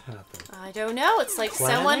did that happen? I don't know. It's like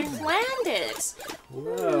Planning? someone planned it.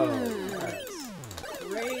 Whoa, that's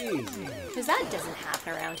crazy. Because that doesn't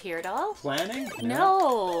happen around here at all. Planning?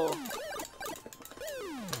 No.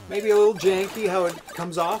 Maybe a little janky how it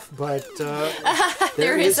comes off, but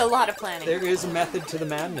there is a lot of planning. There is a method to the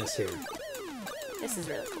madness here. This is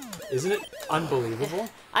really cool. Isn't it unbelievable?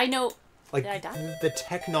 I know. Like Did I die? the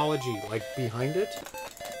technology like behind it,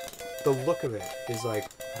 the look of it is like,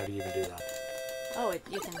 how do you even do that? Oh,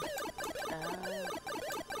 you can.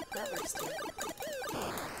 That works too.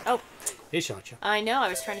 Oh, He shot you. I know. I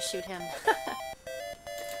was trying to shoot him.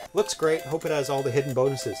 Looks great. Hope it has all the hidden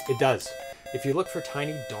bonuses. It does. If you look for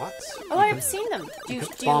tiny dots, Oh, you I've can- seen them. Do you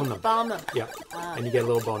bomb them. Bomb them. Yeah, and you get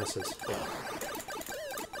little bonuses. Yeah.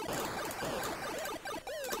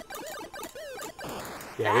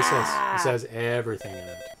 Yeah, this has everything in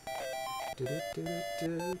it.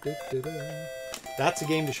 That's a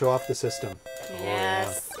game to show off the system.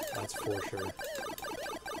 Yes. Oh, yeah, that's for sure.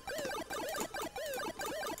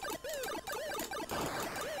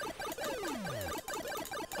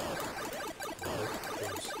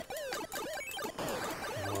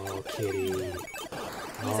 Oh, kitty.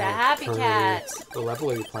 He's a happy cat. What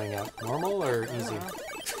level are you playing at? Normal or easy?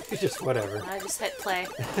 Just whatever. I just hit play.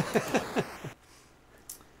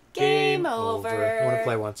 Game over. I want to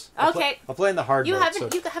play once. Okay. I'll play in the hard You mode.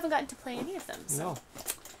 haven't gotten to play any of them. So. No.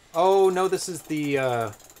 Oh no, this is the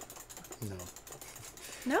no.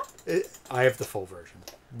 No? I have the full version,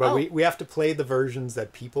 but we have to play the versions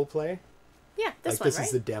that people play. Yeah, this like one, this right?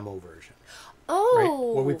 is the demo version. Oh.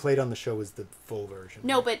 Right? What we played on the show is the full version.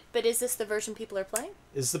 No, but is this the version people are playing?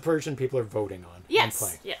 This is the version people are voting on. Yes. And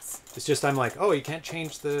playing. Yes. It's just I'm like, oh, you can't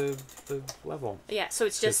change the level. Yeah, so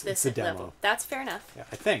it's just this it's a level. demo. That's fair enough. Yeah,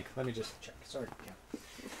 I think. Let me just check. Sorry.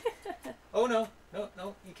 Yeah. Oh no,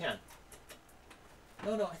 you can.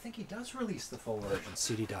 No, I think he does release the full version.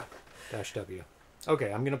 CD-W.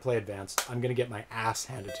 Okay, I'm gonna play advanced. I'm gonna get my ass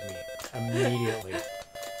handed to me immediately.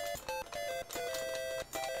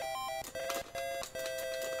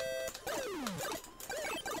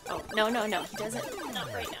 Oh, no, he doesn't. Not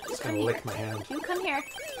right now. You Just come gonna here. lick my hand. You come here.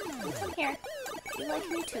 You come here. You like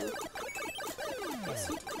me too. Yes,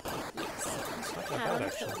 you do. Yes. It's not that Pat bad, on the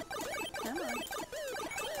actually. pillow. Come on.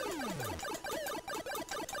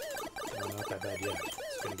 No, not that bad yet.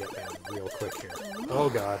 It's gonna get bad real quick here. Oh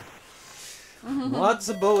god. Lots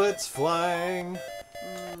of bullets flying.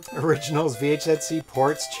 Originals, VHZC,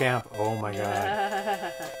 ports, champ. Oh my god.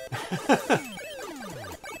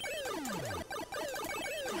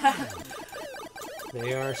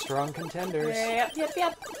 They are strong contenders. Yep.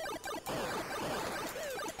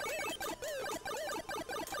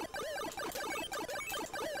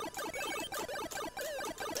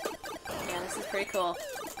 Yeah, this is pretty cool.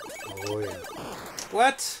 Oh yeah.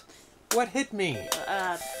 What? What hit me?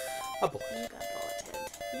 A bullet. You got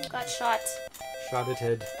bulleted. You got shot. Shot at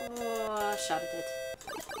head. Oh, shot at it.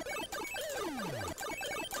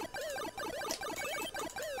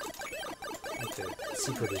 The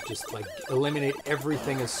secret is just like eliminate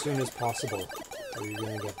everything as soon as possible, or you're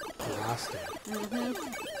gonna get blasted. And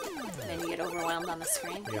then you get overwhelmed on the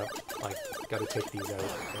screen. Yep. Like, gotta take these out.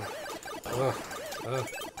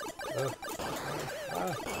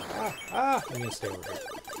 I'm gonna stay over here.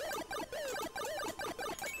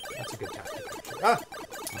 That's a good tactic.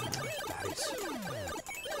 Baddies.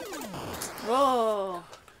 Whoa.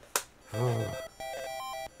 What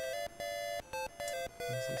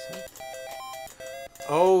does he say?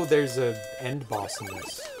 Oh, there's a end boss in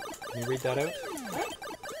this. Can you read that out? What?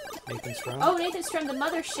 Nathan Strong? Oh, Nathan Strum, the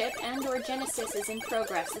mothership and/or Genesis is in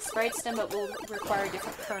progress. The sprite's done, but will require a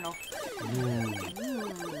different kernel.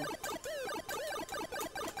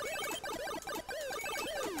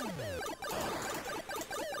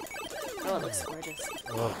 Oh, it looks gorgeous.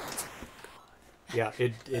 Oh. Yeah,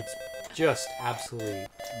 it's just absolutely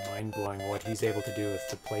mind-blowing what he's able to do with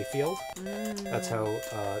the playfield. That's how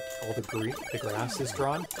all the grass is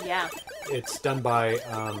drawn. Yeah. It's done by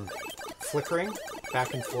flickering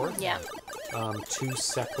back and forth. Yeah. Two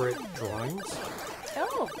separate drawings.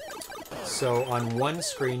 Oh. So on one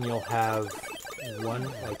screen you'll have one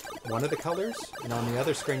of the colors, and on the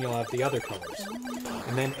other screen you'll have the other colors.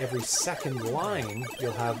 And then every second line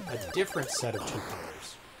you'll have a different set of two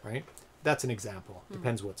colors, right? That's an example.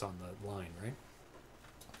 Depends what's on the line, right?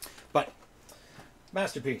 But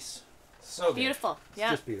masterpiece. So good. Beautiful. It's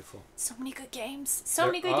Yeah. just beautiful. So many good games. So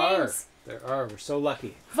many good games. There are. We're so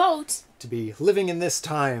lucky Vote. to be living in this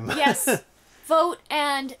time. Yes. Vote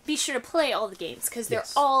and be sure to play all the games because they're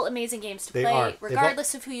Yes. all amazing games to They play. are.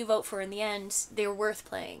 Regardless of who you vote for in the end, they're worth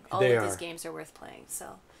playing. All They of these are. games are worth playing.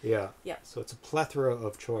 So, Yeah. Yeah. So it's a plethora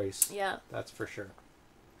of choice. yeah. That's for sure.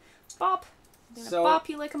 Bop. I'm gonna So- bop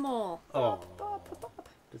you like a mole. Oh. Bop, bop, bop.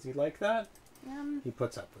 Does he like that? Um, He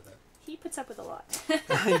puts up with it. he puts up with a lot.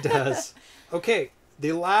 He does. Okay,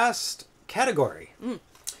 the last category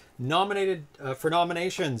nominated for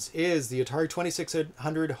nominations is the Atari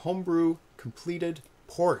 2600 Homebrew completed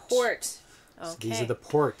port. Port. So Okay. these are the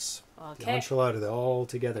ports. The Okay. enchilada, the all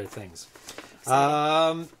together things.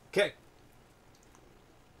 Exciting. Okay.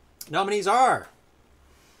 Nominees are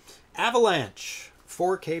Avalanche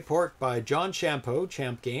 4K port by John Champeau,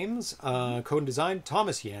 Champ Games. Code and design,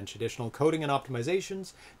 Thomas Yanch. Additional coding and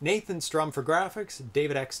optimizations, Nathan Strum for graphics,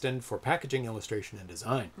 David Exton for packaging, illustration, and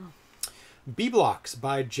design. B-Blocks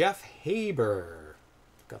by Jeff Haber.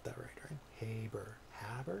 Got that right? Haber.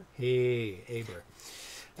 Haber.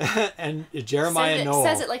 And Jeremiah Noel.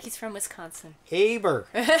 Says it like he's from Wisconsin. Haber.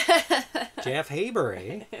 Jeff Haber,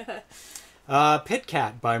 eh?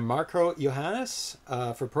 Pitcat by Marco Johannes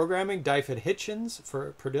for programming, Dyfed Hitchens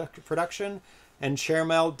for production, and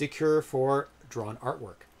Shermel Dicure for drawn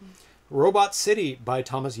artwork. Robot City by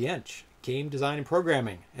Thomas Yench, game design and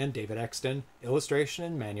programming, and David Exton, illustration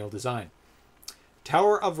and manual design.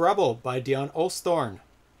 Tower of Rebel by Dion Olsthorn,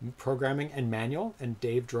 programming and manual, and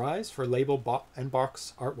Dave Dries for label and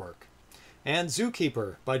box artwork. And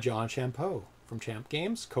Zookeeper by John Champeau from Champ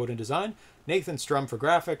Games, code and design. Nathan Strum for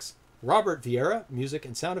graphics. Robert Vieira, music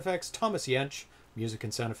and sound effects. Thomas Yench, music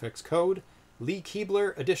and sound effects code. Lee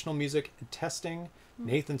Keebler, additional music and testing.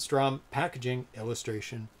 Nathan Strum, packaging,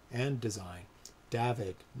 illustration, and design.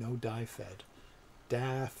 David, no die-fed.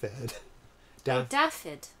 Daffed. Oh,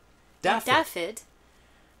 Daffyd. Daffyd. Daffyd.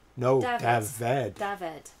 No, David.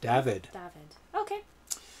 David. David. David. Okay.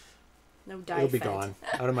 No die It'll be fed. gone.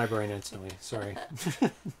 Out of my brain instantly. Sorry.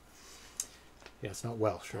 Yeah, it's not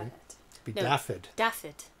Welsh, right? It'd be No. Daffyd.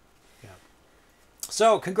 Daffyd.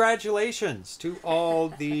 So, congratulations to all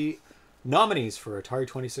the nominees for Atari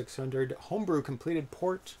 2600 Homebrew completed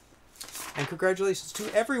port. And congratulations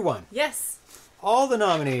to everyone. Yes. All the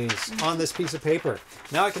nominees on this piece of paper.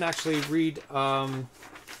 Now I can actually read the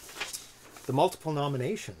multiple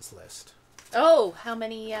nominations list. Oh, how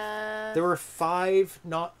many? There were five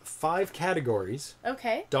categories.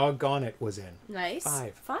 Okay. Doggone It was in. Nice.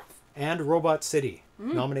 Five. Five? And Robot City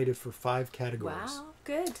nominated for 5 categories. Wow.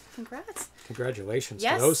 Good. Congrats. Congratulations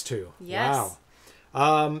Yes. to those two. Yes.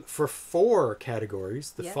 Wow. For 4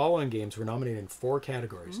 categories, the Yep. following games were nominated in 4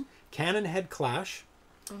 categories. Cannon Head Clash,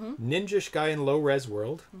 Ninja Guy in Low Res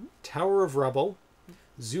World, Tower of Rubble,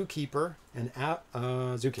 Zookeeper, and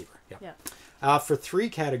Zookeeper. Yeah. For 3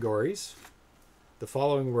 categories, the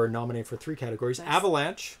following were nominated for 3 categories. Nice.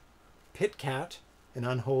 Avalanche, Pit Cat, and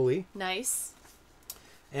Unholy. Nice.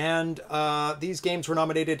 And these games were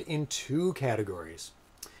nominated in 2 categories.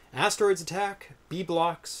 Asteroids Attack,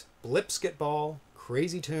 B-Blocks, Blipsketball,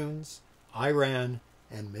 Crazy Tunes, Iran,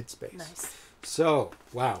 and Midspace. Nice. So,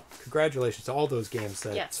 wow. Congratulations to all those games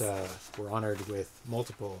that Yes. were honored with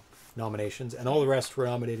multiple nominations. And all the rest were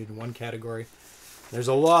nominated in 1 category. There's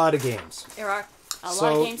a lot of games. There are a lot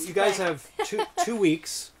So of games to you guys play. have 2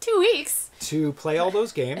 weeks 2 weeks. to play all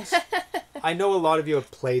those games. I know a lot of you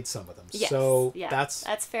have played some of them. Yes. So yeah. that's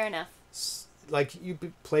fair enough. like you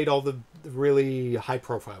played all the really high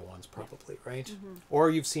profile ones probably, right? Or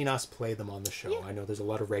you've seen us play them on the show. Yeah. I know there's a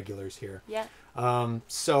lot of regulars here. Yeah.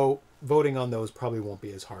 So voting on those probably won't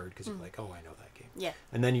be as hard because you're like, oh, I know that game. Yeah.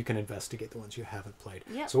 And then you can investigate the ones you haven't played.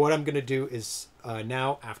 Yeah. So what I'm going to do is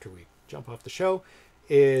now, after we jump off the show,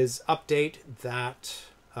 is update that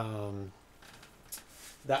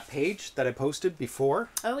that page that I posted before.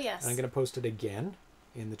 Oh, yes. And I'm going to post it again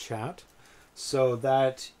in the chat so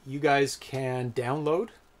that you guys can download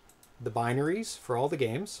the binaries for all the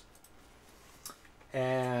games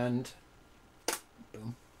and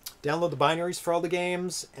boom, download the binaries for all the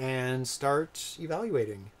games and start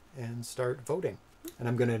evaluating and start voting. And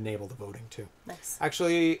I'm going to enable the voting too. Nice.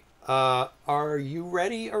 Actually, are you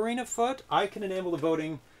ready, Arena Foot? I can enable the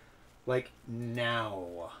voting like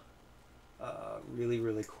now.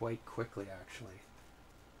 Really quite quickly, actually.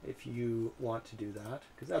 If you want to do that,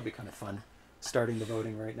 because that would be kind of fun. Starting the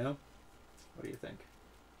voting right now. What do you think?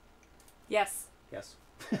 Yes. Yes.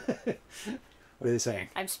 What are they saying?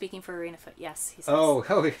 I'm speaking for Arena Foot. Yes, he says. Oh,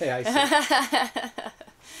 okay, I see.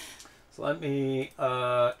 So let me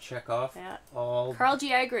check off Yeah. all... Carl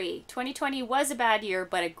G, I agree. 2020 was a bad year,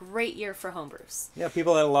 but a great year for homebrews. Yeah,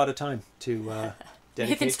 people had a lot of time to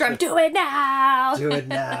dedicate... Nathan Strum, do it now! Do it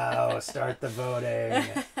now. Start the voting.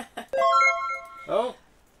 Oh,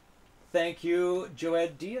 thank you,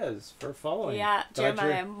 Joed Diaz, for following. Yeah, Glad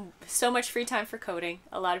you're- Jeremiah, so much free time for coding.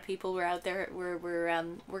 A lot of people were out there, were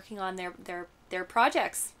working on their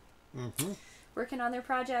projects. Mm-hmm. Working on their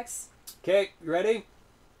projects. Okay, you ready?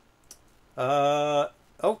 Oh,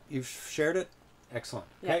 you've shared it? Excellent.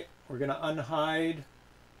 Okay, Yeah. we're going to unhide.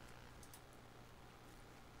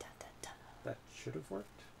 Dun, dun, dun. That should have worked.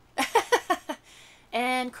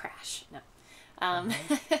 And crash. No.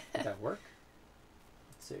 Did that work?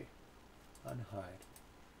 Let's see. Unhide.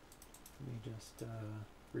 Let me just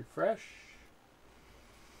refresh.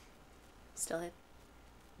 Still hit.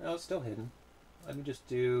 No, it's still hidden. Let me just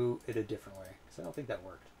do it a different way, because I don't think that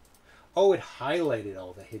worked. Oh, it highlighted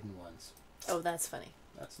all the hidden ones. Oh, that's funny.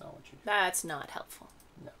 That's not what you do. That's not helpful.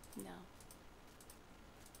 No. No.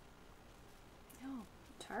 No.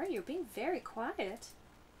 Tara, you're being very quiet. I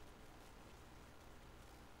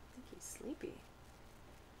think he's sleepy.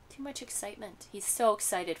 Too much excitement. He's so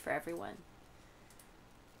excited for everyone.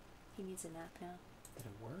 He needs a nap now. Did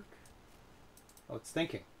it work? Oh, it's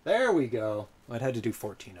thinking. There we go. Well, it had to do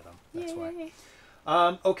 14 of them. That's Yay.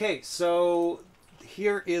 why. Okay, so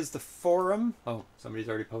here is the forum. Oh, somebody's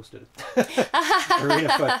already posted it. Arena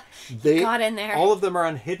Foot. They Got in there. All of them are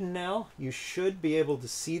on hidden now. You should be able to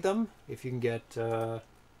see them if you can get. Sure,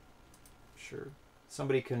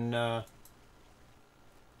 somebody can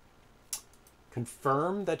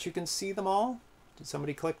confirm that you can see them all. Did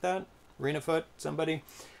somebody click that? Renafoot, somebody?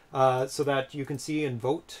 So that you can see and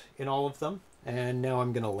vote in all of them. And now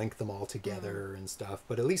I'm going to link them all together and stuff.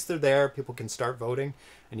 But at least they're there. People can start voting.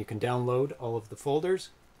 And you can download all of the folders.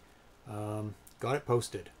 Got it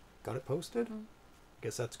posted. Got it posted?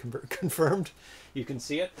 Guess that's confirmed. You can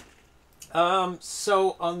see it.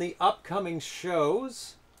 So on the upcoming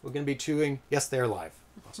shows, we're going to be doing... Yes, they're live.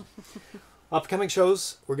 Awesome. Upcoming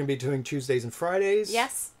shows, we're going to be doing Tuesdays and Fridays.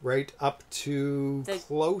 Yes. Right up to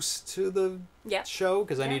close to the show,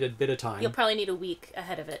 because I need a bit of time. You'll probably need a week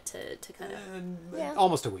ahead of it to kind of...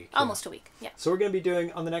 Almost a week. Almost a week, yeah. So we're going to be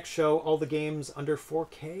doing, on the next show, all the games under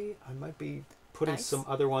 4K. I might be putting some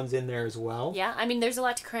other ones in there as well. Yeah, I mean, there's a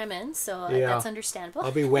lot to cram in, so that's understandable.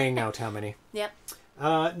 I'll be weighing out how many. Yep.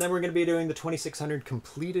 Then we're going to be doing the 2600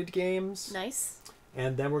 completed games. Nice.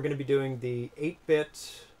 And then we're going to be doing the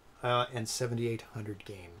 8-bit... and 7,800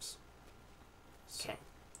 games. So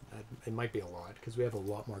it might be a lot because we have a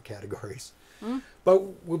lot more categories. But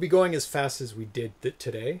we'll be going as fast as we did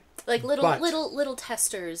today. Like little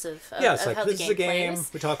testers of it's like how this the is a game.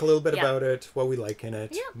 plays. We talk a little bit about it, what we like in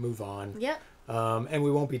it. Yeah. Move on. Yeah. And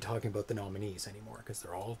we won't be talking about the nominees anymore because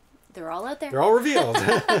they're all out there. They're all revealed.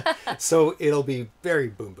 So it'll be very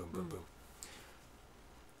boom, boom, boom, boom.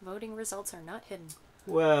 Voting results are not hidden.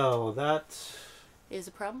 Well, that is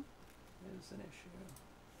a problem. Is an issue.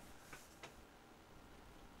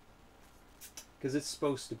 Because it's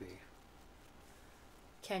supposed to be.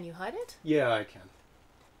 Can you hide it? Yeah, I can.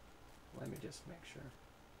 Let me just make sure.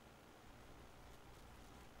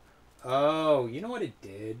 Oh, you know what it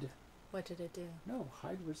did? What did it do? No,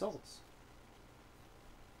 hide results.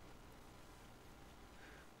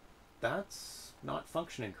 That's not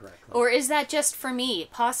functioning correctly. Or is that just for me?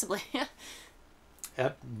 Possibly.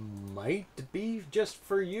 It might be just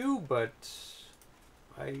for you, but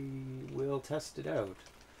I will test it out.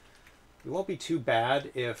 It won't be too bad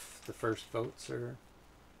if the first votes are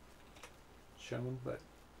shown, but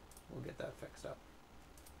we'll get that fixed up.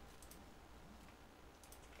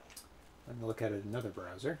 I'm going to look at it in another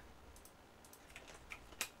browser.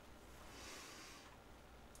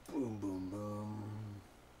 Boom, boom, boom.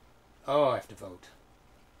 Oh, I have to vote.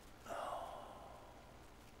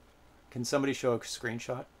 Can somebody show a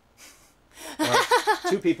screenshot?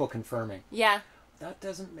 Two people confirming. Yeah. That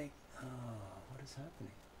doesn't make... Oh, what is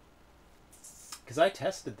happening? Because I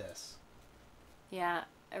tested this. Yeah,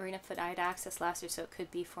 Arena Foot, I had access last year, so it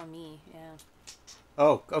could be for me. Yeah.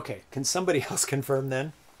 Oh, okay. Can somebody else confirm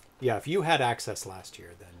then? Yeah, if you had access last year,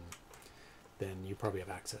 then you probably have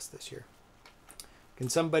access this year. Can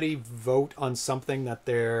somebody vote on something that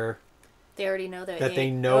they're... They already know that they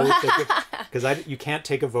know because you can't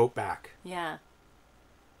take a vote back. Yeah.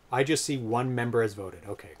 I just see one member has voted.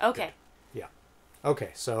 Okay. Okay. Good. Yeah.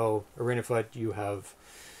 Okay. So ArenaFoot, you have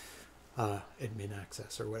admin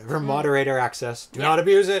access or whatever, moderator access. Do not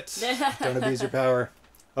abuse it. Don't abuse your power.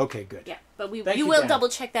 Okay. Good. Yeah, but you will double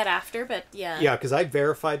check that after. But yeah. Yeah, because I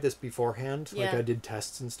verified this beforehand. Yeah. Like I did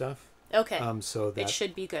tests and stuff. Okay. So that it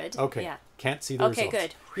should be good. Okay. Yeah. Can't see the results. Okay,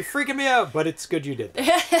 good. You're freaking me out, but it's good you did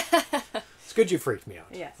that. It's good you freaked me out.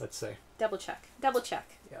 Yes. Let's say. Double check. Double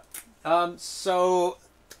check. Yeah. So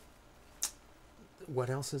what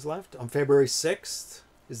else is left? On February 6th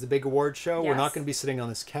is the big award show. Yes. We're not going to be sitting on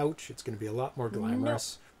this couch. It's going to be a lot more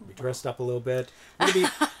glamorous. We'll be dressed up a little bit. We're gonna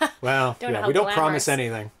be, well, we don't promise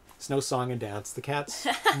anything. It's no song and dance. The cats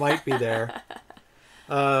might be there.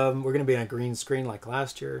 We're going to be on a green screen like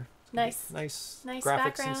last year. Nice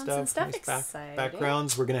graphics and stuff. Nice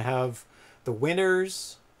backgrounds. We're going to have the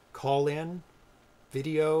winners call in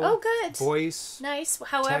video. Oh, good. Voice. Nice.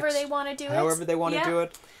 However text, they want to do it. However they want to do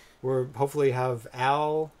it. We'll hopefully have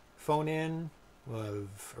Al phone in. We'll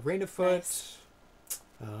have ArenaFoot. Nice.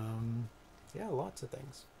 Yeah, lots of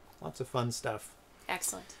things. Lots of fun stuff.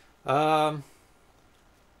 Excellent.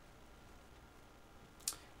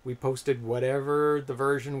 We posted whatever the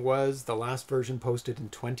version was, the last version posted in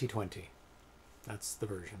 2020. That's the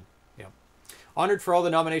version. Yeah. Honored for all the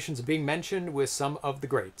nominations and being mentioned with some of the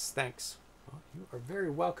greats. Thanks. Well, you are very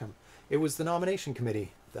welcome. It was the nomination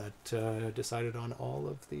committee that decided on all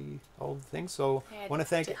of the things. So I want to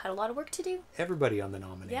thank had a lot of work to do. Everybody on the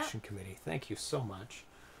nomination committee. Thank you so much.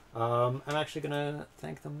 I'm actually going to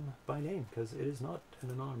thank them by name because it is not an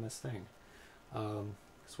anonymous thing.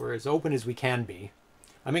 Because we're as open as we can be.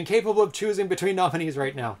 I'm incapable of choosing between nominees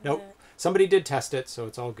right now. Nope. Somebody did test it, so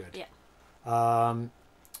it's all good. Yeah.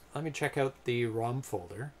 Let me check out the ROM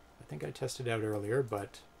folder. I think I tested it out earlier,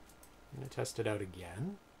 but I'm going to test it out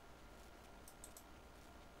again.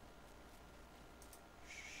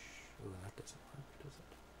 Oh, that doesn't work, does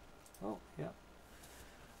it? Oh, yeah.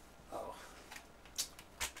 Oh,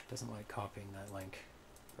 doesn't like copying that link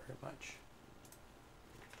very much.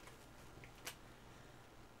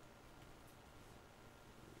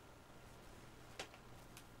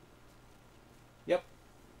 Yep.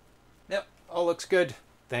 Yep. All looks good.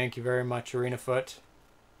 Thank you very much, ArenaFoot.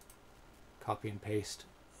 Copy and paste.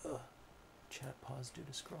 Ugh. Chat pause due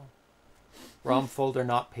to scroll. ROM folder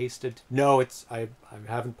not pasted. No, I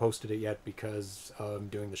haven't posted it yet because I'm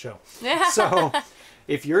doing the show. So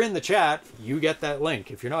if you're in the chat, you get that link.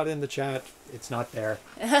 If you're not in the chat, it's not there.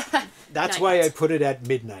 That's why I put it at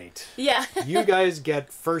midnight. Yeah. You guys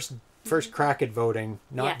get first crack at voting.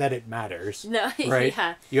 Not that it matters. No. Right?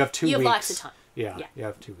 Yeah. You have 2 weeks. You have lots of time. Yeah. You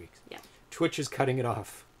have 2 weeks. Yeah. Twitch is cutting it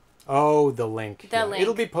off. Oh, the link. The link.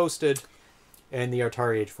 It'll be posted in the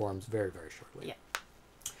Atari Age forums very, very shortly. Yeah.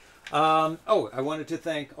 I wanted to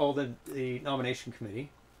thank all the nomination committee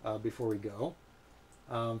before we go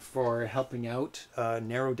for helping out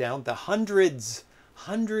narrow down the hundreds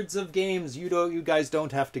of games you guys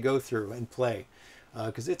don't have to go through and play,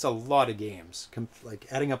 because it's a lot of games. Like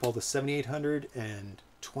adding up all the 7,800 and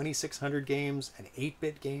 2,600 games and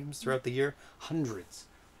 8-bit games throughout the year, hundreds,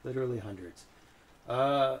 literally hundreds.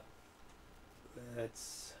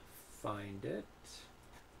 Let's find it.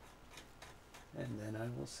 And then I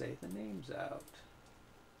will say the names out.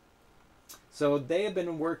 So they have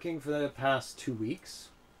been working for the past 2 weeks,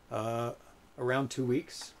 around 2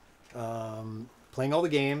 weeks, playing all the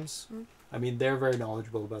games. I mean, they're very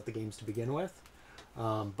knowledgeable about the games to begin with,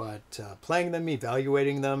 but playing them,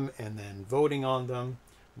 evaluating them, and then voting on them.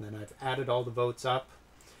 And then I've added all the votes up.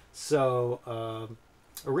 So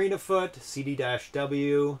ArenaFoot,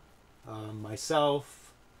 CD-W,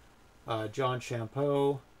 myself, John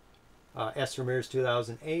Champeau, S. Ramirez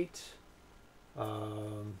 2008,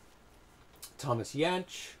 Thomas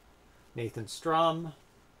Yench, Nathan Strum,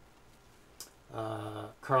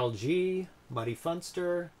 Carl G, Muddy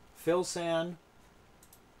Funster, Phil San.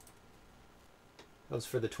 Those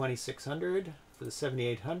for the 2600. For the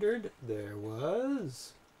 7800, there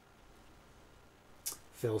was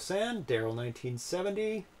Phil San, Daryl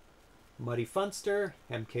 1970, Muddy Funster,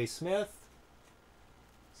 MK Smith.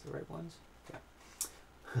 Is the right ones? Yeah.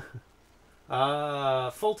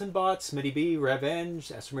 Fulton Bot, Smitty B,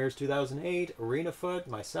 Revenge, S. Ramirez 2008, ArenaFoot,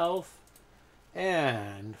 myself,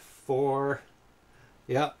 and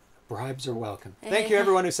bribes are welcome. Thank you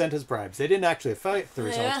everyone who sent us bribes. They didn't actually affect the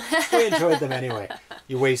results. We enjoyed them anyway.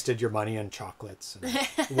 You wasted your money on chocolates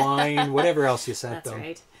and wine, whatever else you sent them.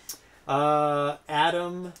 That's right.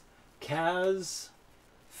 Adam, Kaz,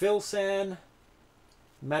 Phil San,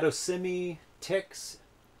 Madosimi, Tix,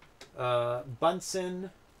 Bunsen,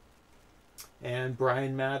 and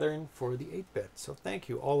Brian Mathern for the 8-bit. So thank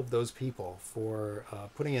you, all of those people, for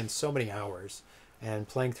putting in so many hours and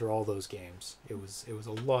playing through all those games. It was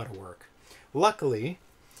a lot of work. Luckily,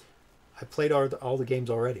 I played all the games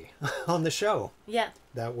already on the show. Yeah.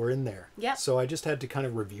 That were in there. Yeah. So I just had to kind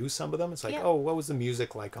of review some of them. It's like, oh, what was the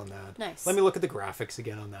music like on that? Nice. Let me look at the graphics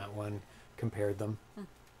again on that one. Compared them.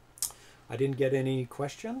 I didn't get any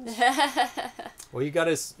questions. Well,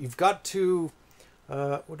 you've got to.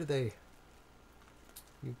 What do they?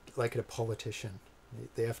 Like a politician,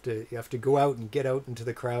 you have to go out and get out into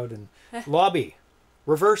the crowd and lobby,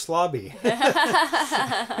 reverse lobby. You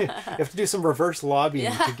have to do some reverse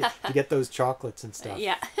lobbying to get those chocolates and stuff.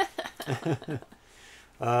 Yeah.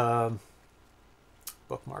 Bookmarked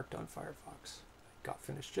on Firefox. Got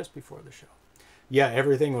finished just before the show. Yeah,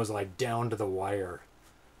 everything was like down to the wire.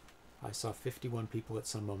 I saw 51 people at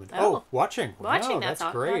some moment. Oh, watching. Watching, wow, that's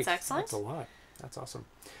great. That's excellent. That's a lot. That's awesome.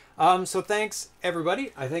 So thanks,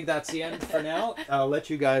 everybody. I think that's the end for now. I'll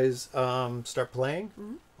let you guys start playing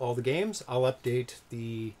all the games. I'll update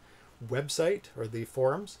the website or the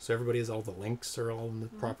forums so everybody has all the links are all in the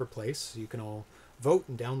proper place. So you can all vote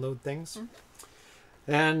and download things.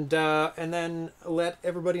 And then let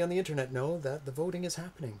everybody on the internet know that the voting is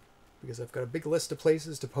happening, because I've got a big list of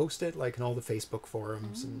places to post it, like in all the Facebook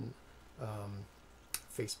forums and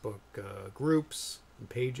Facebook groups and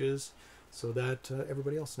pages, so that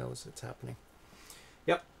everybody else knows it's happening.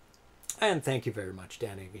 Yep. And thank you very much,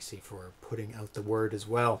 Dan AVC, for putting out the word as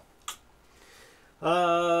well.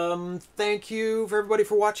 Thank you for everybody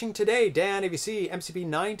for watching today. Dan AVC,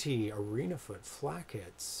 MCB90, ArenaFoot,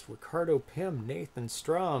 Flackets, Ricardo Pym, Nathan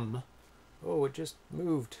Strum. Oh, it just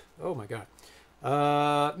moved. Oh my god.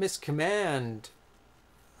 Miss Command,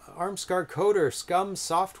 Armscar Coder, Scum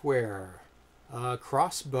Software,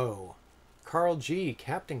 Crossbow, Carl G,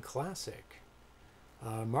 Captain Classic,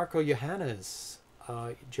 Marco Johannes,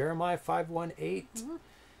 Jeremiah 518.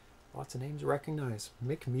 Lots of names to recognize.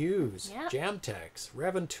 Mick Muse, Jamtex,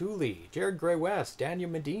 Revan Tooley, Jared Gray West, Daniel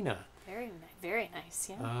Medina. Very nice. Very nice,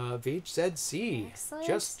 yeah. VHZC. Excellent.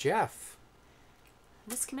 Just Jeff.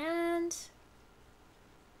 Miss Command.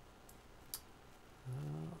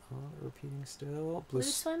 Repeating still. Blue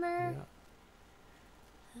Swimmer.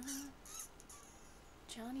 Yeah.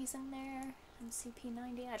 Johnny's in there.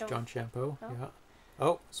 MCP90. I don't. John Champeau. Oh. Yeah.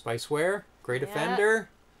 Oh, Spiceware. Great Yeah. Offender.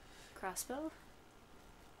 Crossbow.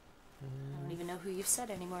 I don't even know who you've said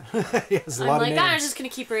anymore. Yes, a I'm lot like, of names. I'm just gonna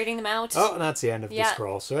keep reading them out. Oh, and that's the end of the Yeah.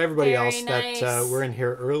 scroll. So everybody Very else that nice. were in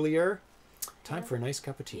here earlier, time Yeah. for a nice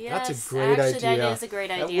cup of tea. Yes, That's a great actually, idea. that is a great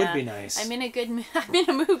idea. That would be nice. I'm in a good. I'm in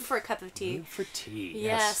a mood for a cup of tea. Mood for tea.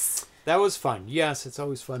 Yes. That was fun. Yes, it's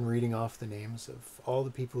always fun reading off the names of all the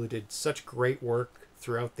people who did such great work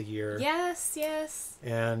throughout the year. Yes. Yes.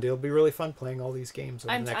 And it'll be really fun playing all these games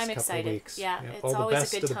over I'm the next couple excited. of weeks. Yeah, it's all the always a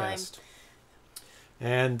best good of the time. best.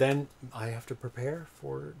 And then I have to prepare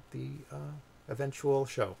for the eventual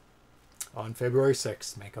show on February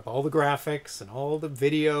 6th. Make up all the graphics and all the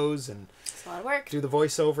videos and It's a lot of work. do the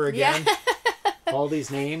voiceover again. All these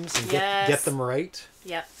names and Yes. get them right.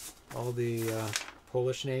 Yep. All the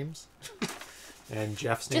Polish names and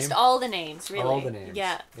Jeff's name. Just all the names, really. All the names.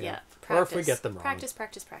 Yeah. Yeah. Yeah. Or if we get them wrong. Practice.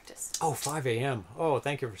 Practice. Practice. Oh, 5 a.m. Oh,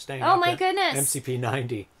 thank you for staying Oh up my at goodness. MCP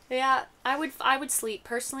 90. Yeah. I would sleep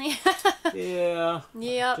personally. Yeah.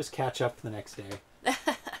 Yep. Just catch up the next day.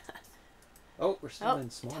 Oh, we're still in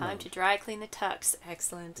small time mode. to dry clean the tux.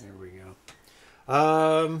 Excellent. There we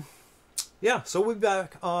go. Yeah, so we'll be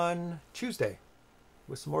back on Tuesday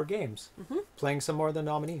with some more games. Playing some more of the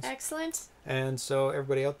nominees. Excellent. And so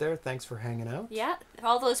everybody out there, thanks for hanging out. Yeah.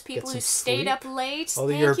 All those people some who stayed sleep. up late. All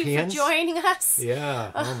the Thank you Europeans. for joining us.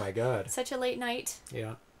 Yeah. Oh my God. Such a late night.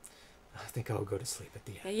 Yeah. I think I'll go to sleep at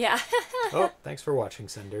the end. Yeah. Oh, thanks for watching,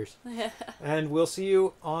 Senders. And we'll see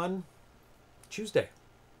you on Tuesday.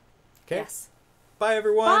 Okay? Yes. Bye,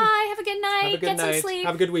 everyone. Bye. Have a good night. Have a good Get night. some sleep.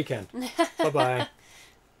 Have a good weekend. Bye-bye.